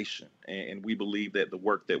goes the nation. And we believe that the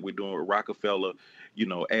work that we're doing with Rockefeller, you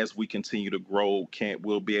know, as we continue to grow,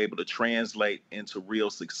 we'll be able to translate into real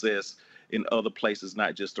success in other places,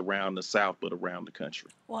 not just around the South, but around the country.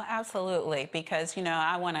 Well, absolutely, because, you know,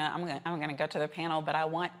 I'm gonna go to the panel, but I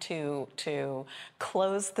want to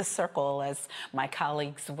close the circle, as my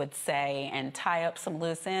colleagues would say, and tie up some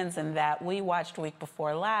loose ends. In that we watched week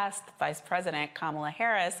before last, Vice President Kamala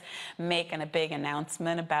Harris making a big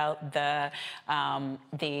announcement about the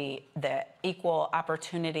Equal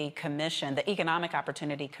Opportunity Commission, the Economic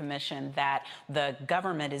Opportunity Commission that the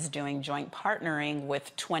government is doing, joint partnering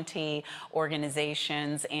with 20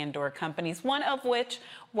 organizations and/or companies, one of which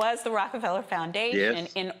was the Rockefeller Foundation,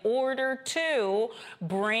 yes, in order to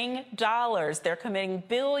bring dollars. They're committing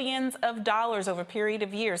billions of dollars over a period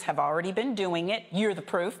of years, have already been doing it. You're the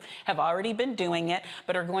proof, have already been doing it,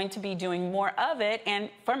 but are going to be doing more of it. And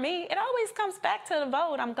for me, it always comes back to the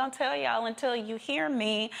vote. I'm going to tell y'all until you hear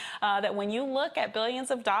me that when you look at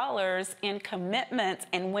billions of dollars in commitments,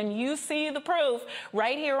 and when you see the proof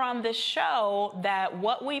right here on this show that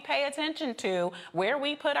what we pay attention to, where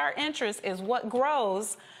we put our interest, is what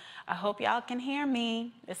grows. I hope y'all can hear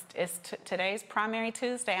me. Today's Primary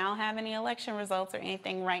Tuesday. I don't have any election results or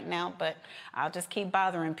anything right now, but I'll just keep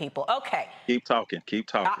bothering people. Okay. Keep talking. Keep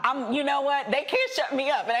talking. You know what? They can't shut me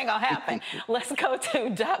up. It ain't gonna happen. Let's go to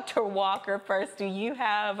Dr. Walker first. Do you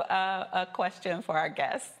have a question for our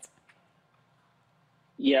guest?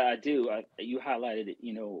 Yeah, I do. You highlighted,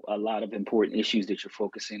 you know, a lot of important issues that you're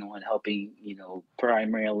focusing on, helping, you know,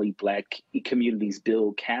 primarily Black communities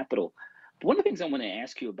build capital. One of the things I want to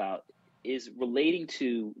ask you about is relating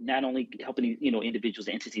to not only helping, you know, individuals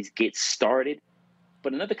and entities get started,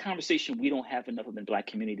 but another conversation we don't have enough of in the Black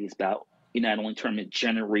community is about, you know, not only term it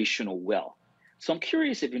generational wealth. So I'm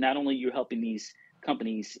curious if you're helping these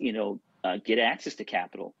companies, you know, get access to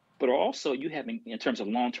capital, but also you having, in terms of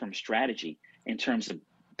long-term strategy, in terms of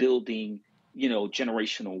building, you know,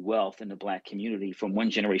 generational wealth in the Black community from one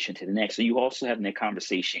generation to the next. So you also having that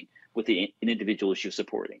conversation with the individuals you're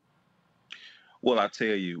supporting. Well, I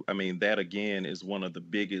tell you, I mean, that again is one of the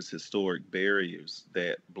biggest historic barriers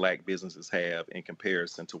that Black businesses have in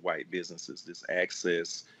comparison to white businesses, this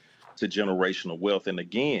access to generational wealth. And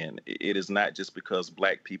again, it is not just because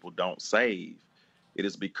Black people don't save. It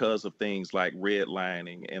is because of things like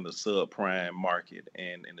redlining and the subprime market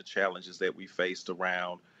and the challenges that we faced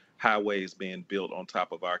around highways being built on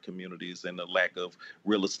top of our communities and the lack of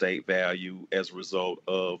real estate value as a result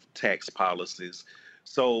of tax policies.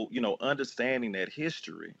 So, you know, understanding that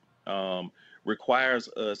history requires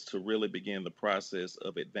us to really begin the process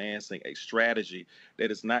of advancing a strategy that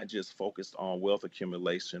is not just focused on wealth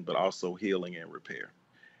accumulation, but also healing and repair.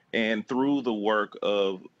 And through the work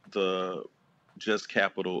of the Just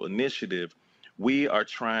Capital Initiative, we are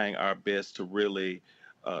trying our best to really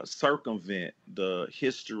circumvent the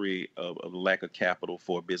history of lack of capital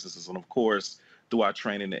for businesses. And of course, through our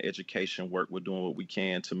training and education work, we're doing what we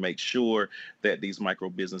can to make sure that these micro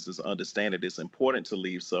businesses understand that it's important to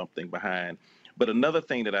leave something behind. But another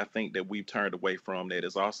thing that I think that we've turned away from that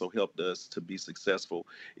has also helped us to be successful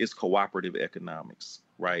is cooperative economics,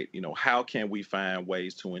 right? You know, how can we find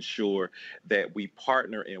ways to ensure that we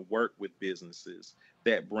partner and work with businesses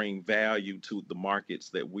that bring value to the markets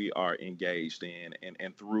that we are engaged in?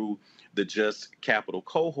 And through the Just Capital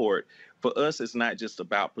cohort, for us, it's not just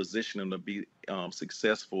about positioning them to be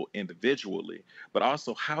successful individually, but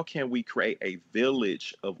also how can we create a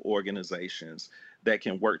village of organizations that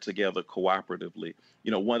can work together cooperatively.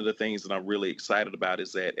 You know, one of the things that I'm really excited about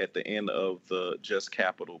is that at the end of the Just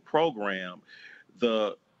Capital program,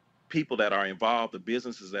 the people that are involved, the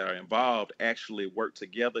businesses that are involved, actually work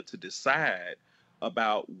together to decide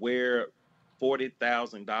about where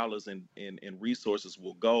 $40,000 in resources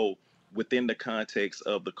will go within the context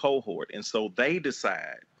of the cohort. And so they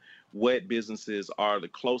decide what businesses are the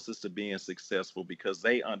closest to being successful, because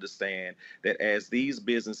they understand that as these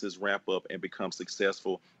businesses ramp up and become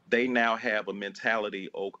successful, they now have a mentality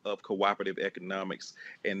of cooperative economics,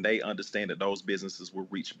 and they understand that those businesses will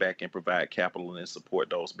reach back and provide capital and support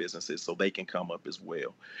those businesses so they can come up as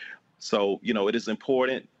well. So, you know, it is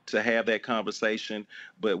important to have that conversation,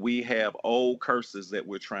 but we have old curses that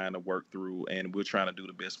we're trying to work through, and we're trying to do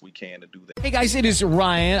the best we can to do that. Hey guys, it is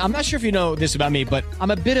Ryan. I'm not sure if you know this about me, but I'm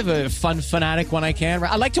a bit of a fun fanatic when I can.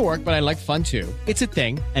 I like to work, but I like fun too. It's a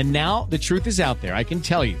thing. And now the truth is out there. I can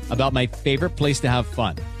tell you about my favorite place to have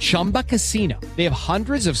fun. Chumba Casino. They have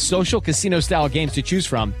hundreds of social casino-style games to choose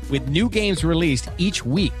from with new games released each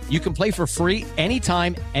week. You can play for free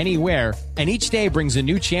anytime, anywhere, and each day brings a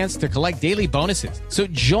new chance to collect daily bonuses. So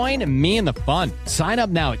join me in the fun. Sign up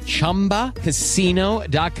now at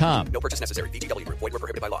ChumbaCasino.com. No purchase necessary. VGW Group. Void where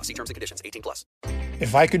prohibited by law. See terms and conditions. 18+.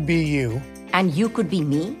 If I could be you. And you could be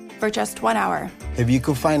me for just 1 hour. If you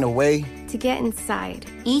could find a way to get inside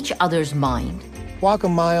each other's mind. Walk a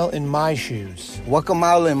mile in my shoes. Walk a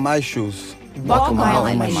mile in my shoes. Walk a mile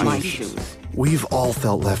in my shoes. We've all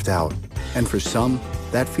felt left out. And for some,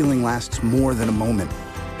 that feeling lasts more than a moment.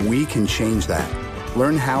 We can change that.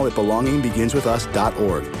 Learn how at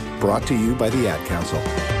belongingbeginswithus.org. Brought to you by the Ad Council.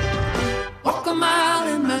 Walk a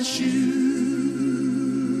mile in my shoes.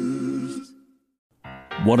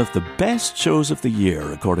 One of the best shows of the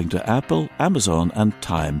year, according to Apple, Amazon, and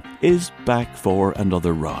Time, is back for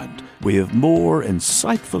another round. We have more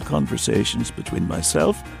insightful conversations between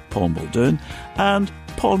myself, Paul Muldoon, and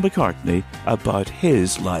Paul McCartney about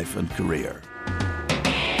his life and career.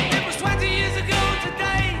 It was 20 years ago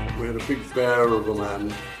today. We had a big bear of a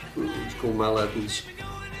man, who was called Mal Evans,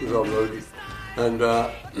 who was our roadie. And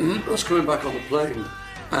I was coming back on the plane,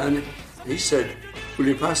 and he said, "Will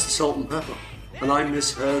you pass the salt and pepper?" And I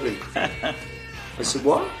misheard him. I said,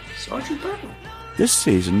 "What? Sergeant Pepper?" This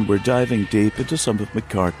season, we're diving deep into some of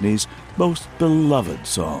McCartney's most beloved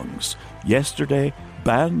songs. Yesterday,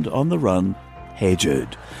 Band on the Run, Hey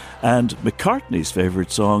Jude, and McCartney's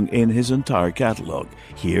favourite song in his entire catalogue,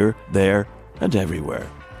 Here, There and Everywhere.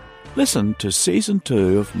 Listen to Season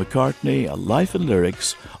 2 of McCartney, A Life in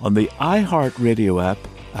Lyrics on the iHeartRadio app,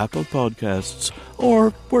 Apple Podcasts, or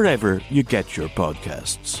wherever you get your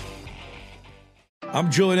podcasts.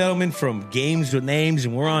 I'm Julian Edelman from Games with Names,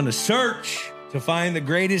 and we're on the search to find the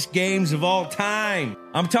greatest games of all time.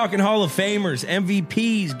 I'm talking Hall of Famers,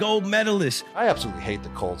 MVPs, gold medalists. I absolutely hate the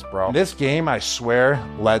Colts, bro. This game, I swear,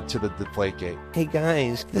 led to the Deflategate. Hey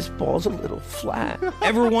guys, this ball's a little flat.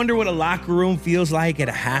 Ever wonder what a locker room feels like at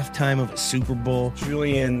a halftime of a Super Bowl?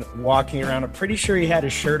 Julian walking around, I'm pretty sure he had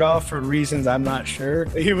his shirt off for reasons I'm not sure.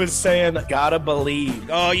 He was saying, "Gotta believe."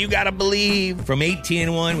 Oh, you gotta believe. From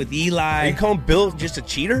 18-1 with Eli. Are you calling Bill just a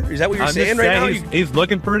cheater? Is that what you're saying right now? He's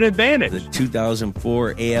looking for an advantage. The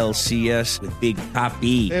 2004 ALCS with Big Papi.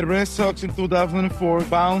 The Red Sox in 2004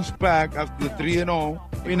 bounced back after the 3-0.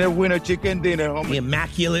 Winner chicken dinner. The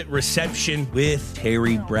immaculate reception with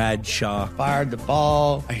Terry Bradshaw. Fired the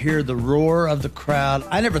ball. I hear the roar of the crowd.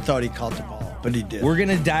 I never thought he caught the ball, but he did. We're going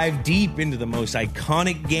to dive deep into the most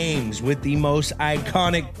iconic games with the most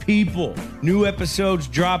iconic people. New episodes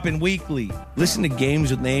dropping weekly. Listen to Games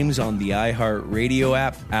with Names on the iHeartRadio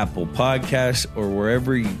app, Apple Podcasts, or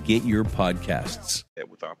wherever you get your podcasts.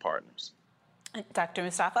 With our partners. Dr.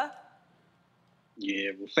 Mustafa?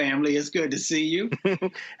 Yeah, well, family, it's good to see you.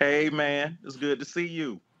 Hey, man, it's good to see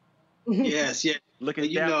you. Yes.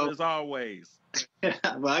 Looking down as always.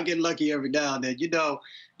 Well, I get lucky every now and then. You know,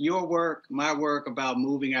 your work, my work about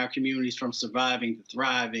moving our communities from surviving to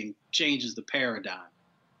thriving changes the paradigm.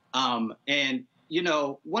 And, you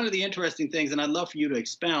know, one of the interesting things, and I'd love for you to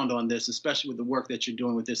expound on this, especially with the work that you're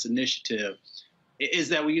doing with this initiative, is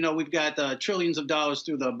that, you know, we've got trillions of dollars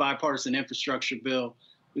through the bipartisan infrastructure bill.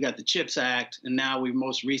 We got the CHIPS Act, and now we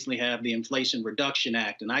most recently have the Inflation Reduction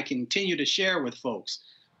Act. And I continue to share with folks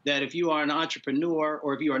that if you are an entrepreneur,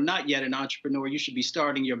 or if you are not yet an entrepreneur, you should be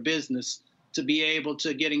starting your business to be able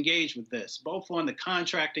to get engaged with this, both on the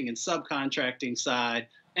contracting and subcontracting side,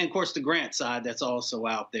 and of course the grant side that's also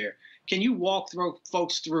out there. Can you walk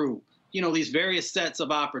folks through, you know, these various sets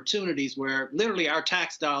of opportunities where literally our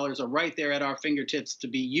tax dollars are right there at our fingertips to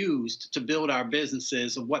be used to build our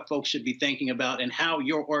businesses, of what folks should be thinking about and how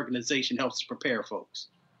your organization helps to prepare folks?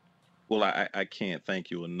 Well, I can't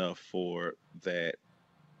thank you enough for that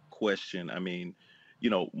question. I mean, you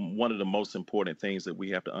know, one of the most important things that we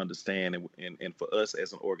have to understand, and for us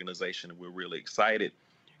as an organization, and we're really excited,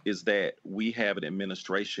 is that we have an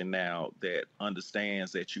administration now that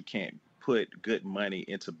understands that you can't put good money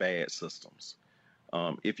into bad systems.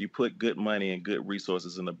 If you put good money and good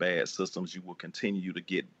resources into bad systems, you will continue to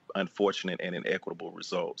get unfortunate and inequitable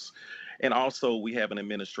results. And also, we have an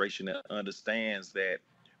administration that understands that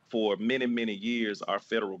for many, many years, our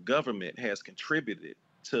federal government has contributed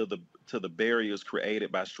to the barriers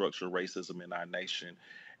created by structural racism in our nation,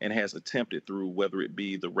 and has attempted through, whether it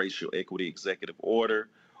be the Racial Equity Executive Order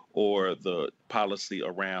or the policy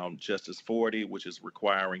around Justice 40, which is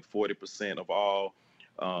requiring 40% of all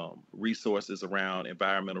resources around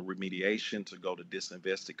environmental remediation to go to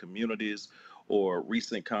disinvested communities, or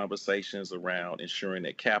recent conversations around ensuring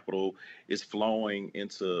that capital is flowing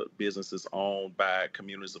into businesses owned by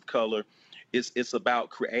communities of color. It's about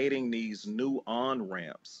creating these new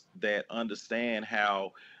on-ramps that understand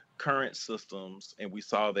how current systems, and we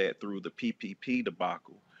saw that through the PPP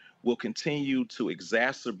debacle, will continue to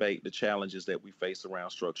exacerbate the challenges that we face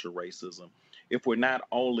around structural racism. If we're not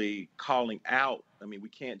only calling out, I mean, we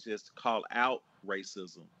can't just call out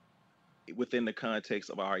racism within the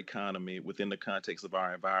context of our economy, within the context of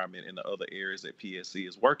our environment, and the other areas that PSC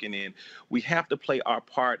is working in. We have to play our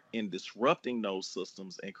part in disrupting those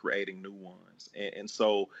systems and creating new ones. And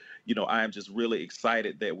so, you know, I am just really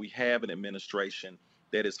excited that we have an administration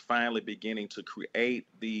that is finally beginning to create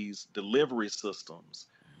these delivery systems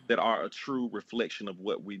that are a true reflection of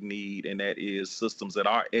what we need, and that is systems that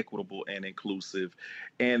are equitable and inclusive,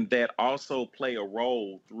 and that also play a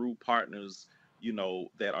role through partners, you know,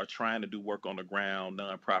 that are trying to do work on the ground,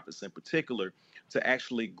 nonprofits in particular, to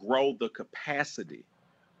actually grow the capacity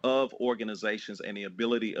of organizations and the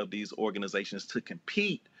ability of these organizations to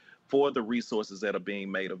compete for the resources that are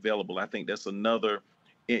being made available. I think that's another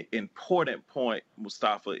important point,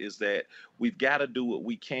 Mustafa, is that we've got to do what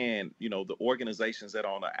we can, you know, the organizations that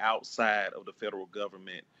are on the outside of the federal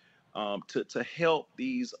government, to help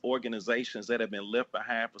these organizations that have been left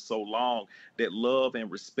behind for so long, that love and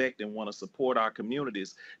respect and want to support our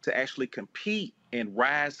communities, to actually compete and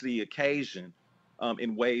rise to the occasion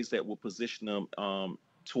in ways that will position them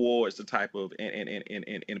towards the type of,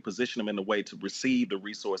 and position them in the way to receive the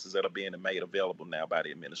resources that are being made available now by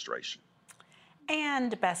the administration.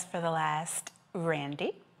 And best for the last,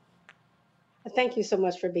 Randy. Thank you so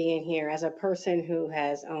much for being here. As a person who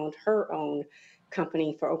has owned her own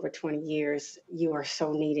company for over 20 years, you are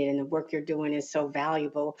so needed, and the work you're doing is so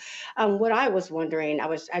valuable. What I was wondering,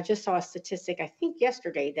 I just saw a statistic, I think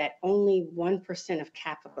yesterday, that only 1% of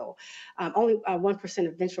capital, only 1%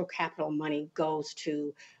 of venture capital money goes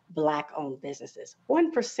to Black-owned businesses,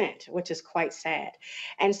 1%, which is quite sad.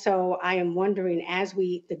 And so I am wondering, as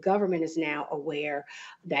the government is now aware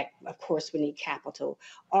that, of course, we need capital,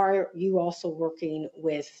 are you also working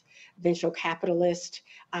with venture capitalists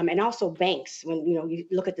and also banks? When you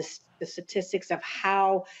look at the statistics of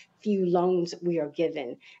how few loans we are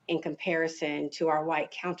given in comparison to our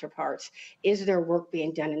white counterparts, is there work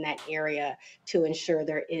being done in that area to ensure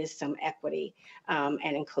there is some equity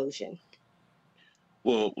and inclusion?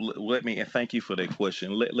 Well, and thank you for that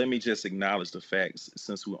question. Let me just acknowledge the facts,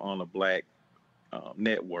 since we're on a Black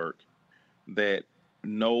network, that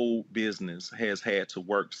no business has had to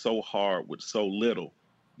work so hard with so little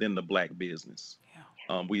than the Black business.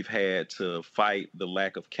 Yeah. We've had to fight the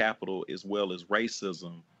lack of capital as well as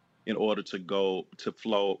racism in order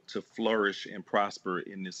to flourish and prosper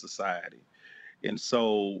in this society. And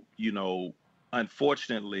so, you know,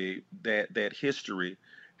 unfortunately, that history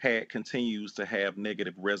continues to have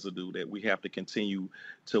negative residue that we have to continue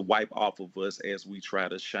to wipe off of us as we try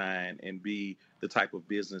to shine and be the type of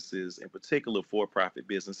businesses, in particular for-profit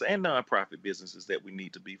business and nonprofit businesses, that we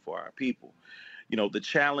need to be for our people. You know, the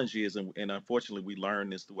challenge is, and unfortunately we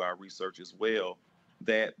learned this through our research as well,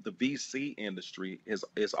 that the VC industry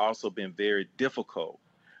has also been very difficult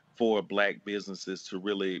for Black businesses to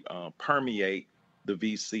really permeate the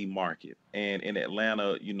VC market. And in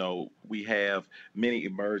Atlanta, you know, we have many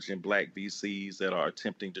emerging Black VCs that are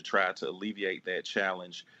attempting to try to alleviate that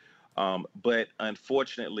challenge. But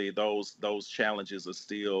unfortunately, those challenges are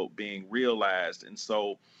still being realized. And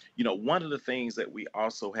so, you know, one of the things that we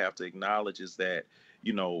also have to acknowledge is that,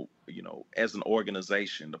 you know, as an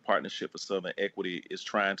organization, the Partnership for Southern Equity is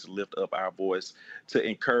trying to lift up our voice to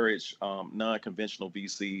encourage non-conventional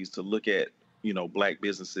VCs to look at, you know, Black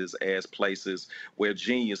businesses as places where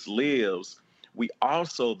genius lives. We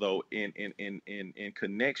also, though, in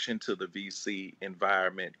connection to the VC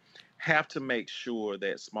environment, have to make sure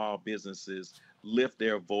that small businesses lift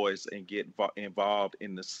their voice and get involved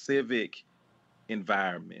in the civic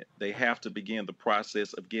environment. They have to begin the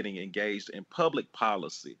process of getting engaged in public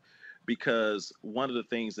policy, because one of the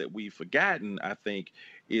things that we've forgotten, I think,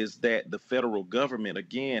 is that the federal government,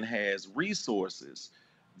 again, has resources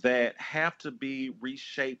that have to be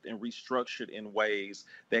reshaped and restructured in ways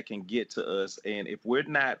that can get to us. And if we're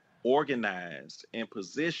not organized and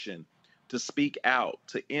positioned to speak out,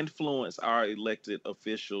 to influence our elected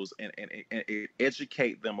officials and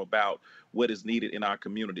educate them about what is needed in our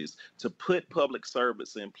communities, to put public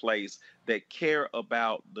servants in place that care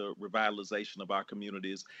about the revitalization of our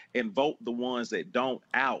communities and vote the ones that don't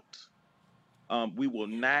out, we will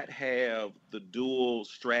not have the dual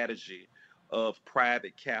strategy of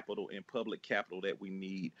private capital and public capital that we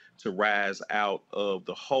need to rise out of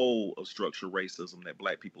the whole of structural racism that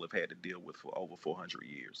Black people have had to deal with for over 400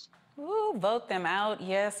 years. Ooh, vote them out.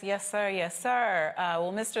 Yes, yes, sir. Yes, sir.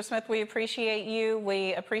 Well, Mr. Smith, we appreciate you.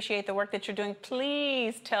 We appreciate the work that you're doing.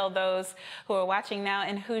 Please tell those who are watching now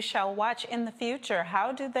and who shall watch in the future,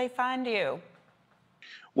 how do they find you?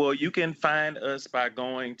 Well, you can find us by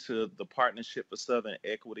going to the Partnership for Southern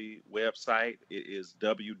Equity website. It is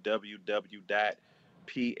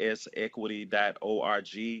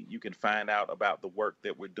www.psequity.org. You can find out about the work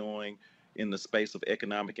that we're doing in the space of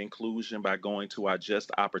economic inclusion by going to our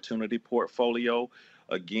Just Opportunity portfolio.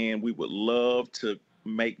 Again, we would love to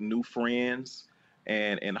make new friends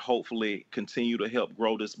and hopefully continue to help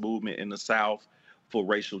grow this movement in the South for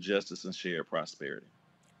racial justice and shared prosperity.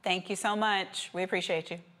 Thank you so much. We appreciate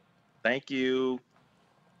you. Thank you.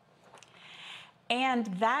 And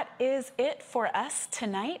that is it for us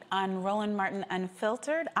tonight on Roland Martin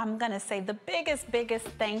Unfiltered. I'm going to say the biggest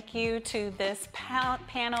thank you to this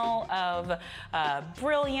panel of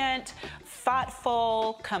brilliant,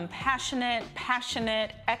 thoughtful, compassionate,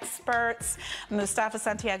 passionate experts. Mustafa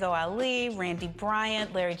Santiago Ali, Randy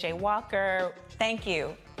Bryant, Larry J. Walker. Thank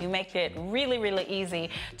you. You make it really, really easy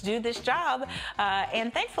to do this job.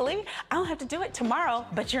 And thankfully, I don't have to do it tomorrow,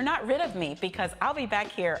 but you're not rid of me because I'll be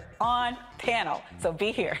back here on panel. So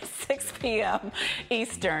be here 6 p.m.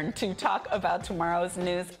 Eastern to talk about tomorrow's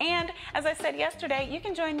news. And as I said yesterday, you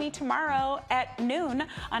can join me tomorrow at noon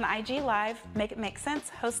on IG Live, Make It Make Sense,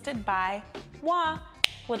 hosted by Wah.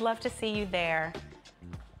 Would love to see you there.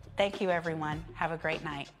 Thank you, everyone. Have a great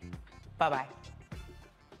night. Bye-bye.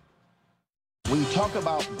 When you talk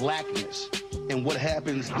about blackness and what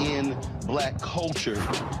happens in Black culture,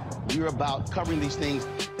 we're about covering these things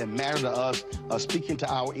that matter to us, speaking to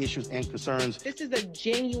our issues and concerns. This is a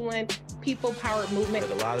genuine people-powered movement.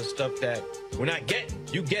 There's a lot of stuff that we're not getting.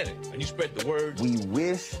 You get it, and you spread the word. We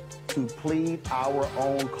wish to plead our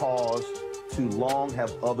own cause. Too long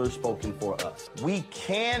have others spoken for us. We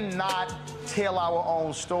cannot tell our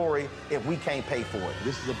own story if we can't pay for it.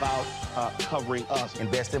 This is about covering us.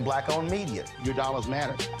 Invest in Black-owned media. Your dollars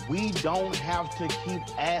matter. We don't have to keep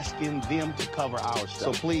asking them to cover our stuff.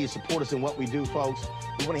 So please support us in what we do, folks.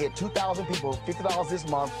 We want to hit 2,000 people, $50 this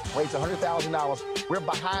month, raise $100,000. We're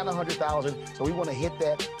behind 100,000, so we want to hit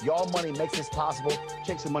that. Y'all money makes this possible.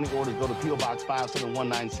 Check some money orders. Go to P.O. Box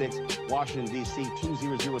 57196, Washington, D.C.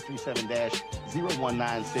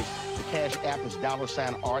 20037-0196. The Cash App is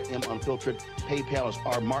 $RM Unfiltered. PayPal is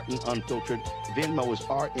R Martin Unfiltered. Venmo is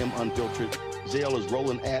RM Unfiltered. Zelle is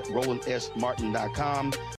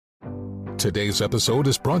RolandS.Martin.com. Today's episode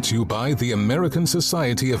is brought to you by the American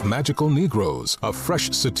Society of Magical Negroes, a fresh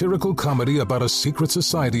satirical comedy about a secret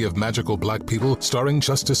society of magical Black people starring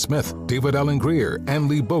Justice Smith, David Allen Greer, Ann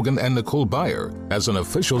Lee Bogan, and Nicole Byer. As an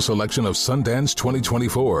official selection of Sundance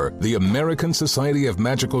 2024, the American Society of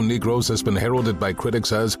Magical Negroes has been heralded by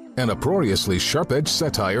critics as an uproariously sharp-edged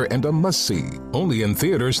satire and a must-see. Only in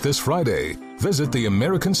theaters this Friday. Visit the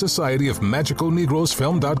American Society of Magical Negroes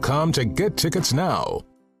Film.com to get tickets now.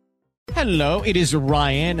 Hello, it is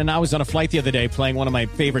Ryan, and I was on a flight the other day playing one of my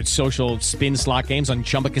favorite social spin slot games on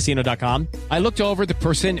ChumbaCasino.com. I looked over at the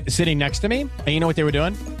person sitting next to me, and you know what they were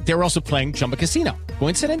doing? They were also playing Chumba Casino.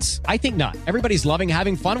 Coincidence? I think not. Everybody's loving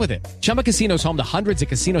having fun with it. Chumba Casino is home to hundreds of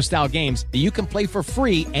casino-style games that you can play for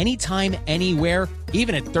free anytime, anywhere,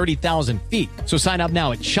 even at 30,000 feet. So sign up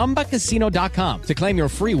now at ChumbaCasino.com to claim your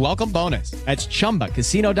free welcome bonus. That's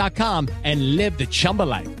ChumbaCasino.com and live the Chumba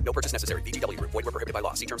life. No purchase necessary. VGW. Void where prohibited by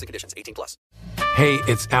law. See terms and conditions. 18+. Hey,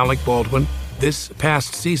 it's Alec Baldwin. This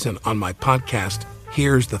past season on my podcast,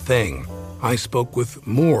 Here's the Thing, I spoke with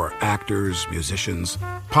more actors, musicians,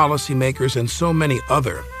 policymakers, and so many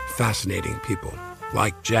other fascinating people,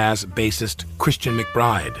 like jazz bassist Christian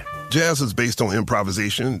McBride. Jazz is based on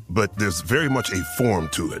improvisation, but there's very much a form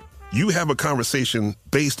to it. You have a conversation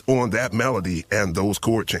based on that melody and those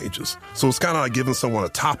chord changes. So it's kind of like giving someone a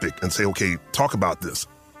topic and say, okay, talk about this.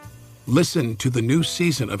 Listen to the new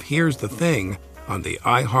season of Here's the Thing on the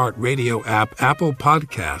iHeartRadio app, Apple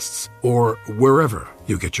Podcasts, or wherever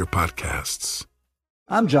you get your podcasts.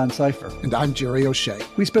 I'm John Cipher. And I'm Jerry O'Shea.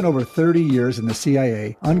 We spent over 30 years in the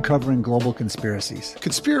CIA uncovering global conspiracies.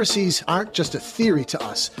 Conspiracies aren't just a theory to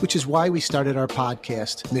us, which is why we started our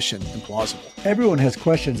podcast, Mission Implausible. Everyone has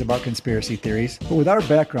questions about conspiracy theories, but with our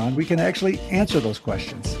background, we can actually answer those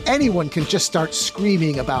questions. Anyone can just start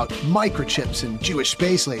screaming about microchips and Jewish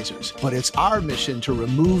space lasers, but it's our mission to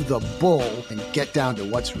remove the bull and get down to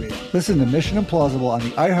what's real. Listen to Mission Implausible on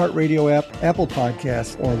the iHeartRadio app, Apple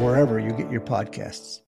Podcasts, or wherever you get your podcasts.